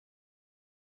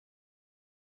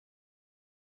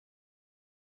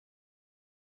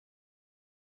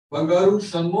 Bangaru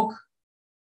Shanmukh.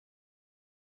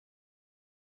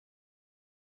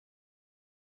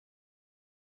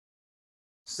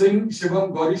 Singh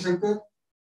Shivam Gauri Shankar.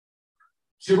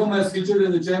 Shivam has featured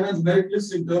in the Chairman's Merit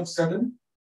List in Term 7.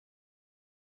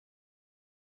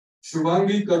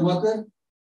 Shubhangi Karmakar.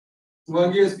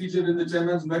 Shubhangi has featured in the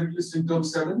Chairman's Merit List in Term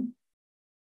 7.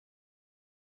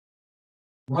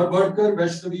 Bharbadkar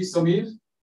Vaishnavi Samir.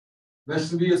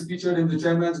 Vaishnavi has featured in the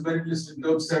Chairman's Merit List in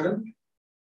Term 7.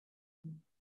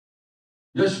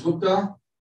 Yash Gupta.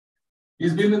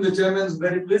 He's been in the Chairman's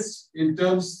Merit List in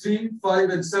Terms 3, 5,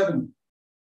 and 7.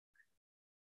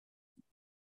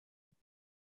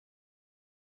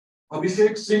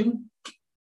 Abhishek Singh.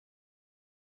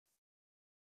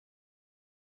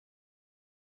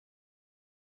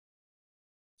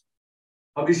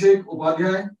 Abhishek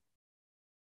Upadhyay.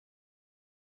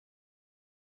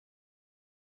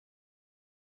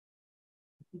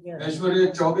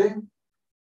 Aishwarya Chaube,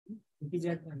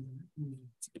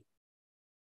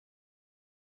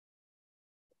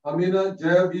 Amina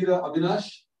Jayavira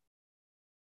Abinash,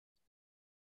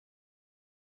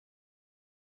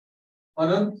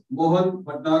 Anant Mohan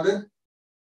Bhatnagar,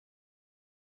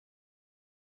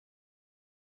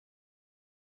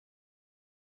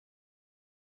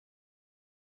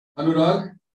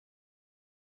 Anurag,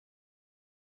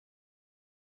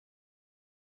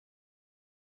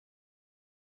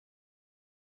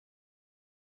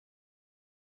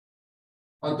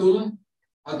 Atul.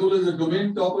 Atul is a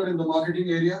domain topper in the marketing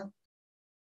area.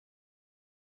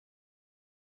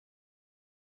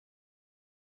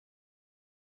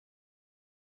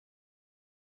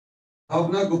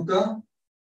 Bhavna Gupta.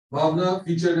 Bhavna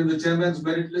featured in the chairman's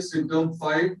merit list in term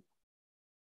 5.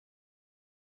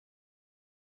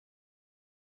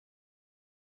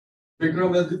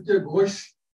 Vikramaditya Ghosh.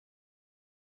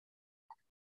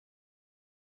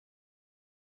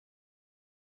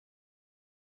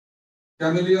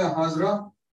 Camelia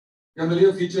Hazra.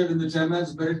 Camelia featured in the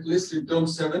chairman's merit list in term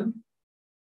 7.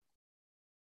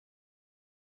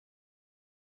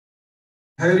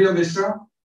 Hairya Mishra.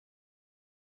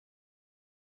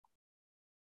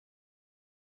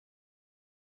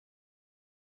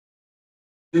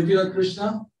 Divya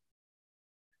Krishna.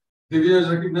 Divya is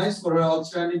recognized for her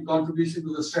outstanding contribution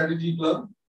to the strategy club.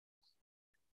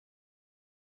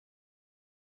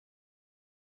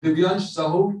 Divyansh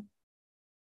Sahu.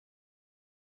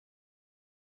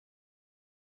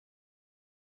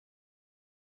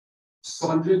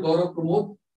 Sanjay Gaurav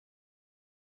Pramod.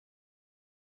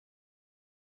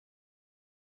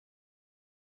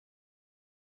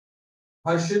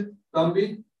 Harshit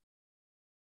Tambi.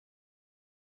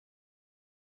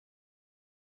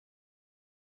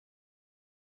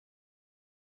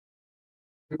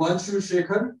 Himanshu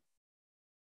Shekhar.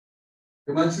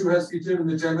 Himanshu has featured in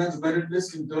the chairman's merit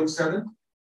list in term 7.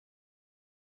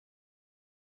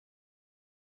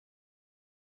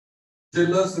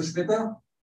 Jilla Sushmita.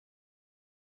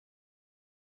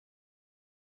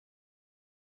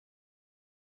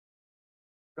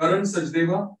 Karan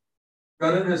Sajdeva.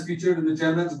 Karan has featured in the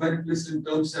chairman's merit list in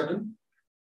term 7.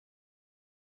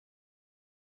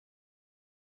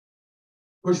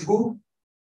 Khushbu.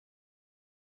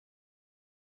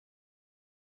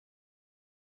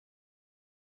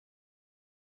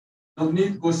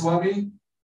 Navneet Goswami.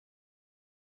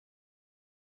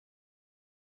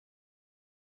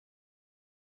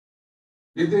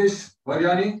 Nitesh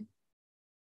Varyani.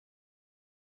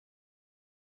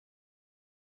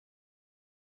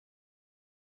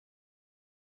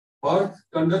 Parth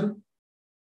Tandon.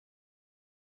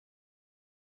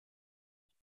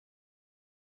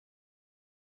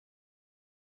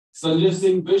 Sanjay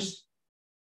Singh Bish.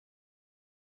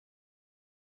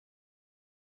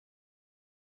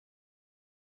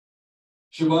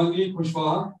 Shivangi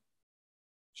Kushwaha.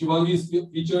 Shivangi is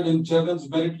featured in chairman's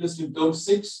merit list in term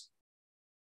 6.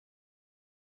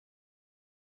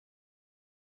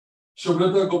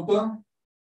 Shubrata Gupta.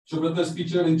 Shubrata is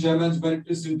featured in chairman's merit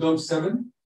list in term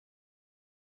 7.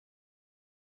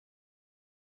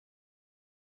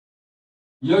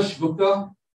 Yash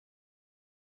Gupta.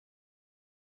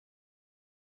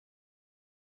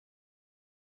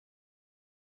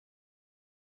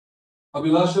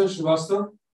 Abhilasha Srivastava.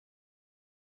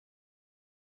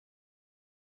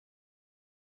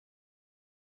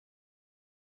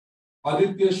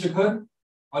 Aditya Shikhar.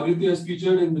 Aditya is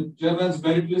featured in the chairman's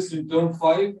merit list in term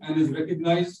 5 and is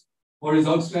recognized for his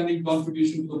outstanding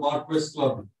contribution to the Marquess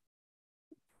Club.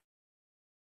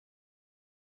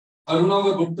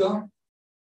 Arunava Gupta.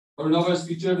 Arunava is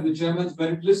featured in the chairman's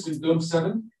merit list in term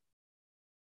 7.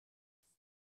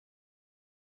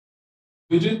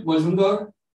 Vijit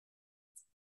Majumdar.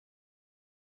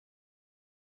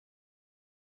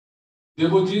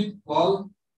 Devojit Pal.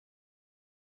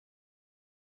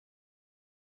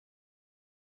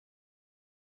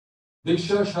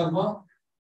 Diksha Sharma.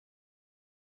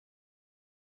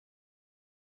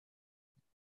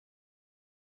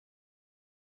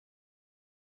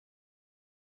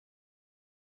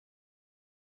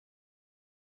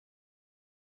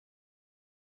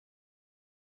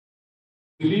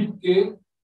 Dilip K.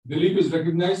 Dilip is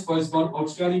recognized for his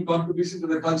outstanding contribution to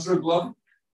the cultural club.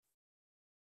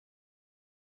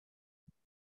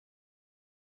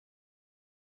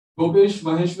 Gopesh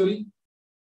Maheshwari.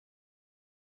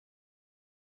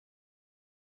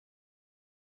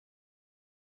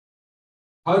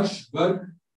 Harsh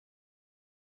Garg.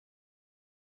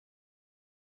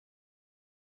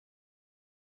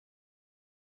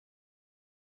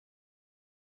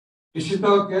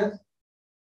 Ishita Kath.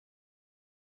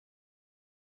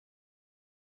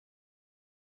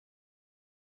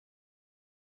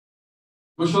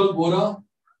 Kushal Bora,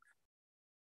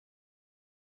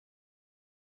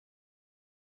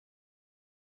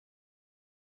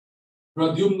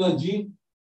 Pradyumna Ji,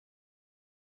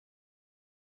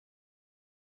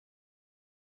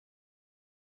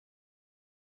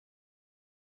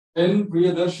 N.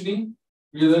 Priyadarshini.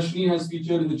 Priyadarshini has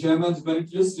featured in the chairman's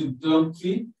merit list in term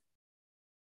 3.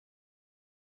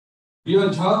 Priya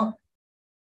Jha,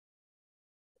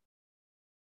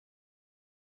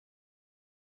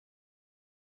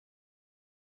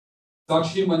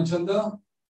 Sakshi Manchanda,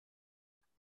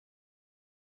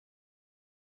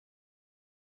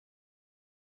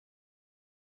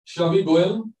 Shavi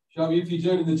Goyal. Shavi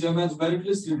featured in the chairman's merit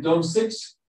list in term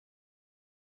 6.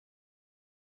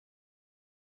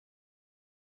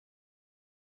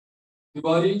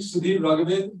 Tiwari Sudhir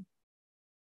Raghavan,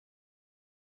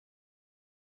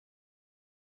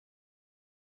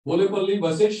 Bolepalli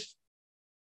Vasisht.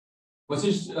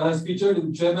 Vasisht has featured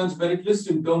in the chairman's merit list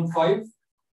in term 5.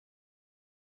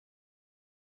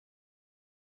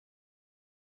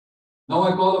 Now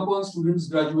I call upon students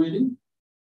graduating.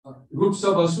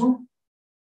 Rupsa Basu,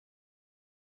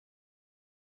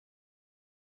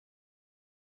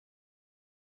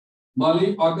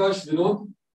 Mali Akash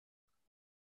Vinod,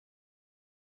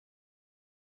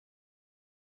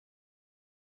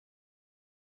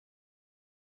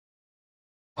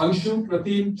 Anshu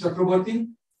Pratim Chakrabarti,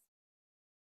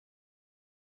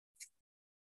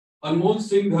 Anmol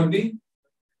Singh Dhardi.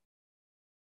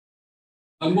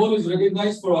 Anmol is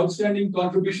recognized for outstanding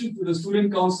contribution to the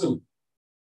Student Council.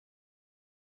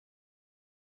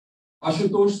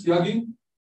 Ashutosh Tyagi,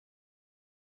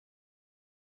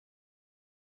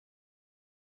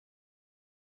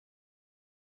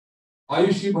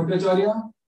 Ayushi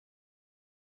Bhattacharya,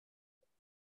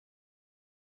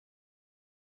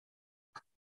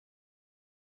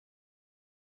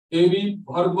 A.V.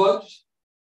 Bharadwaj,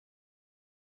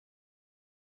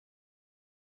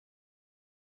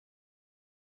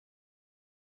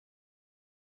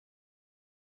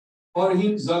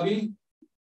 Farheen Zabi,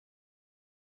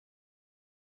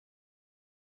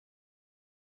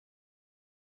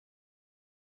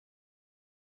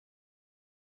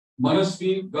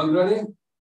 Manasvi Gangrade,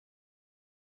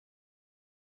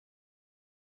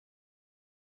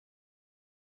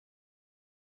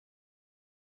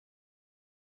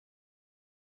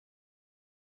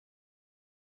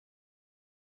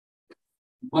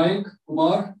 Mayank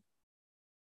Kumar,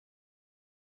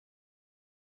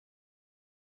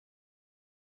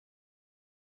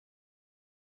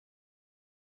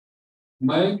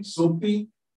 Mayank Sopti,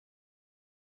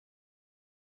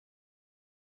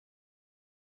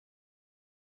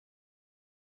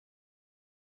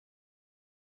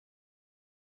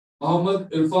 Mohammad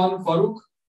Irfan Farooq,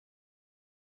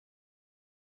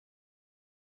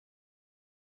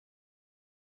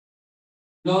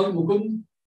 Kunal Mukund,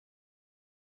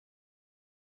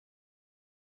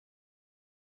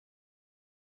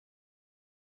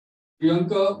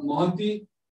 Priyanka Mohanty,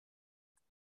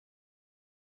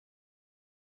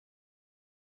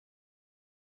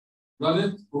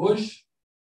 Ranit Ghosh,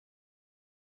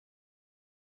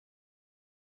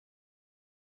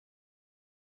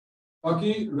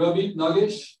 Aki Ravi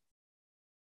Nagesh,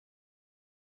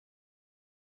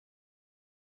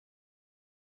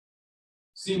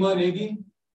 Seema Negi.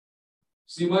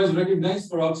 Seema is recognized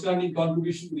for outstanding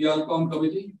contribution to the Alcom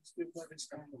committee.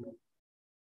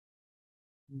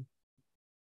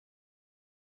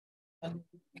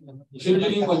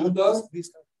 Shinjini Majumdar,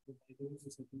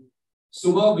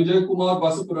 Suma Vijay Kumar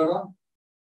Basupurara,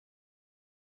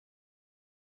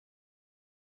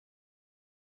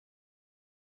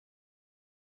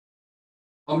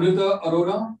 Amrita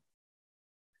Arora,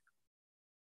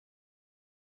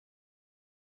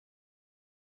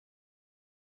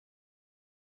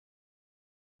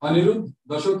 Anirudh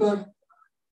Dashotar,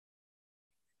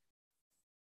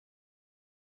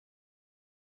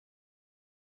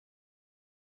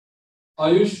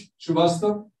 Ayush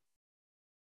Shrivastava,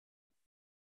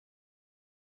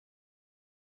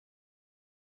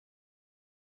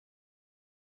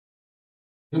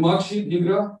 Himakshi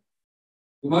Dhingra.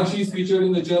 Himakshi is featured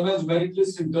in the chairman's merit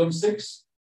list in term 6.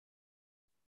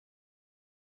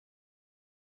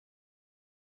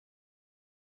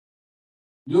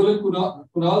 Yolik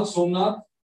Kunal Somnath,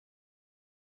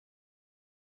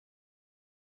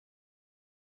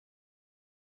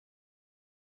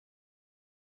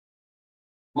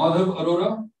 Madhav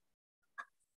Arora,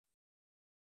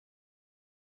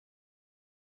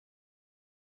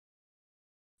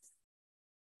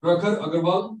 Prakhar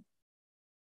Agarwal,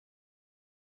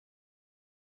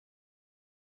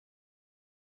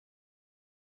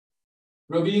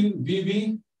 Praveen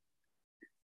VB,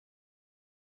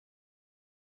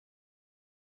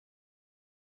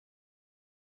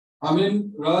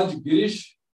 Amin Raj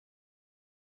Girish.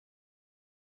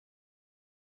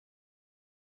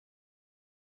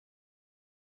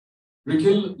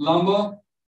 Rikhil Lamba.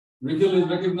 Rikhil is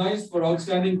recognized for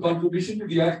outstanding contribution to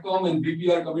the ATCOM and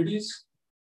BPR committees.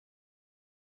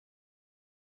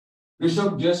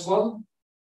 Rishabh Jaiswal.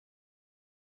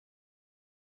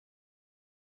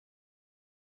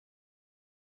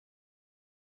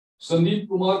 Sandeep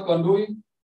Kumar Kandoi.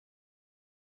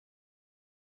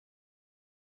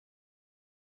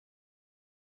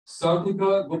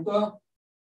 Sarthika Gupta.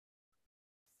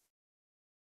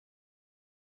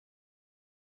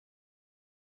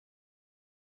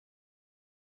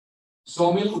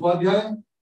 Somil Upadhyay.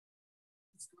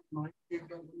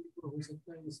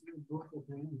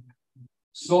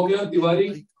 Soumya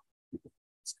Tiwari.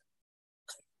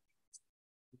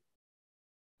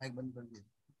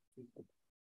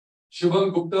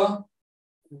 Shubham Gupta.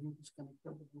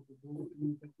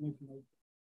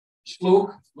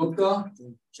 Shlok Gupta.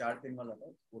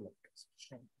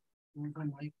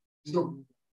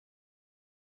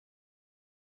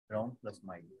 Ground plus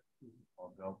mic,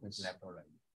 or ground plus left or right.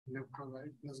 Left or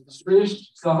right. Sresh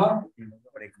Saha.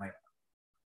 Break my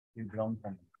in ground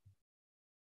from.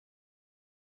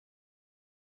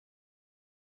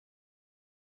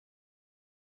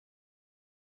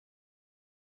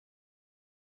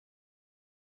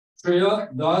 Shreya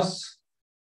Das.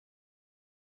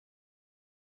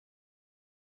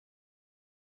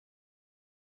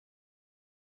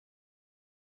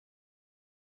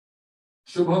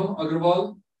 Shubham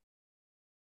Agarwal.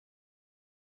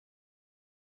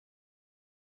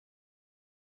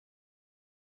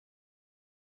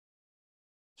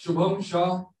 Shubham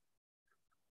Shah.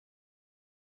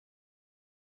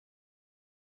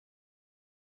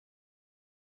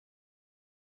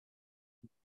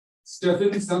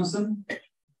 Stephen Sampson.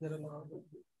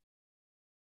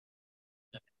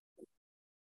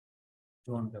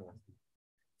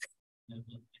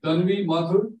 Tanvi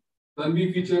Mathur.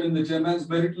 Tanvi featured in the chairman's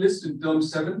merit list in term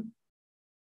 7.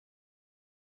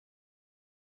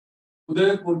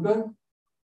 Uday Purkar.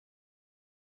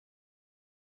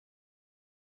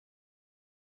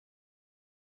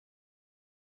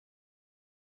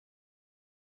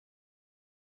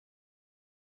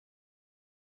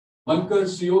 Mankar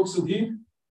Suyog Sudhir.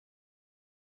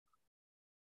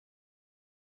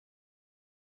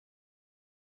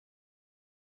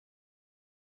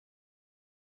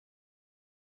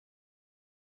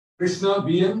 Krishna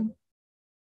BM.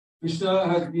 Krishna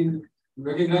has been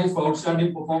recognized for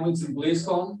outstanding performance in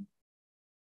BlazeCon.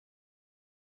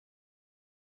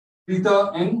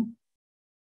 Preeta N.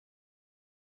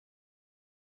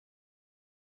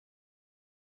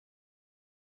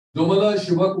 Domala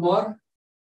Shivakumar.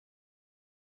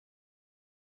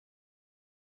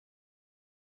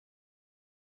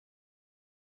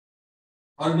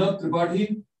 Arnab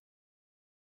Tripathi.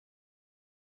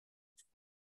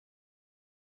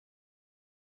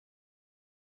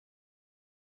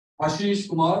 Ashish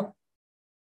Kumar.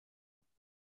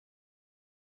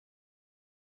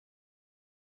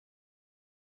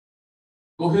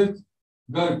 Rohit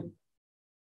Garg.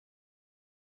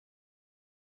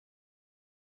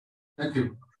 Thank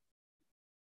you.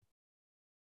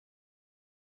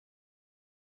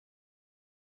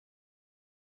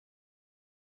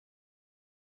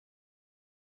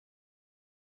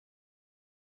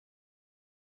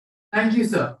 Thank you,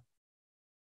 sir.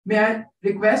 May I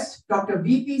request Dr.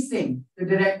 VP Singh, the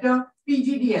Director,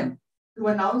 PGDM, to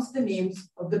announce the names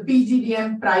of the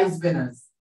PGDM prize winners.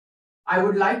 I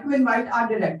would like to invite our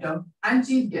Director and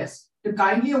Chief Guest to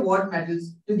kindly award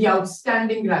medals to the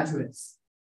outstanding graduates.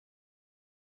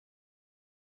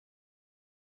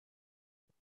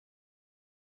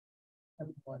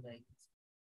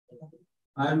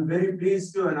 I am very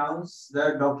pleased to announce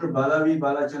that Dr. Balavi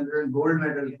Balachandran Gold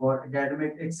Medal for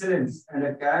Academic Excellence and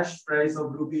a cash prize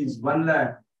of rupees 1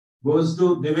 lakh goes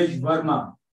to Divij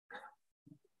Verma.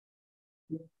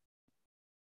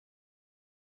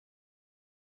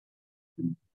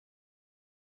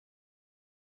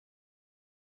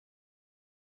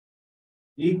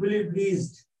 Equally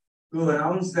pleased to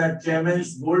announce that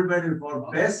Chairman's Gold Medal for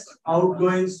Best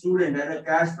Outgoing Student and a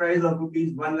cash prize of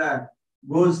rupees 1 lakh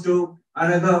goes to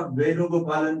Anagha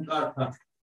Venugopalan Kartha.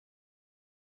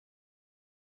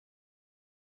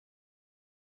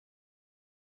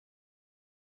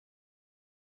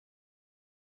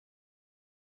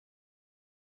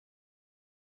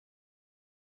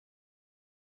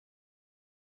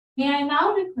 May I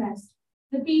now request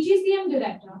the PGCM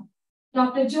Director,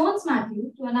 Dr. Jones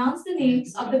Matthew, to announce the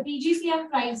names of the PGCM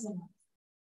prize winners.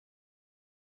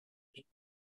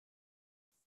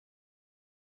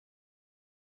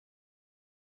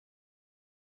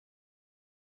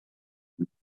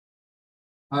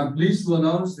 I'm pleased to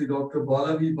announce the Dr.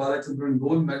 Balavi Balachandran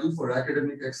Gold Medal for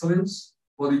Academic Excellence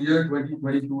for the year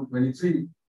 2022-23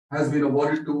 has been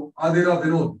awarded to Adira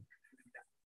Vinod.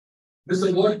 This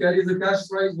award carries a cash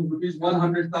prize of rupees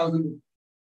 100,000.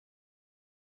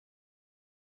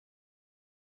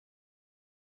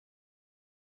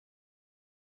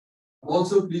 I'm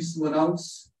also pleased to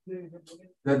announce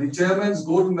that the Chairman's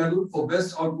Gold Medal for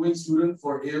Best Outgoing Student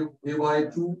for AY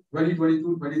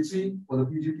 2022-23 for the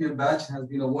PGPM batch has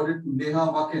been awarded to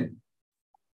Neha Makin.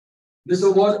 This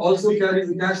award also carries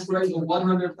a cash prize of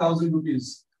 100,000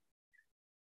 rupees.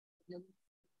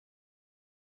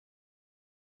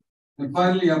 And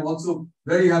finally, I'm also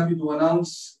very happy to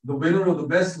announce the winner of the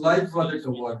Best Life Project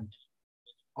Award,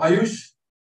 Ayush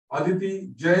Aditi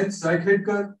Jain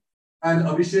Saikhedkar and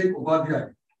Abhishek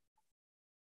Upadhyay.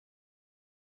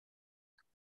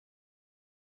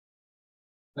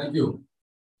 Thank you.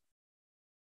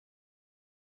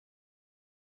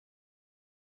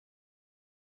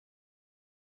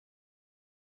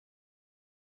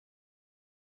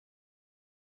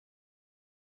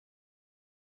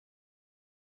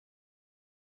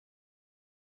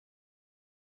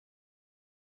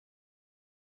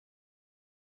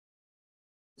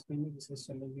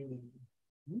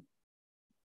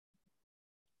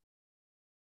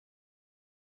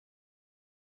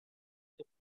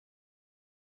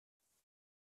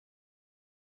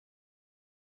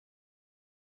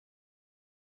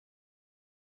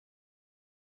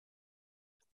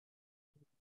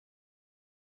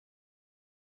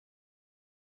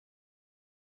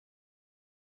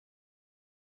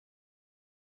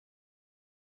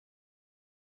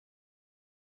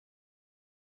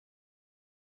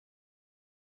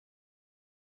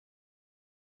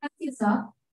 Thank you, sir.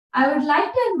 I would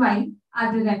like to invite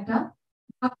our director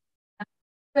to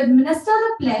administer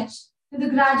the pledge to the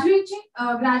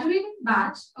graduating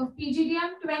batch of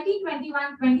PGDM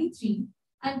 2021-23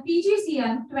 and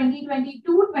PGCM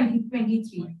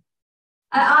 2022-2023.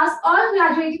 I ask all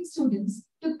graduating students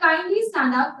to kindly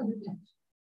stand up for the pledge.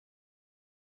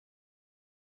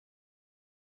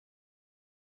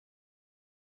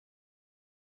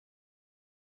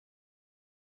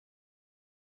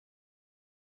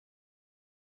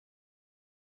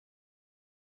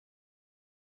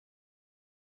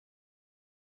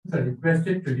 So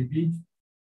requested to repeat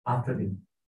after me.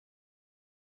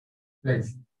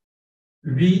 Let's.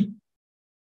 We,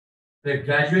 the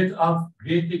graduate of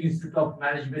Great Lake Institute of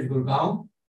Management, Gurgaon,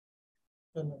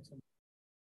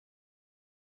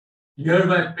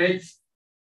 hereby pledge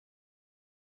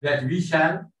that we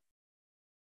shall,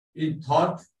 in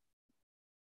thought,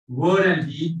 word and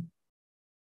deed,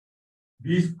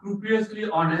 be scrupulously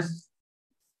honest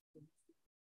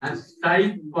and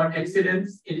strive for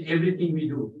excellence in everything we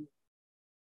do.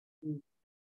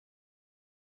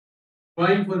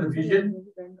 Going for the vision,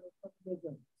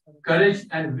 courage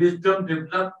and wisdom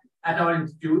developed at our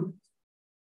institute,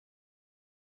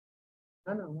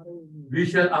 we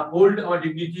shall uphold our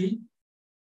dignity,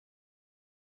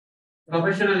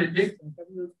 professional ethics,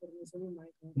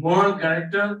 moral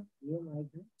character,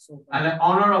 and the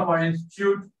honor of our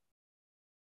institute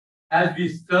as we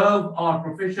serve our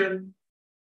profession,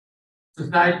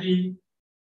 society,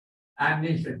 and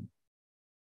nation.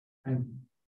 Thank you.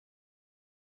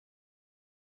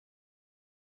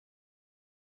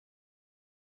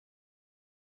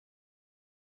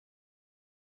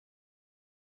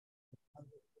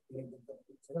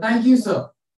 Thank you, sir.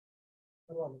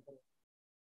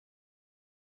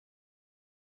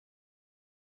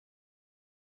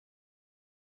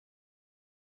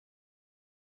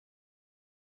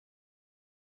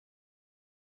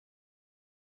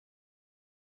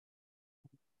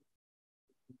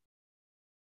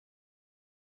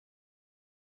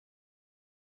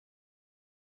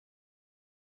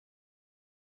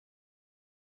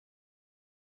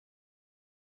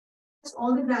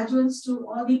 All the graduates to,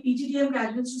 all the PGDM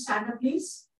graduates to stand up,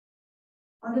 please.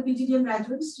 All the PGDM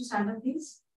graduates to stand up,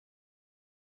 please.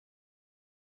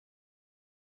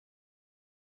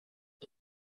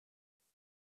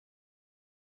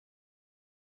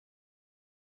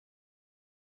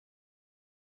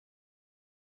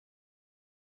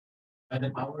 By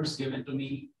the powers given to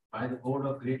me by the Board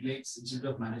of Great Lakes Institute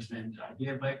of Management, I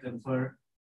hereby confer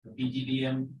the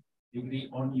PGDM degree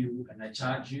on you, and I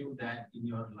charge you that in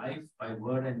your life, by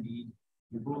word and deed,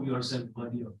 you prove yourself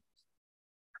worthy of it.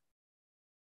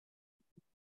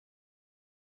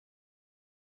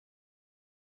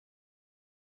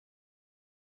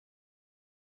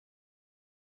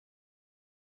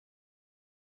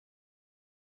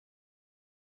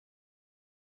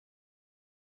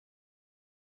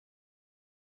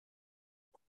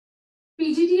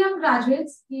 PGDM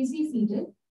graduates, please be seated.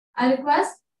 I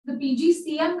request the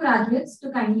PGCM graduates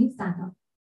to kindly stand up.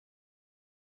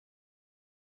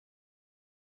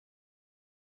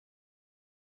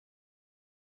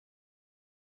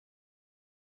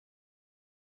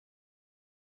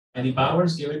 And the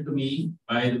powers given to me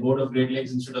by the Board of Great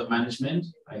Lakes Institute of Management,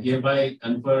 I hereby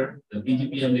confer the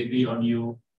PGPM degree on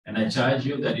you, and I charge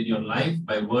you that in your life,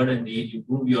 by word and deed, you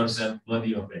prove yourself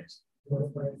worthy of it.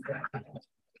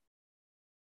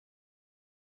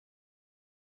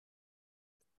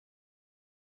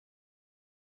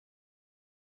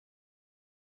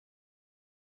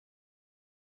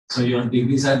 So your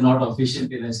degrees are not official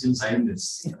till I still sign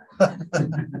this.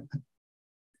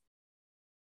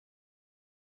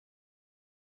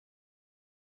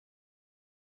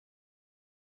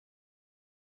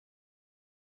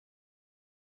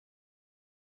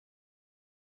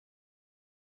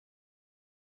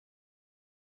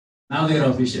 Now they are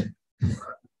official.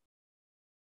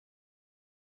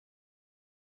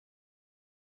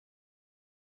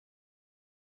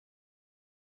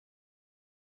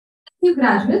 You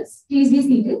graduates, please be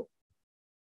seated.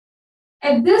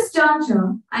 At this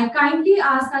juncture, I kindly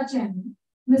ask our chairman,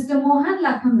 Mr. Mohan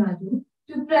Lakhamraju,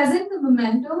 to present the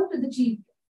memento to the chief.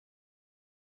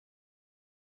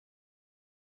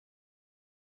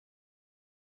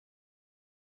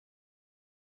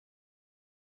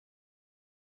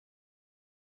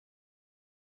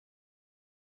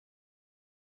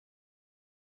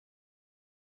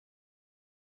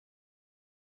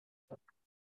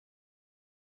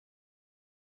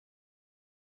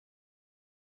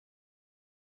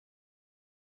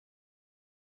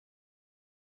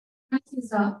 Thank you,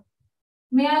 sir.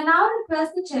 May I now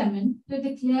request the chairman to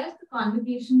declare the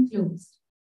convocation closed.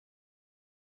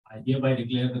 I hereby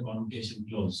declare the convocation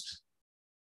closed.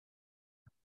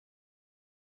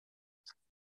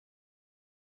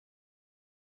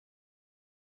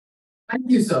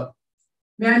 Thank you, sir.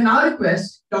 May I now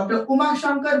request Dr. Uma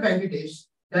Shankar Venkatesh,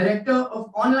 Director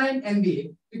of Online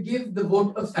MBA, to give the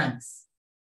vote of thanks.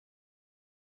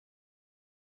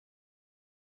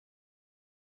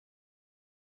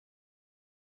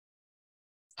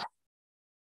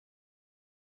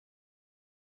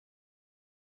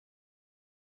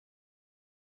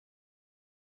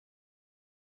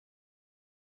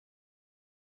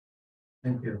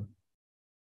 Thank you.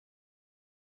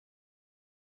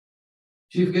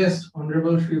 Chief guest,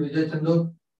 Honorable Shri Vijay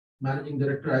Chandok, Managing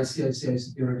Director, ICICI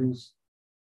Securities.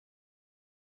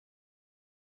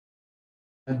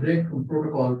 A break from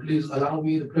protocol, please allow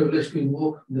me the privilege to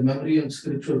invoke the memory and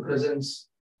spiritual presence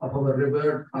of our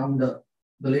revered founder,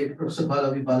 the late Professor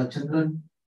Balavi Balachandran,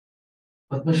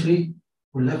 Padma Shri,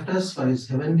 who left us for his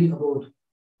heavenly abode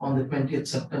on the 20th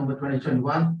September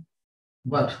 2021.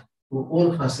 But to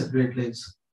all of us at Great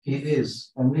Lakes, he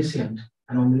is omniscient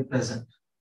and omnipresent.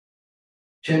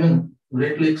 Chairman,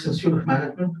 Great Lakes Institute of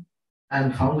Management,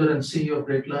 and founder and CEO of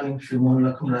Great Learning, Shri Mohan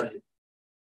Lakhamraju.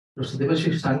 Professor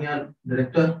Devashish Sanyal,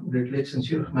 Director, Great Lakes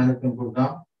Institute of Management,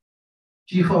 Gurgaon.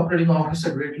 Chief Operating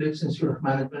Officer, Great Lakes Institute of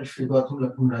Management, Shri Gautam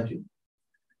Lakhamraju.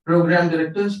 Program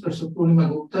Directors, Professor Purnima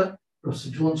Gupta, Professor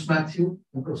Jones Matthew,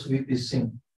 and Professor V.P.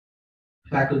 Singh.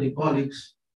 Faculty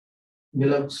colleagues,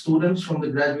 beloved students from the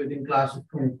graduating class of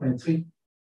 2023,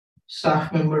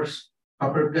 staff members,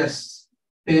 corporate guests,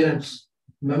 parents,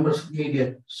 members of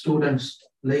media, students,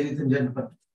 ladies and gentlemen.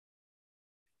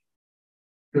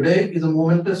 Today is a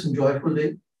momentous and joyful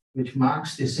day, which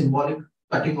marks the symbolic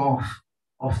cutting off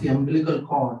of the umbilical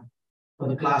cord for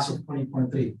the class of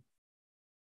 2023,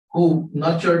 who,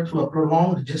 nurtured through a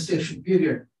prolonged gestation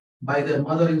period by their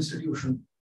mother institution,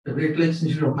 the Great Lakes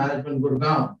Institute of Management,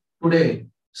 Gurgaon, today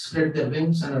spread their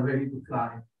wings and are ready to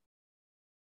fly.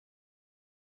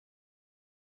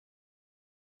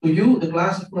 To you, the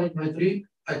class of 2023,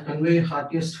 I convey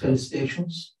heartiest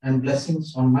felicitations and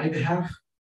blessings on my behalf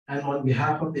and on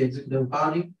behalf of the executive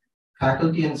body,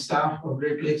 faculty and staff of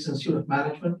Great Lakes Institute of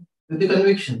Management, with the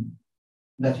conviction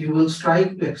that you will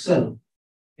strive to excel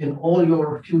in all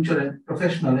your future and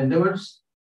professional endeavors,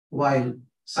 while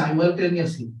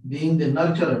simultaneously being the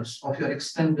nurturers of your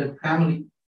extended family,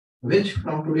 which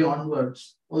from today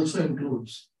onwards also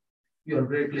includes your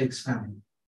Great Lakes family.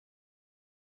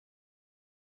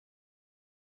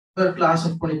 Third class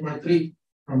of 2023,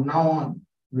 from now on,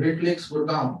 Great Lakes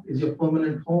Gurgaon is your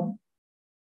permanent home,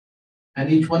 and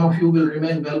each one of you will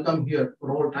remain welcome here for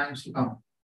all times to come.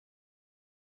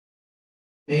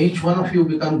 May each one of you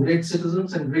become great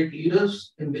citizens and great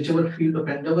leaders in whichever field of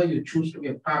endeavor you choose to be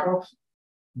a part of.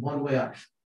 Bon voyage.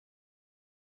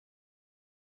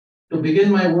 To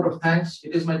begin my vote of thanks,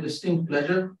 it is my distinct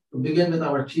pleasure to begin with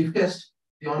our chief guest,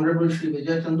 the Honorable Shri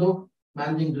Vijay Chandok,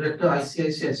 Managing Director,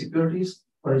 ICICI Securities,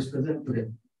 for his presence today.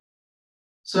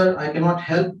 Sir, I cannot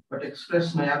help but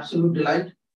express my absolute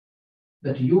delight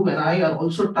that you and I are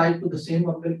also tied to the same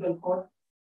umbilical cord.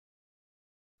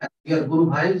 We are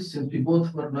Guru Bhais, since we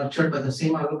both were nurtured by the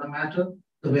same alma mater,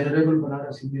 the Venerable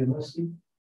Banaras Hindu University,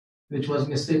 which was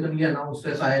mistakenly announced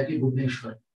as IIT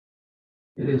Bhubaneswar.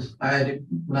 It is IIT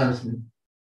Banaras.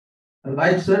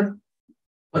 Albeit, sir,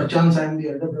 perchance I am the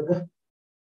elder brother.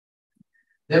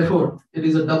 Therefore, it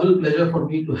is a double pleasure for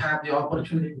me to have the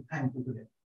opportunity to thank you today.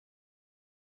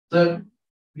 Sir,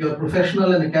 your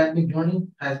professional and academic journey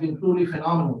has been truly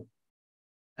phenomenal,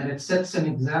 and it sets an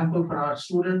example for our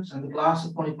students and the class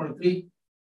of 2023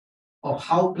 of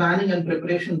how planning and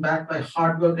preparation backed by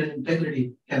hard work and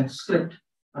integrity can script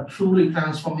a truly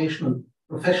transformational,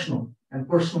 professional, and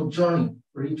personal journey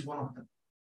for each one of them.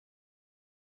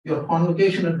 Your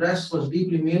convocation address was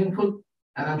deeply meaningful,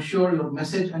 and I'm sure your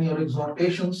message and your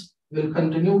exhortations will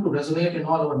continue to resonate in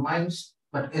all our minds,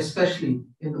 but especially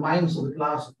in the minds of the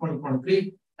class of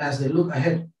 2023 as they look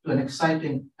ahead to an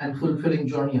exciting and fulfilling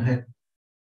journey ahead.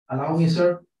 Allow me,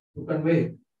 sir, to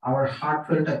convey our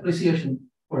heartfelt appreciation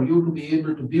for you to be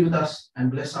able to be with us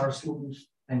and bless our students.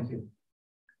 Thank you.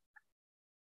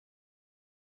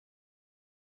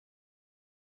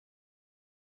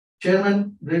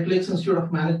 Chairman, Great Lakes Institute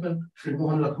of Management, Shri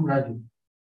Mohan Lakhamraju.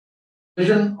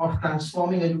 Vision of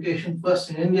transforming education first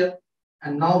in India,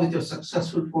 and now with your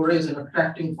successful forays in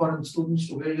attracting foreign students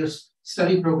to various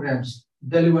study programs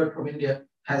delivered from India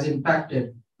has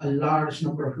impacted a large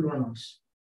number of learners.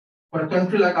 For a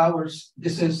country like ours,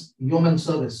 this is yeoman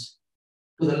service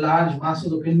to the large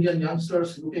masses of Indian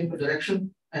youngsters looking for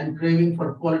direction and craving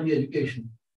for quality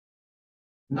education.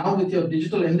 Now with your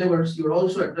digital endeavors, you're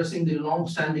also addressing the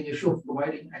long-standing issue of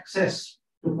providing access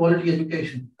to quality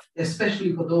education,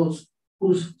 especially for those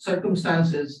whose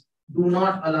circumstances do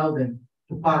not allow them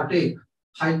to partake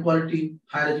high-quality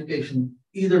higher education,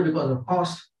 either because of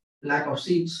cost, lack of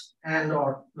seats,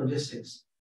 and/or logistics.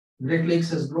 Great Lakes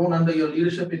has grown under your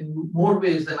leadership in more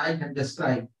ways than I can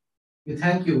describe. We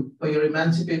thank you for your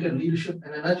emancipated leadership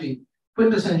and energy,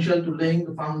 quintessential to laying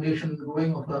the foundation and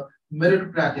growing of a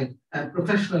meritocratic and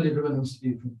professionally driven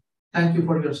institution. Thank you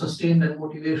for your sustained and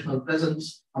motivational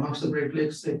presence amongst the Great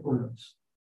Lakes stakeholders.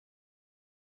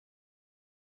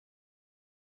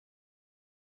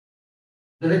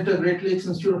 Director, Great Lakes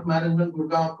Institute of Management,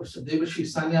 Gurgaon, Professor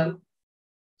Devashree Sanyal.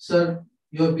 Sir,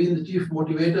 you have been the chief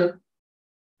motivator,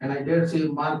 and I dare say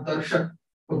Margdarshak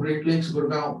for Great Lakes,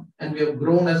 Gurgaon, and we have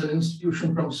grown as an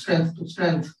institution from strength to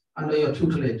strength under your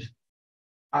tutelage.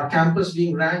 Our campus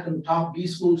being ranked in the top B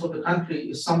schools of the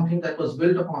country is something that was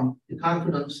built upon the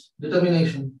confidence,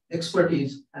 determination,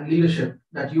 expertise, and leadership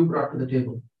that you brought to the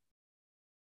table.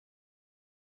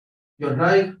 Your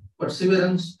drive,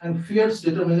 perseverance, and fierce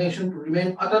determination to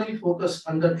remain utterly focused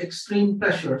under extreme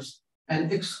pressures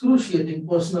and excruciating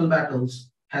personal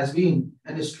battles has been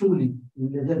and is truly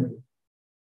legendary.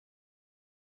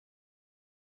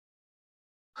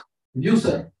 You,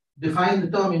 sir, define the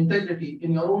term integrity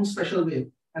in your own special way,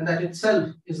 and that itself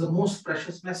is the most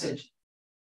precious message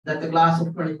that the class of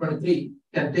 2023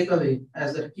 can take away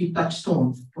as their key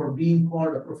touchstone for being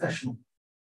called a professional.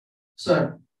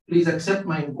 Sir, please accept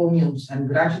my encomiums and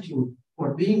gratitude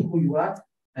for being who you are.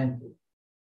 Thank you.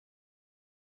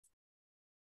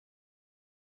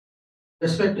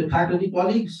 Respected faculty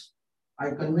colleagues,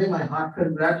 I convey my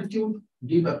heartfelt gratitude,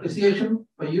 deep appreciation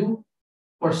for you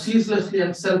for ceaselessly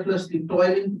and selflessly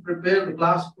toiling to prepare the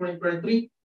class of 2023,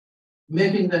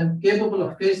 making them capable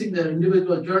of facing their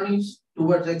individual journeys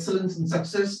towards excellence and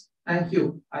success. Thank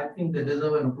you. I think they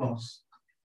deserve an applause.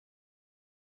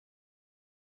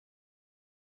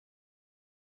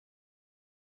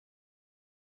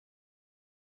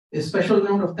 A special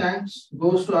note of thanks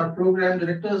goes to our program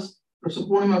directors, Professor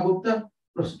Purnima Gupta,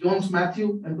 Professor Jones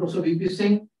Matthew, and Professor VP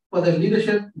Singh for their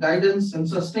leadership, guidance, and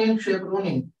sustained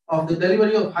chaperoning of the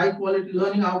delivery of high-quality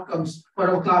learning outcomes for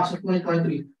our class of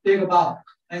 2023. Take a bow.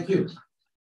 Thank you.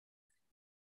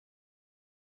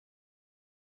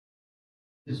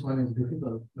 This one is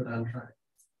difficult, but I'll try.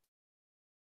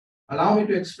 Allow me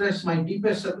to express my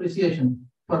deepest appreciation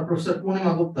for Professor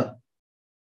Purnima Gupta,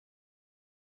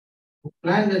 who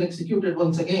planned and executed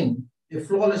once again a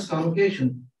flawless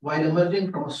convocation while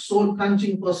emerging from a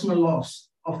soul-crunching personal loss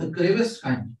of the gravest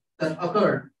kind that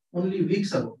occurred only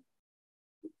weeks ago.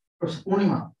 Professor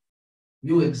Purnima,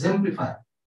 you exemplify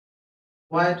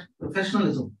quiet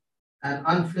professionalism and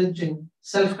unflinching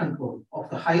self-control of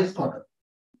the highest order,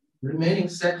 remaining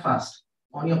steadfast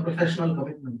on your professional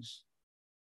commitments.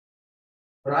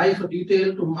 Your eye for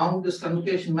detail to mount this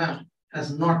convocation map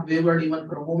has not wavered even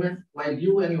for a moment, while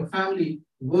you and your family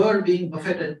world being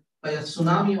buffeted by a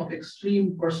tsunami of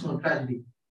extreme personal tragedy.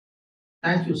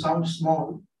 Thank you sounds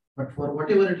small, but for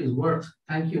whatever it is worth,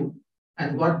 thank you.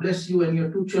 And God bless you and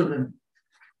your 2 children.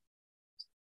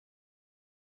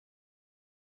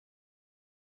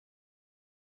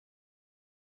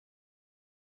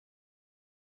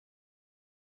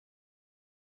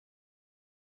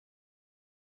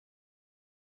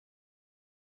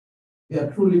 We are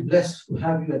truly blessed to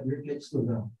have you at Great Lakes,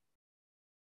 Gurgaon.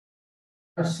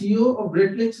 Our CEO of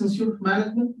Great Lakes Institute of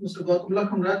Management, Mr.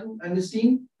 Gautam Raju, and his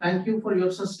team, thank you for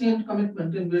your sustained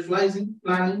commitment in visualizing,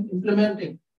 planning,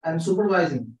 implementing, and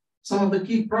supervising some of the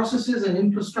key processes and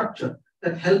infrastructure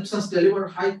that helps us deliver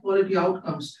high-quality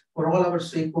outcomes for all our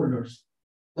stakeholders.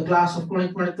 The class of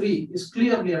 2023 is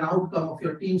clearly an outcome of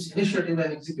your team's initiative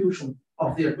and execution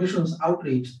of the admissions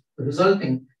outreach,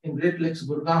 resulting in Great Lakes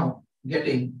Gurgaon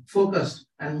getting focused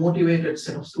and motivated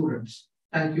set of students.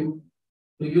 Thank you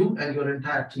to you and your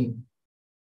entire team.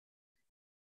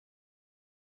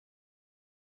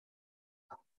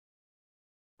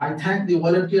 I thank the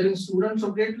volunteering students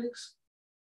of Great Lakes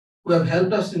who have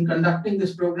helped us in conducting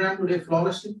this program today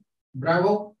flawlessly.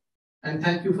 Bravo, and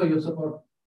thank you for your support.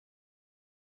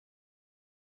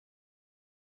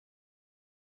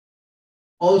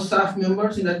 All staff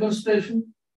members in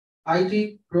administration,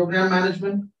 IT, program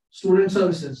management, student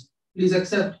services, please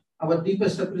accept our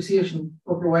deepest appreciation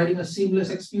for providing a seamless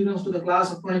experience to the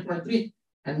class of 2023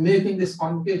 and making this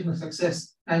convocation a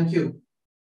success. Thank you.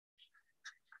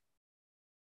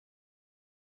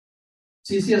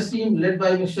 CCS team led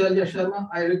by Ms. Shalya Sharma,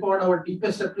 I record our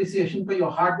deepest appreciation for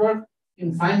your hard work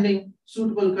in finding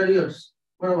suitable careers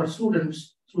for our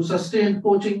students through sustained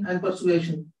coaching and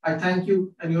persuasion. I thank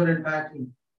you and your entire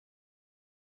team.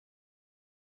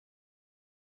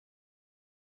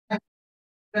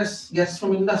 Guests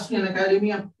from industry and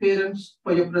academia, parents,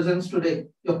 for your presence today.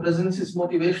 Your presence is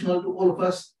motivational to all of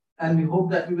us, and we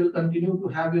hope that we will continue to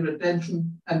have your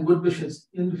attention and good wishes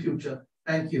in the future.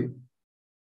 Thank you.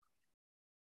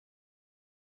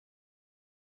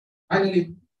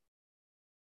 Finally,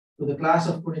 to the class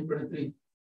of 2023,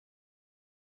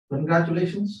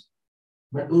 congratulations,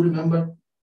 but do remember,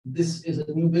 this is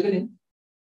a new beginning.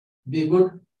 Be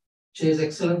good, chase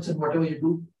excellence in whatever you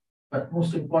do, but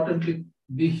most importantly,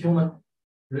 be human,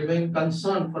 remain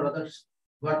concerned for others.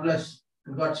 God bless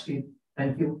and Godspeed.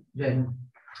 Thank you. Jai Hind.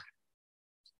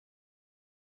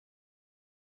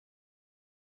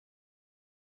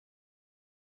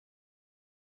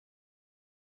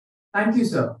 Thank you,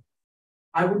 sir.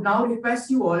 I would now request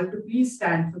you all to please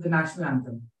stand for the national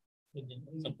anthem.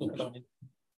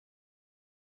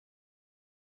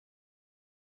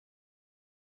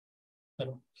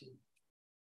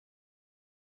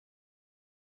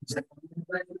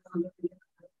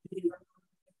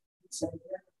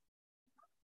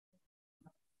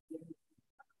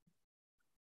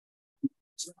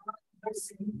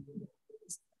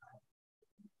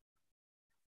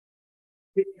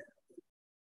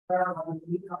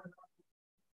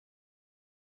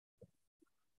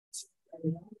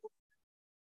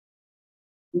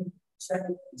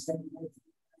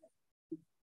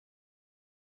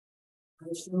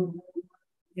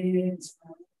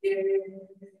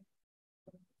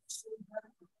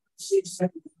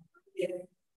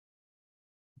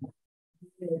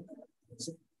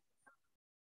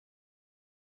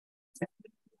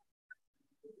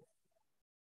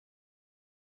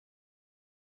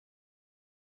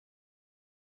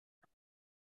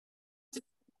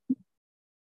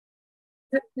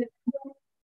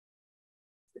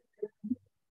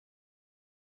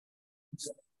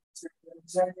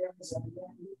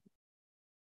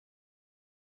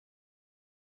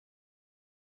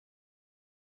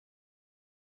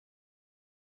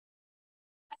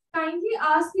 Kindly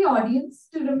ask the audience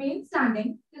to remain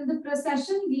standing till the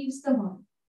procession leaves the hall.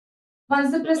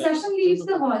 Once the procession leaves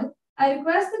the hall, I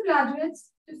request the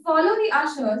graduates to follow the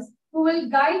ushers who will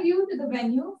guide you to the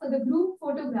venue for the group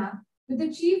photograph with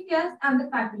the chief guest and the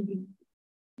faculty.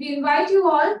 We invite you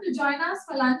all to join us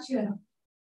for lunch here.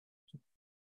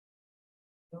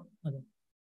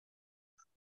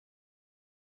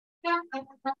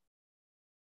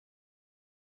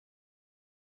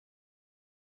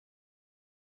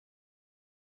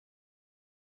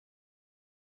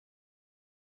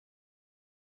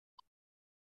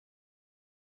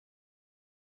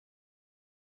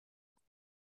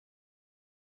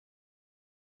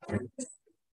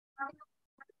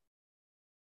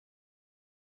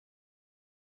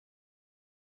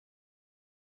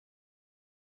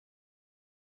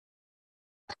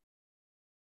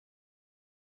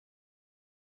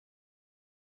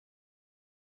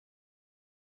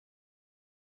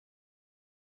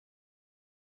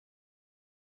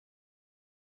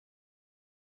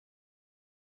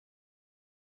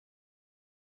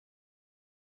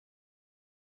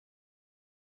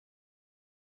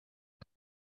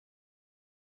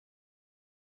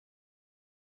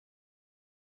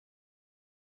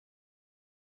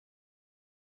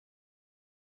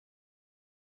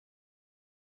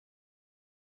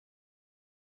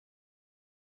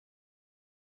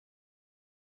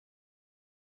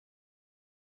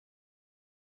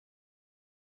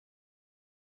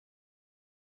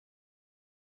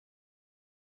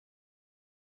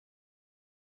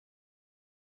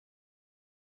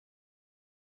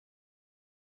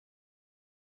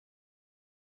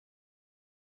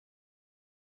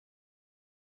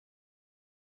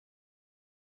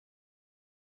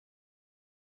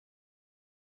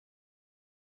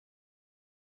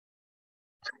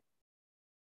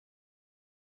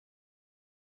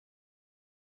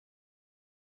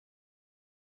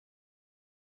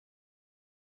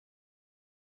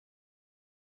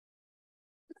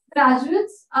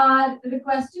 Graduates are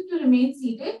requested to remain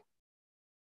seated.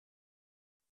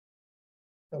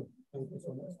 Thank you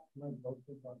so much.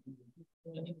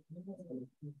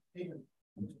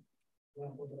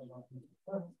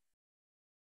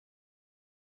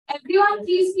 Everyone,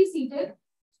 please be seated.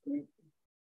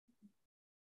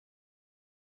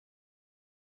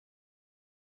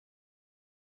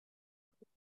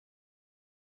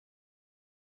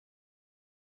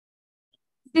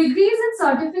 Degrees and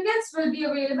certificates will be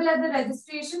available at the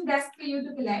registration desk for you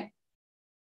to collect.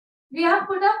 We have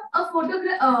put up a photo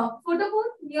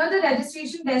booth near the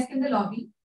registration desk in the lobby.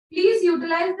 Please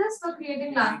utilize this for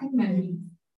creating lasting memories.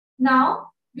 Now,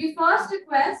 we first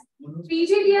request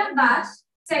PGDM batch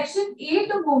section A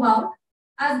to move out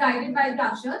as guided by the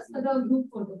ushers for the group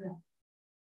photograph.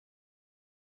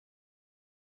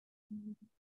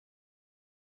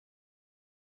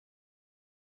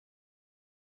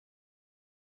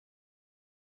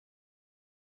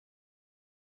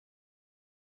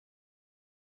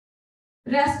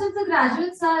 Rest of the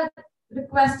graduates are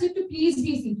requested to please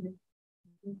be seated.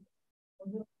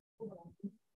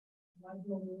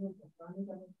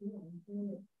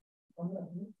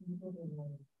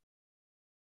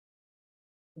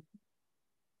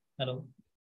 Hello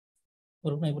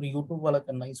मैं YouTube वाला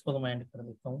करना इसको तो मैं add कर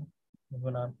देता हूँ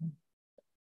webinar में